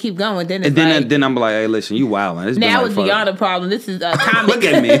has to keep going, then it's then I'm like, hey, listen, you wilding. Now it's beyond a problem. This is a comic. Look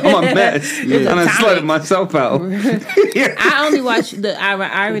at me, I'm a mess. I'm slutting myself out. I only watch the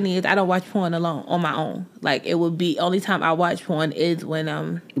irony is I don't watch porn alone on my own. Like it would be only time I watch porn is when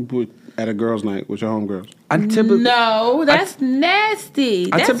at a girls' night with your homegirls. No, that's nasty.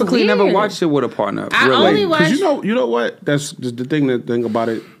 I typically never watched it with a partner. I only watch. You know what? That's just the thing about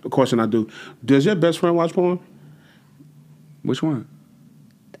it. The question I do: does your best friend watch porn? Which one?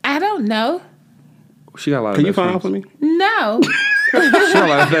 I don't know. She got a lot of. Can you find out for me? No. She got a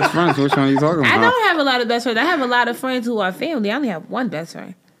lot of best friends. Which one are you talking about? I don't have a lot of best friends. I have a lot of friends who are family. I only have one best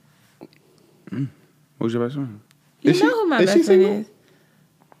friend. Who's your best friend? You know who my best friend is.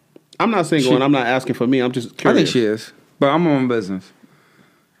 I'm not single and I'm not asking for me. I'm just curious. I think she is. But I'm on business.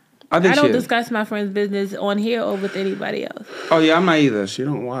 I don't discuss my friend's business on here or with anybody else. Oh, yeah, I'm not either. She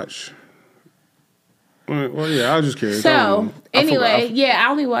don't watch. Well, yeah, I was just curious. So, anyway,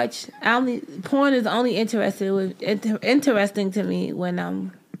 porn is only interesting to me when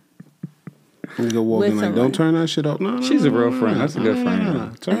I'm you go walking like, don't turn that shit up. No, she's a real friend. That's a good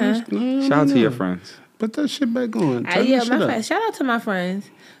friend. Shout out to your friends. Put that shit back on. Shout out to my friends.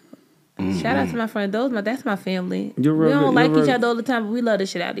 Shout out to my friend. That's my family. We don't like each other all the time, but we love the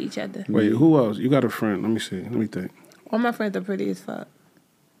shit out of each other. Wait, who else? You got a friend? Let me see. Let me think. All my friends are pretty as fuck.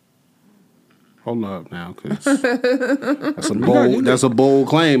 Hold up now, cause that's a bold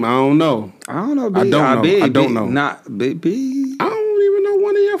claim. I don't know. I don't know. I don't know. Not big B. I don't even know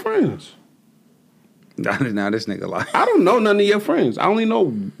one of your friends. Now this nigga lie. I don't know none of your friends. I only know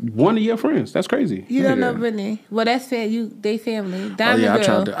one of your friends. That's crazy. You don't know Brittany. Well, that's they family. Diamond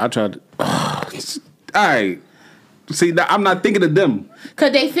girl. I tried to. All right. See, I'm not thinking of them.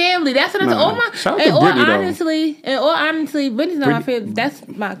 Cause they family. That's what I'm saying. Shout out to Brittany, honestly, Brittany's not my favorite. That's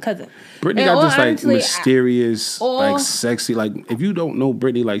my cousin. Brittany got this like mysterious, like sexy. Like if you don't know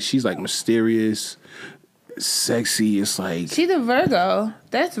Brittany, like she's like mysterious, sexy. It's like she's a Virgo.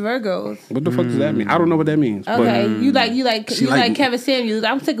 That's Virgos. What the fuck does that mean? I don't know what that means. Okay, but you like Kevin Samuels.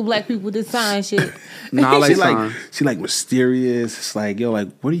 I'm sick of black people with this sign shit. No, I like she like mysterious. It's like yo, like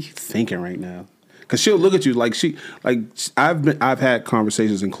what are you thinking right now? Cause she'll look at you like I've had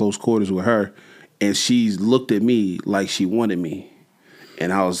conversations in close quarters with her, and she's looked at me like she wanted me.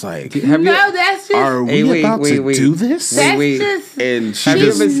 And I was like, that's just... Are we about to do this? And she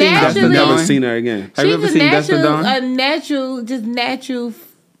just... I've never seen her again. Have you ever seen Dust to Dawn? A natural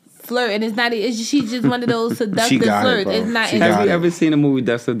flirt. And it's not... she's just one of those seductive flirts. It's not... Have you ever seen the movie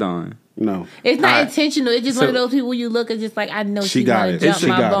Dust to Dawn? No. It's not intentional. It's just one of those people you look at just like, I know she want to jump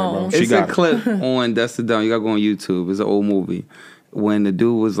my bone. It's a clip on Dust to Dawn. You got to go on YouTube. It's an old movie. When the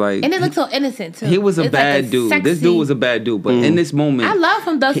dude was like... And it looked so innocent, too. He was a bad dude. Sexy... This dude was a bad dude. But in this moment... I love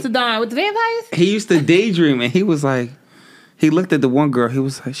From Dusk to Dawn. With the vampires? He used to daydream, and he was like... He looked at the one girl.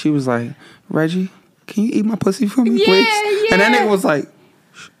 She was like, Reggie, can you eat my pussy for me, please? Yeah. And that nigga was like,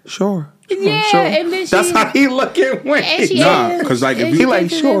 sure. Yeah, sure. And then that's how he look at women. Because like if you like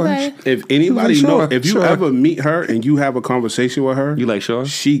sure, if anybody know, if you ever meet her and you have a conversation with her, you like sure,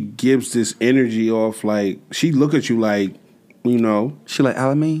 she gives this energy off. Like she look at you like, you know, she like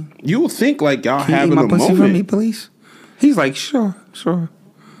Alameen. You'll think like y'all can having you eat my a pussy moment. For me, please. He's like sure.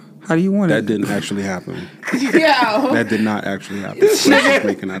 How do you want that? That didn't actually happen. Yo. That did not actually happen. This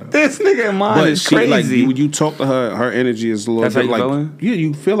nigga in mine is crazy. Like, when you talk to her, her energy is a little bit like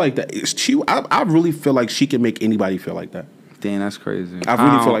you feel like that. I really feel like she can make anybody feel like that. Damn, that's crazy. I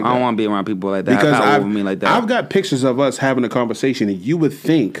really feel like that. I don't want to be around people like that. Because I've got pictures of us having a conversation, and you would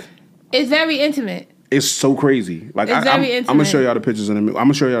think it's very intimate. It's so crazy. Like I'm gonna show y'all the pictures in a minute. I'm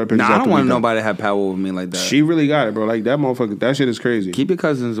gonna show y'all the pictures. I don't want nobody to have power over me like that. She really got it, bro. Like that motherfucker. That shit is crazy. Keep your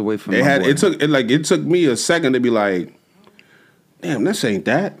cousins away from me. It took me a second to be like, damn, this ain't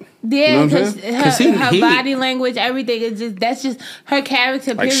that. Yeah, because her body language, everything is that's just her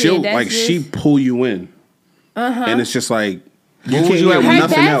character. Period. Like she pull you in, and it's just like you can't have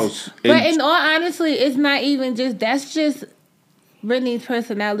nothing else. But in all honesty, it's not even just that's just Brittany's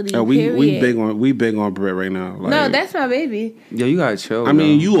personality. We big on Britt right now. Like, no, that's my baby. Yeah, you gotta chill. I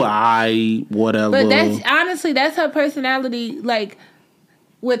mean, whatever. But that's her personality. Like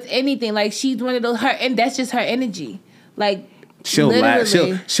with anything, like she's one of those and that's just her energy. Like She'll laugh.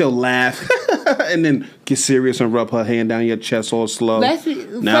 She'll laugh, and then get serious and rub her hand down your chest all slow.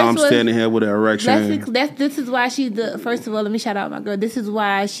 Now I'm standing here with an erection. This is why she's the. First of all, let me shout out my girl. This is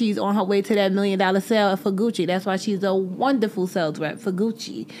why she's on her way to that $1 million sale for Gucci. That's why she's a wonderful sales rep for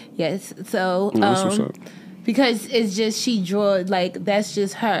Gucci. Yes. So that's what's up. Because it's just she draw like that's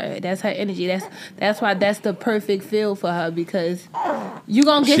just her. That's her energy. That's why that's the perfect feel for her because you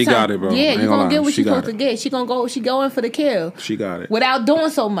gonna get. She got it, bro. Yeah, you gonna get what you're supposed to get. She going for the kill. She got it without doing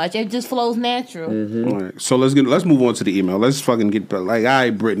so much. It just flows natural. Mm-hmm. All right, so let's move on to the email. Let's fucking get like, all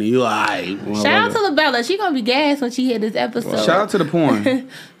right, Brittany, you all right? Shout out to LaBella. She gonna be gassed when she hear this episode. Shout out to the porn.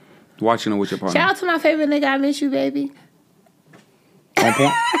 Watching it with your partner. Shout out to my favorite nigga. I miss you, baby.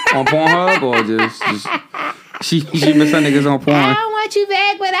 On Pornhub or just she miss her niggas on porn. I don't want you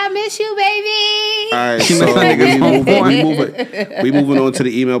back, but I miss you, baby. All right, she miss her niggas on porn. We moving on to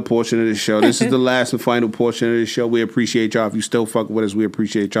the email portion of the show. This is the last and final portion of the show. We appreciate y'all. If you still fuck with us, we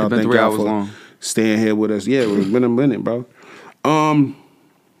appreciate y'all. Thank y'all for staying here with us. Yeah, it's been a minute, bro.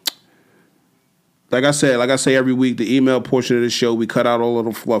 Like I say every week, the email portion of the show, we cut out all of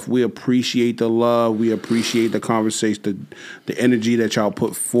the fluff. We appreciate the love. We appreciate the conversation, the energy that y'all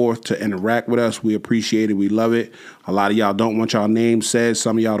put forth to interact with us. We appreciate it. We love it. A lot of y'all don't want y'all name said.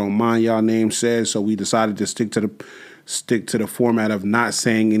 Some of y'all don't mind y'all name said. So we decided to stick to the format of not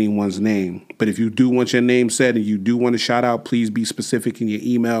saying anyone's name. But if you do want your name said and you do want to shout out, please be specific in your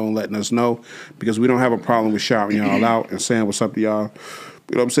email and letting us know because we don't have a problem with shouting y'all out and saying what's up to y'all.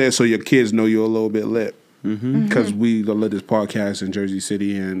 You know what I'm saying? So your kids know you're a little bit lit. Because we the latest podcast in Jersey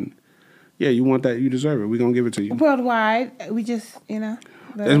City. And, yeah, you want that, you deserve it. We're going to give it to you. Worldwide. We just, you know.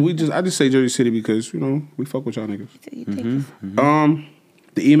 I just say Jersey City because, you know, we fuck with y'all niggas.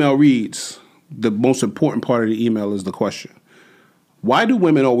 The email reads, the most important part of the email is the question. Why do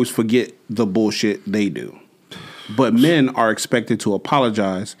women always forget the bullshit they do? But men are expected to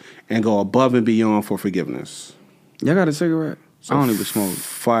apologize and go above and beyond for forgiveness. Y'all got a cigarette? So I don't even smoke.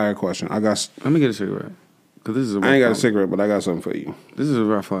 Fire question. Let me get a cigarette. Cause this is I ain't got a cigarette, but I got something for you. This is a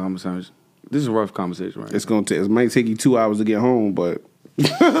rough conversation. This is a rough conversation, right? It might take you 2 hours to get home, but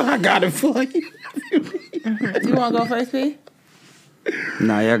I got it for you. You want to go first, P?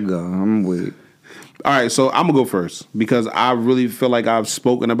 Nah, y'all go. I'm with. All right, so I'm gonna go first because I really feel like I've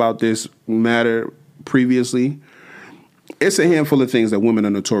spoken about this matter previously. It's a handful of things that women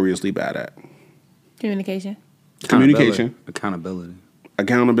are notoriously bad at. Communication,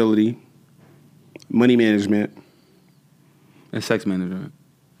 accountability, money management, and sex management.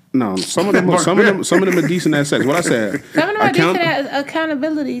 No, some of them are decent at sex. What I said. Some of them are decent at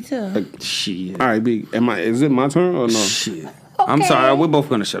accountability too. Shit. All right, B. Is it my turn or no? Shit. Okay. I'm sorry. We're both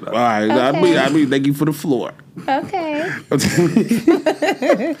gonna shut up. All right. Okay. I be thank you for the floor. Okay.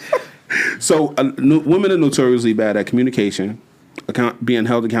 So women are notoriously bad at communication, being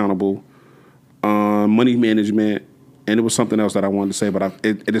held accountable, money management, and it was something else that I wanted to say, but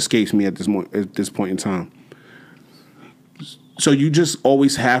it escapes me at this point in time. So you just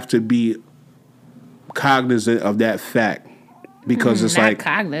always have to be cognizant of that fact because it's like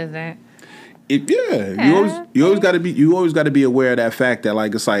cognizant. You always got to be aware of that fact that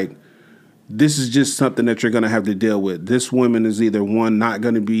like it's like this is just something that you're gonna have to deal with. This woman is either one not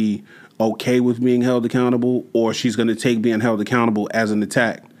gonna be okay with being held accountable, or she's gonna take being held accountable as an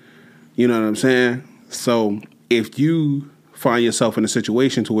attack. You know what I'm saying? So if you find yourself in a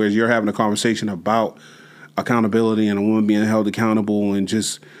situation to where you're having a conversation about accountability and a woman being held accountable and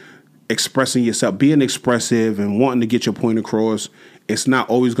just expressing yourself, being expressive and wanting to get your point across, it's not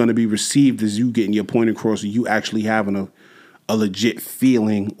always going to be received as you getting your point across or you actually having a legit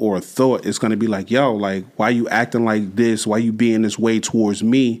feeling or a thought. It's going to be like, yo, like, why you acting like this? Why you being this way towards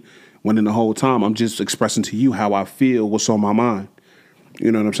me when in the whole time I'm just expressing to you how I feel, what's on my mind.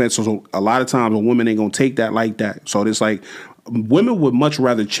 You know what I'm saying? So a lot of times a woman ain't going to take that like that. So it's like women would much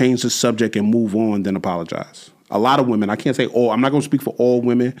rather change the subject and move on than apologize. A lot of women, I can't say all, I'm not going to speak for all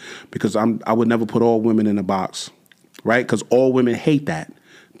women because I would never put all women in a box, right? Because all women hate that,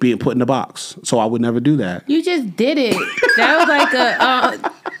 being put in a box. So I would never do that. You just did it. That was like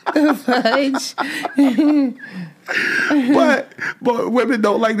a but women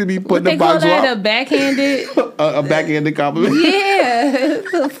don't like to be put in a box. They call that a backhanded? a backhanded compliment? Yeah.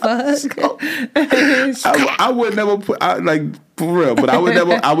 The fuck? So, I would never put, for real, but I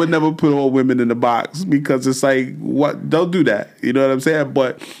would never put all women in the box because it's like, what? Don't do that. You know what I'm saying?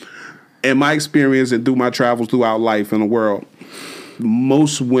 But in my experience and through my travels throughout life in the world,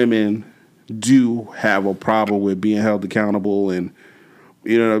 most women do have a problem with being held accountable and,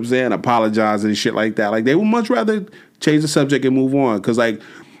 you know what I'm saying, apologizing and shit like that. Like, they would much rather change the subject and move on. Because, like,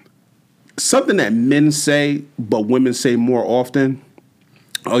 something that men say, but women say more often.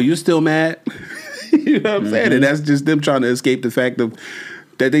 Oh, you're still mad? You know what I'm saying? And that's just them trying to escape the fact of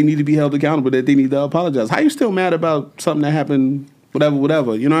that they need to be held accountable, that they need to apologize. How you still mad about something that happened?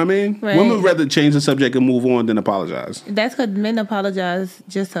 Whatever. You know what I mean? Right. Women would rather change the subject and move on than apologize. That's because men apologize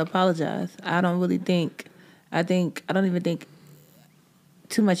just to apologize. I don't even think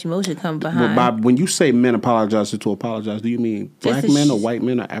too much emotion comes behind. Well, Bob, when you say men apologize to apologize, do you mean black men or white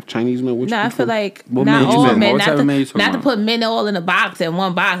men or Chinese men? No, I feel like not all men. Not to put men all in a box in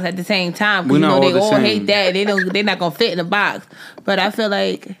one box at the same time. Because they all hate that. They're not gonna fit in a box. But I feel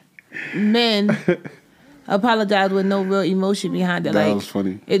like men apologize with no real emotion behind it. That was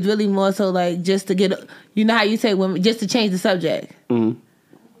funny. It's really more so like just to get. You know how you say women just to change the subject. Mm-hmm.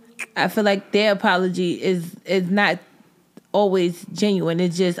 I feel like their apology is not always genuine.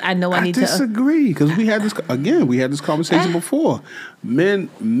 It's just I need to disagree because we had this conversation before. Men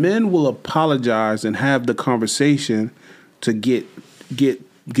will apologize and have the conversation to get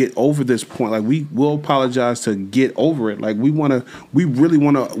over this point. Like we will apologize to get over it. Like we really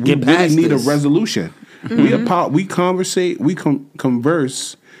need a resolution. Mm-hmm. We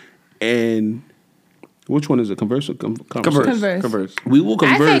converse, and which one is it? Converse. We will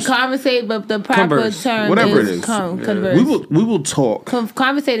converse. I say conversate, but the proper term whatever is it is. Converse. We will talk.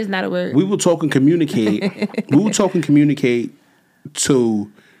 Conversate is not a word. We will talk and communicate.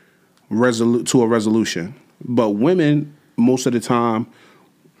 to a resolution. But women most of the time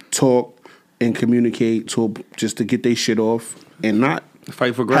talk and communicate just to get their shit off and not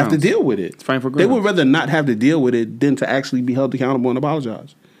fight for grounds. Have to deal with it. Fight for grounds. They would rather not have to deal with it than to actually be held accountable and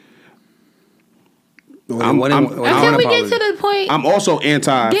apologize. Until we get to the point. I'm also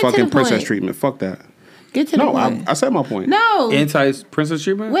anti-fucking princess treatment. Fuck that. Get to the point. I said my point. No. Anti-princess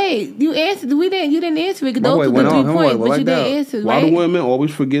treatment? Wait, you answered. You didn't answer it. Those were the 3 points, but you didn't answer. Why do women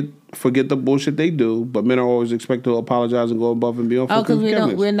always forget the bullshit they do, but men are always expected to apologize and go above and beyond? Because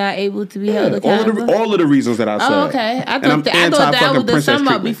we're not able to be held accountable. All of the reasons that I said. Oh, okay. I thought that was the sum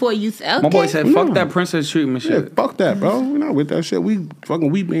up before you said. Okay. My boy said, "Fuck that princess treatment shit." Yeah, fuck that, bro. We're not with that shit. We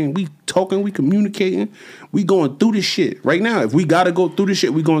talking, we communicating, we going through this shit right now. If we gotta go through this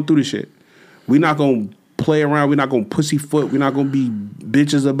shit, we going through this shit. We not gonna play around. We're not gonna pussyfoot. We're not gonna be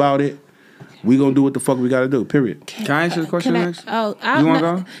bitches about it. We gonna do what the fuck we gotta do. Period. Can I answer the question next? You want to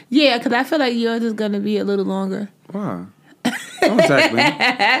go? Yeah, because I feel like yours is gonna be a little longer. Why? Don't attack me.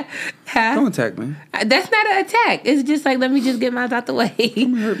 Don't attack me. That's not an attack. It's just like, let me just get mine out the way.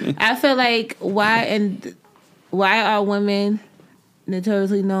 Hurt me. I feel like why are women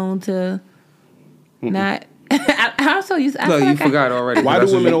notoriously known to not? I'm so used. Look, you forgot already. Why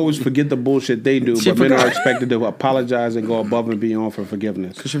do women always forget the bullshit they do, but men are expected to apologize and go above and beyond for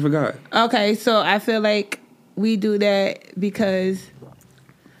forgiveness? Because you forgot. Okay, so I feel like we do that because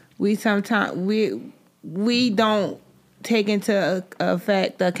we sometimes we don't take into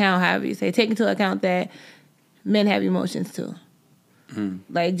account, however you say, take into account that men have emotions too.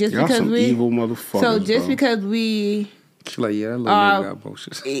 Like just Y'all because some evil motherfuckers. So just because we. She's like, yeah, that little nigga got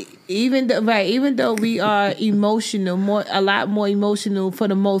bullshit. Even though we are emotional, a lot more emotional for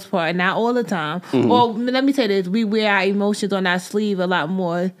the most part, not all the time. Mm-hmm. Or let me say this: we wear our emotions on our sleeve a lot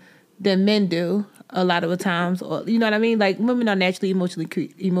more than men do. A lot of the times, or you know what I mean. Like women are naturally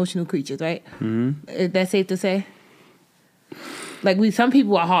emotional creatures, right? Mm-hmm. Is that safe to say? Like some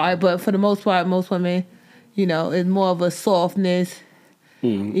people are hard, but for the most part, most women, it's more of a softness.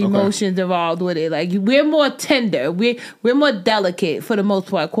 Emotions involved with it. Like we're more tender. We're more delicate for the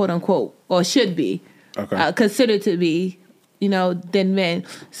most part, quote unquote, or should be considered to be, than men.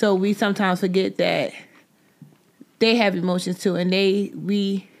 So we sometimes forget that they have emotions too, and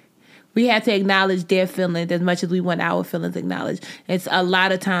we have to acknowledge their feelings as much as we want our feelings acknowledged. It's a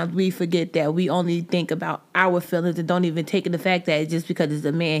lot of times we forget that we only think about our feelings and don't even take in the fact that just because it's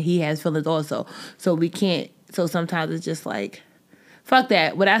a man, he has feelings also. So we can't. So sometimes it's just like. Fuck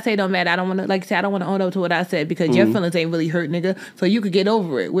that. What I say don't matter. I don't want to, like I said, I don't want to own up to what I said because your feelings ain't really hurt, nigga. So you could get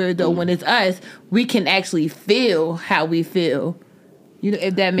over it. Whereas though when it's us, we can actually feel how we feel.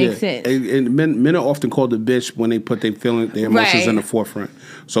 If that makes sense. And men are often called a bitch when they put their emotions in the forefront.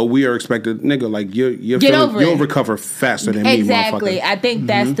 So we are expected, nigga, like your feelings, you'll recover faster than me, motherfucker. Exactly. I think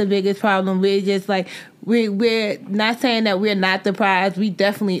that's the biggest problem. We're just like we're not saying that we're not the prize. We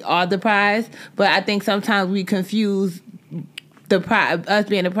definitely are the prize. But I think sometimes we confuse us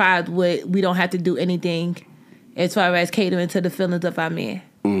being the prize, we don't have to do anything as far as catering to the feelings of our men.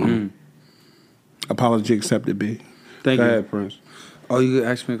 Mm-hmm. Apology accepted, B. Thank you. Go ahead, Prince. Oh, you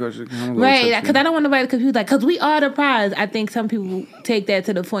asked me a question? Right, because I don't want nobody to confuse that. Because we are the prize. I think some people take that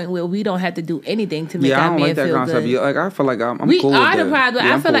to the point where we don't have to do anything to make our man feel good. Yeah, I don't like that concept. Yeah, like, I feel like I'm we cool are with the prize, but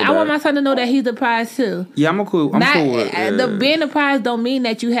I feel like I want my son to know that he's the prize too. Yeah, I'm cool with it. Being the prize don't mean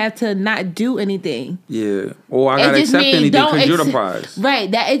that you have to not do anything. Yeah. Or I got to accept anything because you're the prize.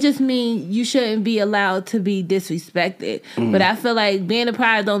 Right. That it just means you shouldn't be allowed to be disrespected. But I feel like being the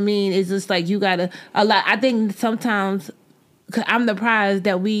prize don't mean it's just like you got to... I think sometimes... Cause I'm the prize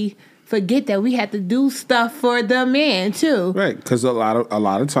that we forget that we have to do stuff for the man too. Right, because a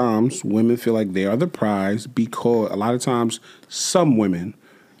lot of times women feel like they are the prize because a lot of times some women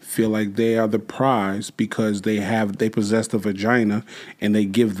feel like they are the prize because they possess the vagina and they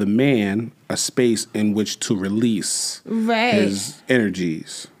give the man a space in which to release his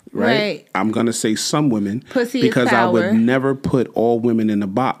energies. Right. I'm gonna say some women because I would never put all women in a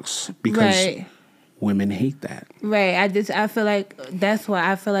box because. Women hate that. Right. I feel like that's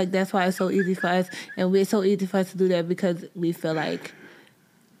why it's so easy for us, and it's so easy for us to do that because we feel like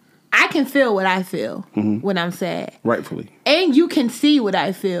I can feel what I feel when I'm sad. Rightfully. And you can see what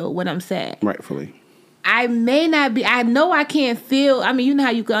I feel when I'm sad. Rightfully. I may not be, I know I can't feel, I mean, you know how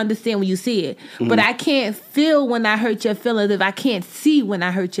you can understand when you see it, but I can't feel when I hurt your feelings if I can't see when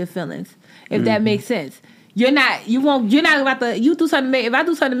I hurt your feelings, if that makes sense. You're not about to, you do something to make, if I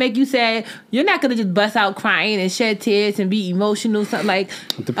do something to make you sad, you're not going to just bust out crying and shed tears and be emotional, something like.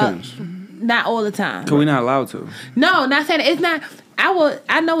 It depends. Not all the time. Because we're not allowed to. No, not saying, it's not,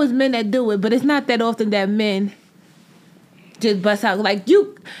 I know it's men that do it, but it's not that often that men just bust out. Like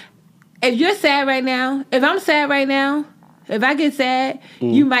if you're sad right now, if I'm sad right now, if I get sad,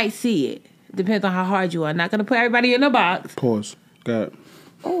 you might see it. Depends on how hard you are. I'm not going to put everybody in a box. Pause. Got it.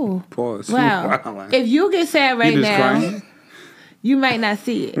 Oh. Pause. Wow. If you get sad right now, crying? You might not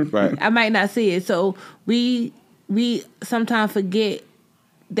see it. Right. I might not see it. So we sometimes forget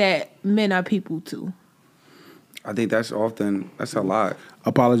that men are people too. I think that's a lot.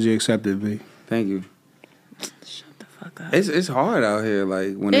 Apology accepted, V. Thank you. Shut the fuck up. It's hard out here,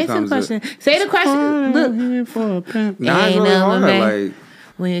 like when it comes to say the question. Look. Nah, it's really hard. Like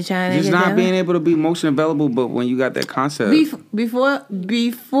when you're trying to just not being able to be emotion available, but when you got that concept.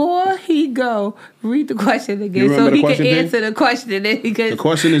 Before he go, read the question again so he can answer the question. The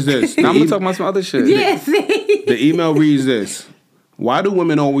question is this. Now I'm gonna talk about some other shit. Yes. The email reads this. Why do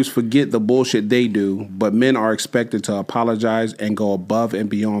women always forget the bullshit they do, but men are expected to apologize and go above and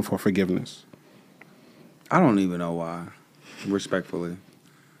beyond for forgiveness? I don't even know why. Respectfully.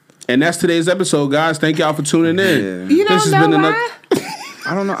 And that's today's episode, guys. Thank y'all for tuning in. Yeah. You don't know why?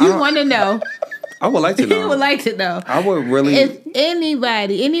 I don't know. You want to know. I would like to know. You would like to know. I would really. If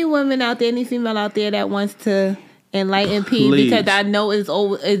anybody, any woman out there, any female out there that wants to enlighten P, because I know it's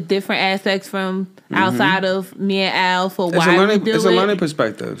different aspects from outside of me and Al for why we do it. It's a learning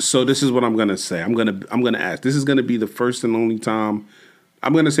perspective. So this is what I'm gonna say. I'm gonna ask. This is gonna be the first and only time.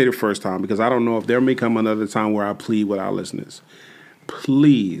 I'm gonna say the first time because I don't know if there may come another time where I plead with our listeners.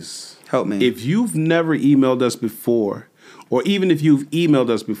 Please help me. If you've never emailed us before, or even if you've emailed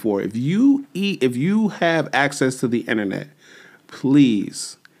us before, if you have access to the internet,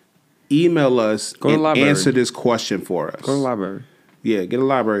 please email us and answer this question for us. Go to the library. Yeah, get a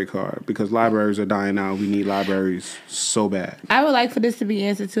library card because libraries are dying out. We need libraries so bad. I would like for this to be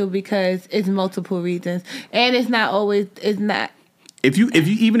answered too because it's multiple reasons, and it's not always. It's not. If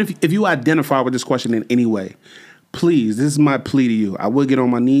you identify with this question in any way, please, this is my plea to you. I will get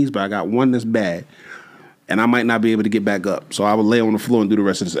on my knees, but I got one that's bad. And I might not be able to get back up. So I will lay on the floor and do the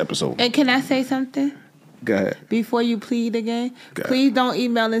rest of this episode. And can I say something? Go ahead. Before you plead again, please don't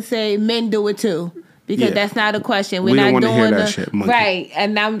email and say men do it too. Because that's not a question. We don't want to hear that shit, monkey. Right.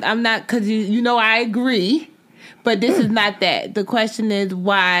 And I'm not, because you know I agree. But this is not that. The question is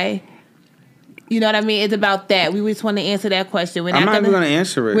why. You know what I mean? It's about that. We just want to answer that question. I'm not even going to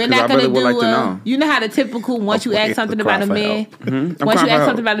answer it because I really would like to know. You know how the typical, once you ask something about a man, once you ask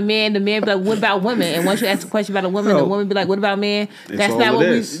something about a man, the man be like, what about women? And once you ask a question about a woman, the woman be like, what about men? That's not what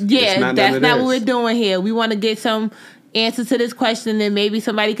that's not what we're doing here. We want to get some answers to this question and maybe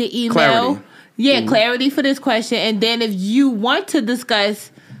somebody could email. Clarity. Yeah, clarity for this question. And then if you want to discuss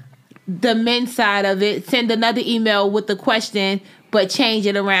the men's side of it, send another email with the question, but change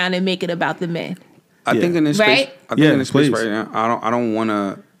it around and make it about the men. I think in this space, right now, I don't want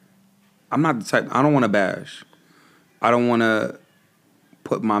to. I'm not the type. I don't want to bash. I don't want to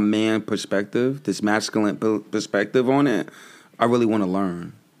put my man perspective, this masculine perspective on it. I really want to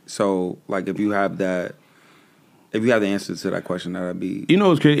learn. So, like, if you have the answer to that question, that'd be. You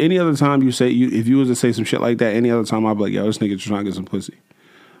know, it's crazy. Any other time if you was to say some shit like that, any other time I'd be like, yo, this nigga just trying to get some pussy.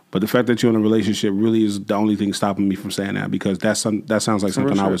 But the fact that you're in a relationship really is the only thing stopping me from saying that, because that sounds like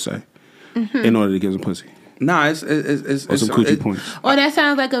something I would say in order to get some pussy. Nah, it's some coochie points. Or that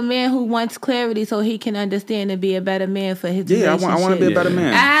sounds like a man who wants clarity so he can understand and be a better man for his relationship. I want to be a better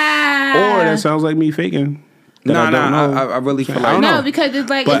man. Or that sounds like me faking. I really feel like no, because it's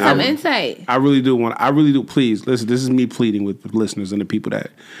like it's some insight. I really do. Please listen. This is me pleading with the listeners and the people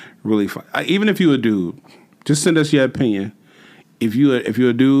that really. Even if you're a dude, just send us your opinion. If you're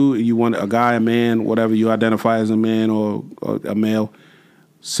a dude and you want a guy, a man, whatever you identify as a man or a male,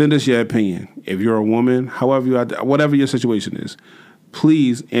 send us your opinion. If you're a woman, whatever your situation is,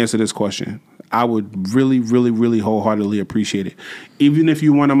 please answer this question. I would really, really, really wholeheartedly appreciate it. Even if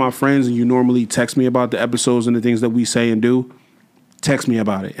you're one of my friends and you normally text me about the episodes and the things that we say and do, text me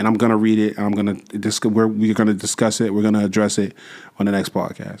about it, and I'm gonna read it, and we're gonna discuss it. We're gonna address it on the next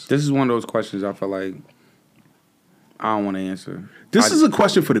podcast. This is one of those questions I feel like I don't want to answer. This is a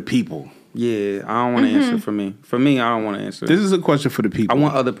question for the people. Yeah, I don't want to answer for me. For me, I don't want to answer. This is a question for the people. I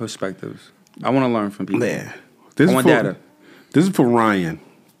want other perspectives. I want to learn from people. Yeah. I want data. This is for Ryan.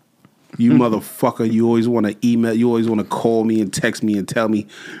 You motherfucker. You always want to email. You always want to call me and text me and tell me,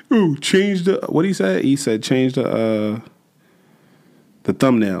 "Ooh, change the." What he said? He said, "Change the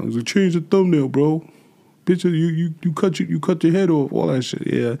thumbnail." He's like, "Change the thumbnail, bro. Bitch, you cut your head off. All that shit."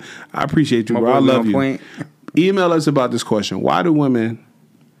 Yeah, I appreciate you, bro. I love you. Point. Email us about this question. Why do women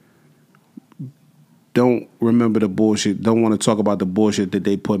don't remember the bullshit, don't want to talk about the bullshit that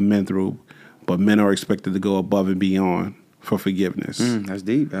they put men through, but men are expected to go above and beyond for forgiveness? That's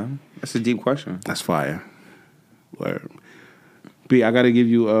deep, man. That's a deep question. That's fire. Word. B, I got to give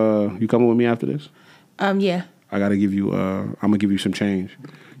you, you coming with me after this? Yeah. I got to give you, I'm going to give you some change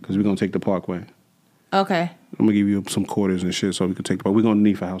because we're going to take the Parkway. Okay. I'm going to give you some quarters and shit so we can take the Parkway. We're going to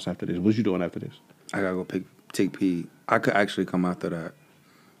need for house after this. What you doing after this? I got to go take Pete. I could actually come after that.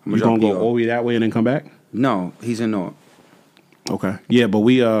 You gonna go all the way that way and then come back? No, he's in North. Okay. Yeah, but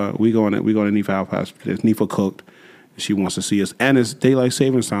we going to need for house after this. Nifa cooked. She wants to see us. And it's daylight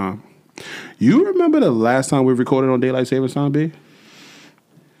savings time. You remember the last time we recorded on daylight savings time, B?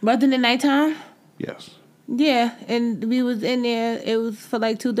 Wasn't it nighttime? Yes. Yeah, and we was in there. It was for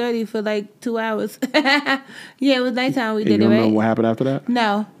like 2:30 for like 2 hours. Yeah, it was nighttime. We did it, right? You remember what happened after that?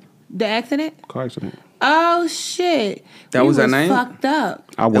 No. The accident? Car accident. Oh, shit. That was that night? Fucked up.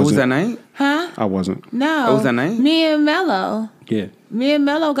 I wasn't. It was that night? Huh? I wasn't. No. It was that night? Me and Mello. Yeah. Me and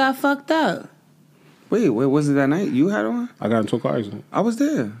Mello got fucked up. Wait, was it that night you had on? I got into a car accident. I was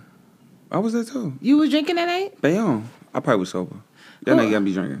there. I was there too. You was drinking that night? Bayonne. I probably was sober. That nigga gotta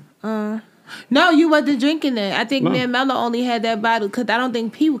be drinking. No, you wasn't drinking it. I think me and Mello only had that bottle because I don't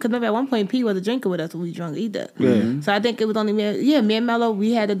think P. Because remember at one point P wasn't drinking with us when we drunk either. Yeah. So I think it was only me. Yeah, me and Mello.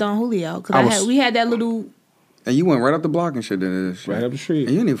 We had the Don Julio because we had that little. And you went right up the block and shit. Right up the street.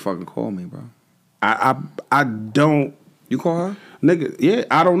 And you didn't even fucking call me, bro. I don't. You call her? Nigga, yeah,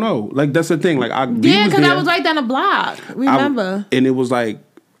 I don't know. Like that's the thing. Like because I was right down the block. Remember? And it was like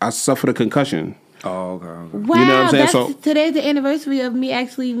I suffered a concussion. Oh, okay. Wow, you know what I'm saying? So today's the anniversary of me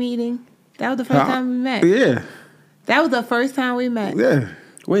actually meeting. That was the first time we met. Yeah. That was the first time we met. Yeah.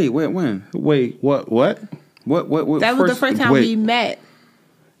 Wait, when? Wait, what? What? That was the first time we met.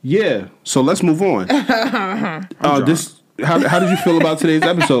 Yeah. So let's move on. How did you feel about today's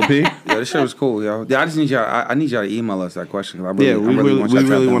episode, P? Yeah, this shit was cool, yo. Yeah, I need y'all to email us that question. We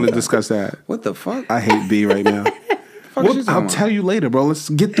really want to discuss that. What the fuck? I hate B right now. I'll tell you later, bro. Let's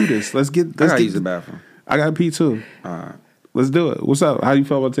get through this. I gotta use the bathroom. I got to pee too. All right. Let's do it. What's up? How you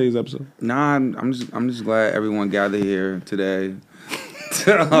feel about today's episode? Nah, I'm just glad everyone gathered here today.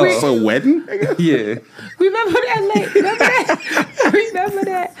 For a wedding? Yeah. Remember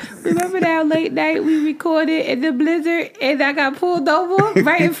that late night we recorded in the blizzard and I got pulled over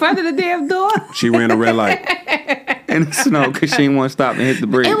right in front of the damn door? She ran a red light. In the snow because she didn't want to stop and hit the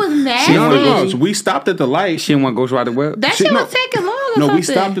brakes. It was nasty. So we stopped at the light. She didn't want to go ride the whip. That shit was taking long or something. No, we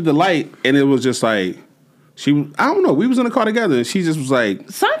stopped at the light and it was just like... I don't know. We was in the car together, and she just was like,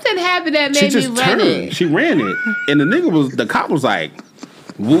 something happened that made me run it. She ran it, and the cop was like,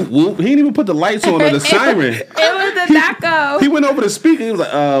 whoop whoop. He didn't even put the lights on or the siren. It was the Naco. He went over the speaker. He was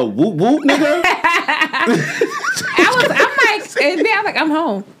like, whoop whoop, nigga. I'm like, I'm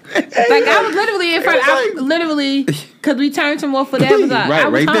home. Like I was literally in front. Because we turned from off for that.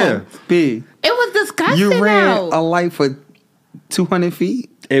 Right home. there. B. It was disgusting. You ran a light for 200 feet.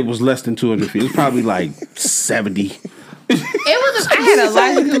 It was less than 200 feet. It was probably like 70. I had a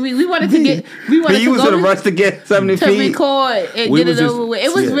lot because we wanted to get He was in a rush to get 70 to feet. record and get it over with.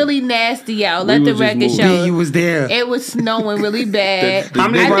 It was really nasty out. Let the record show. You was there. It was snowing really bad. How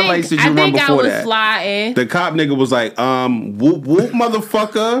many red lights did you run before that? I think I was sliding. The cop nigga was like, whoop whoop,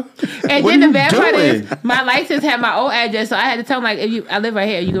 motherfucker. And then the bad part is my license had my old address, so I had to tell him like, I live right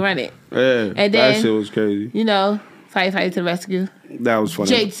here, you can run it. Yeah, and then, that shit was crazy. You know, fight to the rescue. That was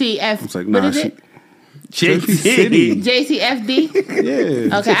funny. JTF. It's like, nah, what is it? JCFD.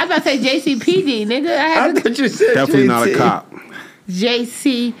 Yeah. Okay, I was about to say JCPD, nigga. I thought you said definitely not a cop.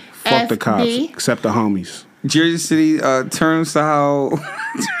 JCFD. Fuck the cops, except the homies. Jersey City turnstile.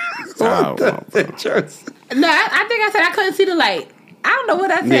 No, I think I said I couldn't see the light. I don't know what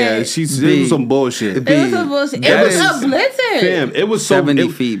I said. Yeah, it was some bullshit. It was some bullshit. It was a blizzard. Damn, it was so 70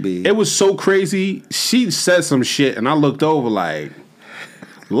 feet, B. It was so crazy. She said some shit, and I looked over like,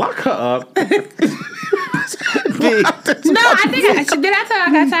 lock her up. No, I think did I tell her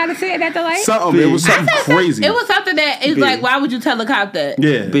I got tired of saying at the light? Something. It was something crazy. It was something that is like, why would you tell a cop that?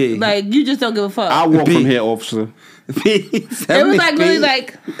 Yeah, like you just don't give a fuck. I walk from here, officer. It was like really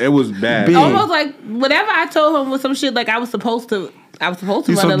like it was bad. Almost like whatever I told him was some shit like I was supposed to run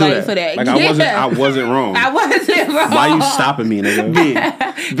a light for that. Like I wasn't wrong. I wasn't wrong. Why you stopping me, nigga?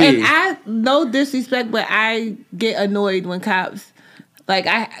 And I no disrespect, but I get annoyed when cops. Like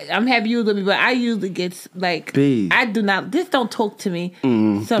I'm happy you with me, but I usually get like I do not. Just don't talk to me.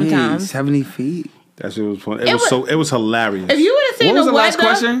 Sometimes 70 feet. That shit was fun. It was hilarious. If you would have seen what was the the last weather,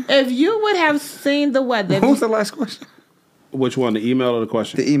 question? If you would have seen the weather, what was the last question? Which one? The email or the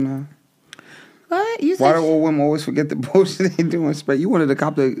question? The email. What you said? Why do old women always forget the bullshit they do? You wanted the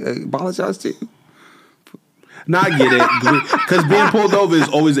cop to apologize to you? No, I get it. Because being pulled over is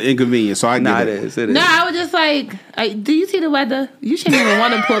always an inconvenience. So I get it. It is. No, I was just like, do you see the weather? You shouldn't even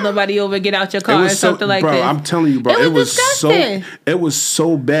want to pull nobody over, get out your car, or something like bro, this. I'm telling you, bro, it was disgusting. It was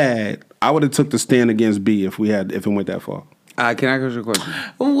so bad. I would have took the stand against B if it went that far. Can I ask you a question?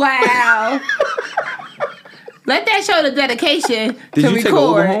 Wow. Let that show the dedication Did to you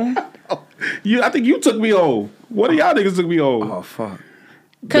record. Take Uber home? I think you took me home. One of y'all niggas took me home. Oh fuck.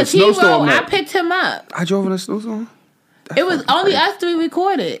 Because I picked him up. I drove in a snowstorm. It was only us three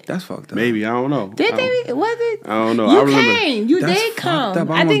recorded. That's fucked up. Maybe, I don't know. Did they? Was it? I don't know. You came. You did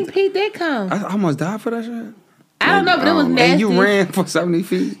come. I think Pete did come. I almost died for that shit. I don't know, but it was nasty. And you ran for 70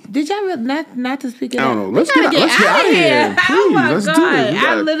 feet. Did y'all not to speak? I don't know. Let's get out of here. Please, oh my let's God. do it.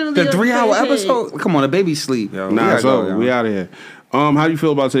 I literally the 3-hour episode. Come on, the baby sleep, yo. Nah, we out of here. How do you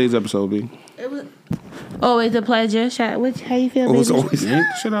feel about today's episode, B? It was always a pleasure. How you feel, baby? It was always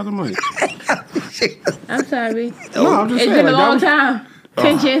shit out of the mic. I'm sorry. No, I'm just saying. It's been a long time.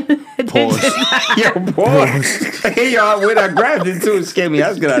 Tension. Yo, boy. Hey, y'all, when I grabbed it too, it scared me.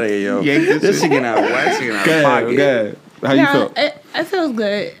 Let's get out of here, yo. This shit getting out of pocket. Good. How you feel? It feels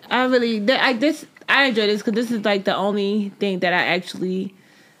good. I enjoy this because this is like the only thing that I actually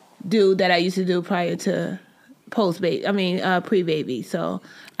do that I used to do prior to pre-baby. So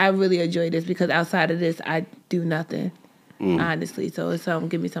I really enjoy this because outside of this, I do nothing, honestly. So it's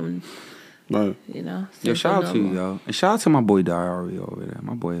give me some. Right. You know. Yo, shout out to you, yo, and shout out to my boy Diyarı over there.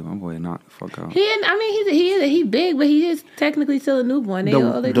 My boy, knocked the fuck out. He big, but he is technically still a newborn.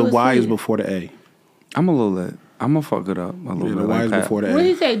 The Y is before the A. I'm a little lit. I'm gonna fuck it up a little bit. The Y is before the A. What did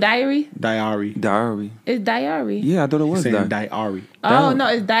he say? Diary. Diyarı. It's Diyarı. Yeah, I thought it was Diyarı. Oh no,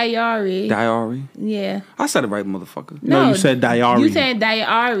 it's Diyarı. Diyarı. Yeah. I said it right, motherfucker. No, you said Diyarı. You said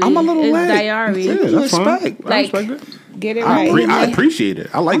Diyarı. I'm a little lit. Diyarı. Yeah, that's respect. Fine. I respect it. Get it right. I appreciate it.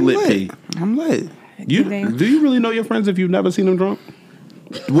 I like lit P. I'm lit. Do you really know your friends if you've never seen them drunk?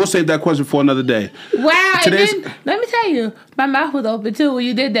 We'll save that question for another day. Wow. And then, let me tell you, my mouth was open too when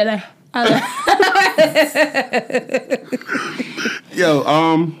you did that.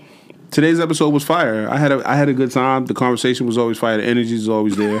 Yo, today's episode was fire. I had a good time. The conversation was always fire. The energy is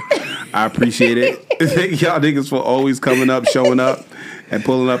always there. I appreciate it. Y'all niggas for always coming up, showing up, and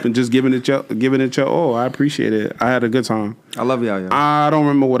pulling up and just giving it your all. I appreciate it. I had a good time. I love y'all. I don't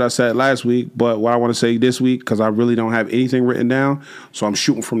remember what I said last week, but what I want to say this week, because I really don't have anything written down, so I'm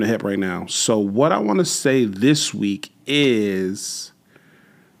shooting from the hip right now. So what I want to say this week is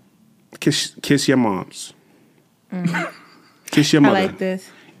kiss your moms. Kiss your mother. I like this.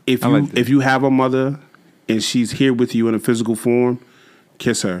 If you have a mother and she's here with you in a physical form,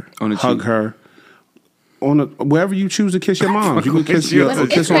 kiss her, hug her. Wherever you choose to kiss your mom, you can kiss on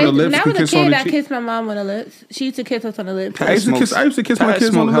the lips. When I was a kid, I kissed my mom on the lips. She used to kiss us on the lips. I used to kiss my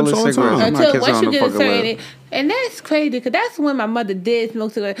kids on the lips all the time. Until once you get a certain, and that's crazy because that's when my mother did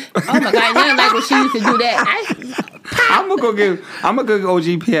smoke cigarettes. Oh my God, nothing like when she used to do that. I'm gonna go give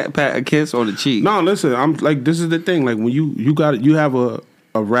OG Pat a kiss on the cheek. No, listen, I'm like, this is the thing. Like, when you have a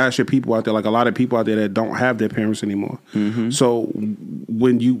rash of people out there, like a lot of people out there that don't have their parents anymore. Mm-hmm. So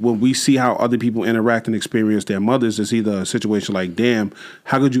when we see how other people interact and experience their mothers, it's either a situation like, damn,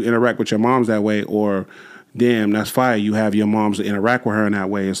 how could you interact with your moms that way, or damn, that's fire, you have your moms to interact with her in that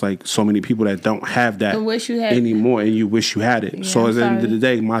way. It's like so many people that don't have that anymore, and you wish you had it. Yeah, so at the end of the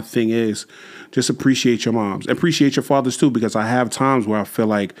day, my thing is just appreciate your moms. Appreciate your fathers too, because I have times where I feel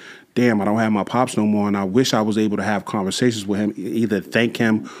like, damn, I don't have my pops no more, and I wish I was able to have conversations with him, either thank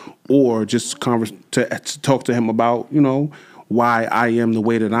him or just to talk to him about, you know, why I am the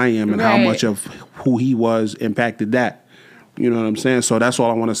way that I am and how much of who he was impacted that. You know what I'm saying? So that's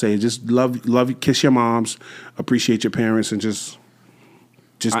all I want to say. Just love, kiss your moms, appreciate your parents, and just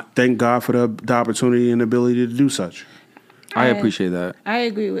thank God for the opportunity and ability to do such. I appreciate that. I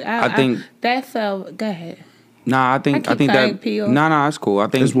agree with. I think that felt. Go ahead. Nah, I think that. Nah, it's cool. I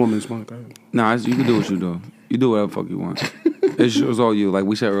think this woman's smart. Go ahead. Nah, you can do what you do. You do whatever the fuck you want. It's all you. Like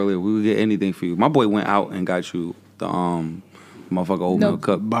we said earlier, we would get anything for you. My boy went out and got you the motherfucker oatmeal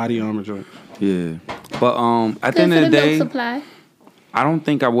cup, body armor joint. Yeah, but at the end of the day, I don't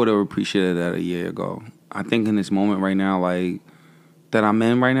think I would have appreciated that a year ago. I think in this moment right now, like that I'm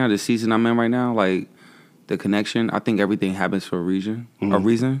in right now, the season I'm in right now, like the connection. I think everything happens for a reason,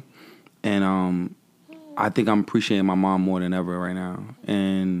 and I think I'm appreciating my mom more than ever right now,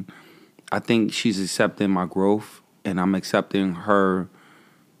 and I think she's accepting my growth, and I'm accepting her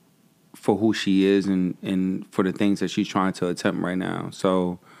for who she is and for the things that she's trying to attempt right now.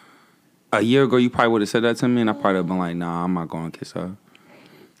 So a year ago, you probably would have said that to me, and I probably would have been like, nah, I'm not going to kiss her.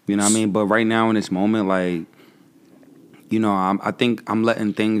 You know what I mean? But right now in this moment, like, you know, I think I'm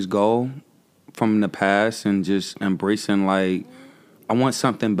letting things go from the past and just embracing, like, I want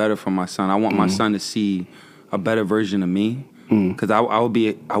something better for my son. I want my son to see a better version of me. Because I will be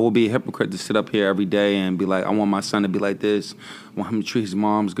a hypocrite to sit up here every day and be like, I want my son to be like this. I want him to treat his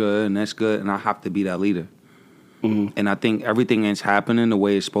moms good, and that's good. And I have to be that leader. And I think everything is happening the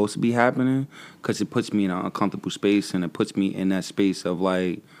way it's supposed to be happening, because it puts me in an uncomfortable space, and it puts me in that space of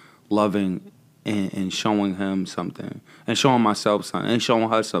like loving and showing him something, and showing myself something, and showing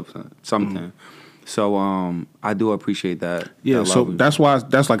her something. So I do appreciate that. Yeah, that so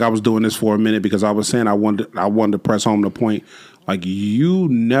that's like I was doing this for a minute, because I was saying I wanted to press home the point. Like, you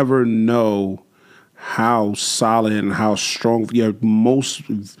never know how solid and how strong your most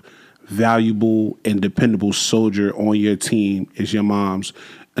valuable and dependable soldier on your team is your mom's,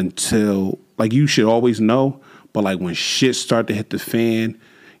 until, like, you should always know, but like when shit start to hit the fan,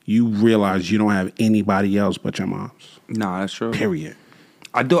 you realize you don't have anybody else but your mom's. Nah, that's true. Period.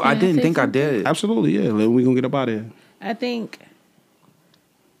 I didn't think I did. Absolutely, yeah. We're gonna get up out of here. I think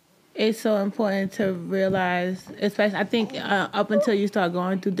it's so important to realize, especially I think up until you start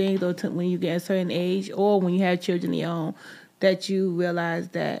going through things, or when you get a certain age, or when you have children of your own, that you realize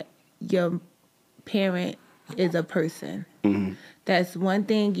that your parent is a person. Mm-hmm. That's one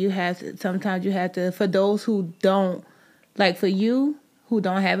thing sometimes you have to, for those who don't, like for you, who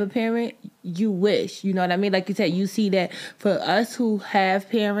don't have a parent, you wish, you know what I mean? Like you said, you see that for us who have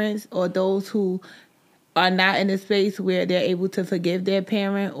parents, or those who are not in a space where they're able to forgive their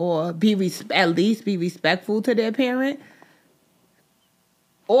parent, or at least be respectful to their parent,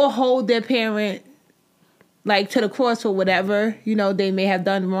 or hold their parent like to the cross for whatever, you know, they may have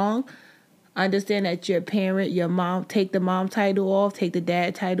done wrong. Understand that your parent, your mom, take the mom title off, take the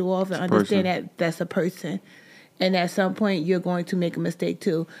dad title off, and understand that that's a person. And at some point, you're going to make a mistake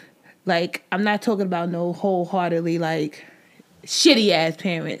too. Like, I'm not talking about no wholeheartedly, like, shitty-ass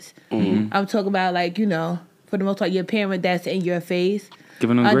parents. Mm-hmm. I'm talking about, like, you know, for the most part, your parent that's in your face.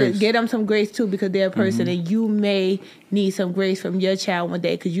 Giving them grace. Give them some grace too, because they're a person, and you may need some grace from your child one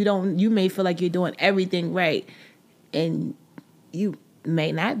day, because you may feel like you're doing everything right, and you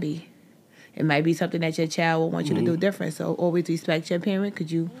may not be. It might be something that your child will want you to do different. So always respect your parent,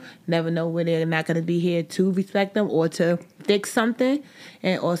 because you never know when they're not going to be here to respect them or to fix something.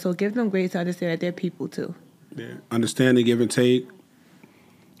 And also give them grace to understand that they're people too. Yeah. Understand the give and take.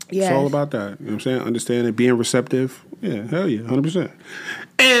 Yes. It's all about that. You know what I'm saying? Understanding, being receptive. Yeah, hell yeah, 100%.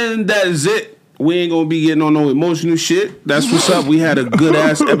 And that is it. We ain't gonna be getting on no emotional shit. That's what's up. We had a good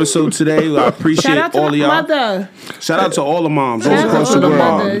ass episode today. I appreciate all of y'all. Mother. Shout out to all the moms all across the world.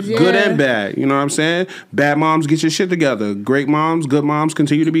 Mothers, yeah. Good and bad. You know what I'm saying? Bad moms, get your shit together. Great moms, good moms,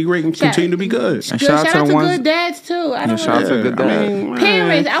 continue to be great and continue to be good. And shout out to good dads too. Shout out to good dads.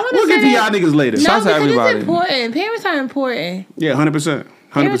 Parents, I want to say we'll get to y'all niggas later. No, shout out to everybody. It's important. Parents are important. Yeah, 100%. 100%.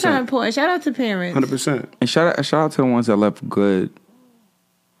 Parents are important. Shout out to parents. 100%. And shout out to the ones that left good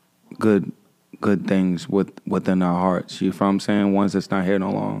good things within our hearts. You feel what I'm saying? Ones that's not here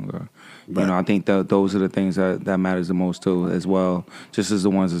no longer. Right. You know, I think that those are the things that matters the most too, as well. Just as the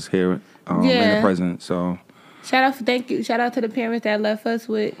ones that's here in the present. So, shout out to the parents that left us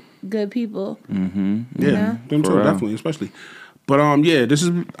with good people. Mm-hmm. Yeah, them too, definitely, especially. But this is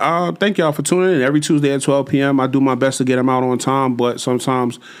thank y'all for tuning in every Tuesday at 12 p.m. I do my best to get them out on time, but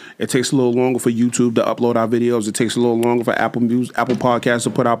sometimes it takes a little longer for YouTube to upload our videos. It takes a little longer for Apple Podcasts to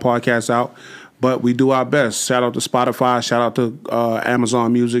put our podcasts out. But we do our best. Shout out to Spotify. Shout out to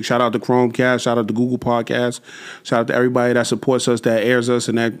Amazon Music. Shout out to Chromecast. Shout out to Google Podcasts. Shout out to everybody that supports us, that airs us,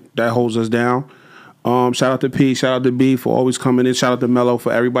 and that holds us down. Shout out to P. Shout out to B for always coming in. Shout out to Mello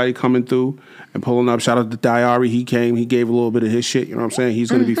for everybody coming through and pulling up. Shout out to Diyarı. He came. He gave a little bit of his shit. You know what I'm saying? He's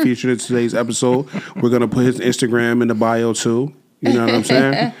going to be featured in today's episode. We're going to put his Instagram in the bio too. You know what I'm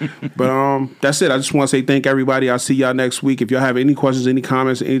saying? But that's it. I just want to say thank everybody. I'll see y'all next week. If y'all have any questions, any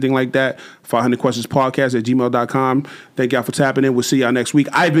comments, anything like that, 500questionspodcast@gmail.com. Thank y'all for tapping in. We'll see y'all next week.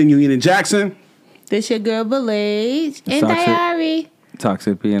 I've been Union and Jackson. This your girl, Belage. And Diyarı.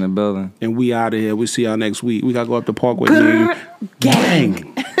 Toxic P in the building. And we out of here. We'll see y'all next week. We got to go up the parkway.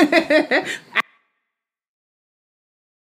 Gang.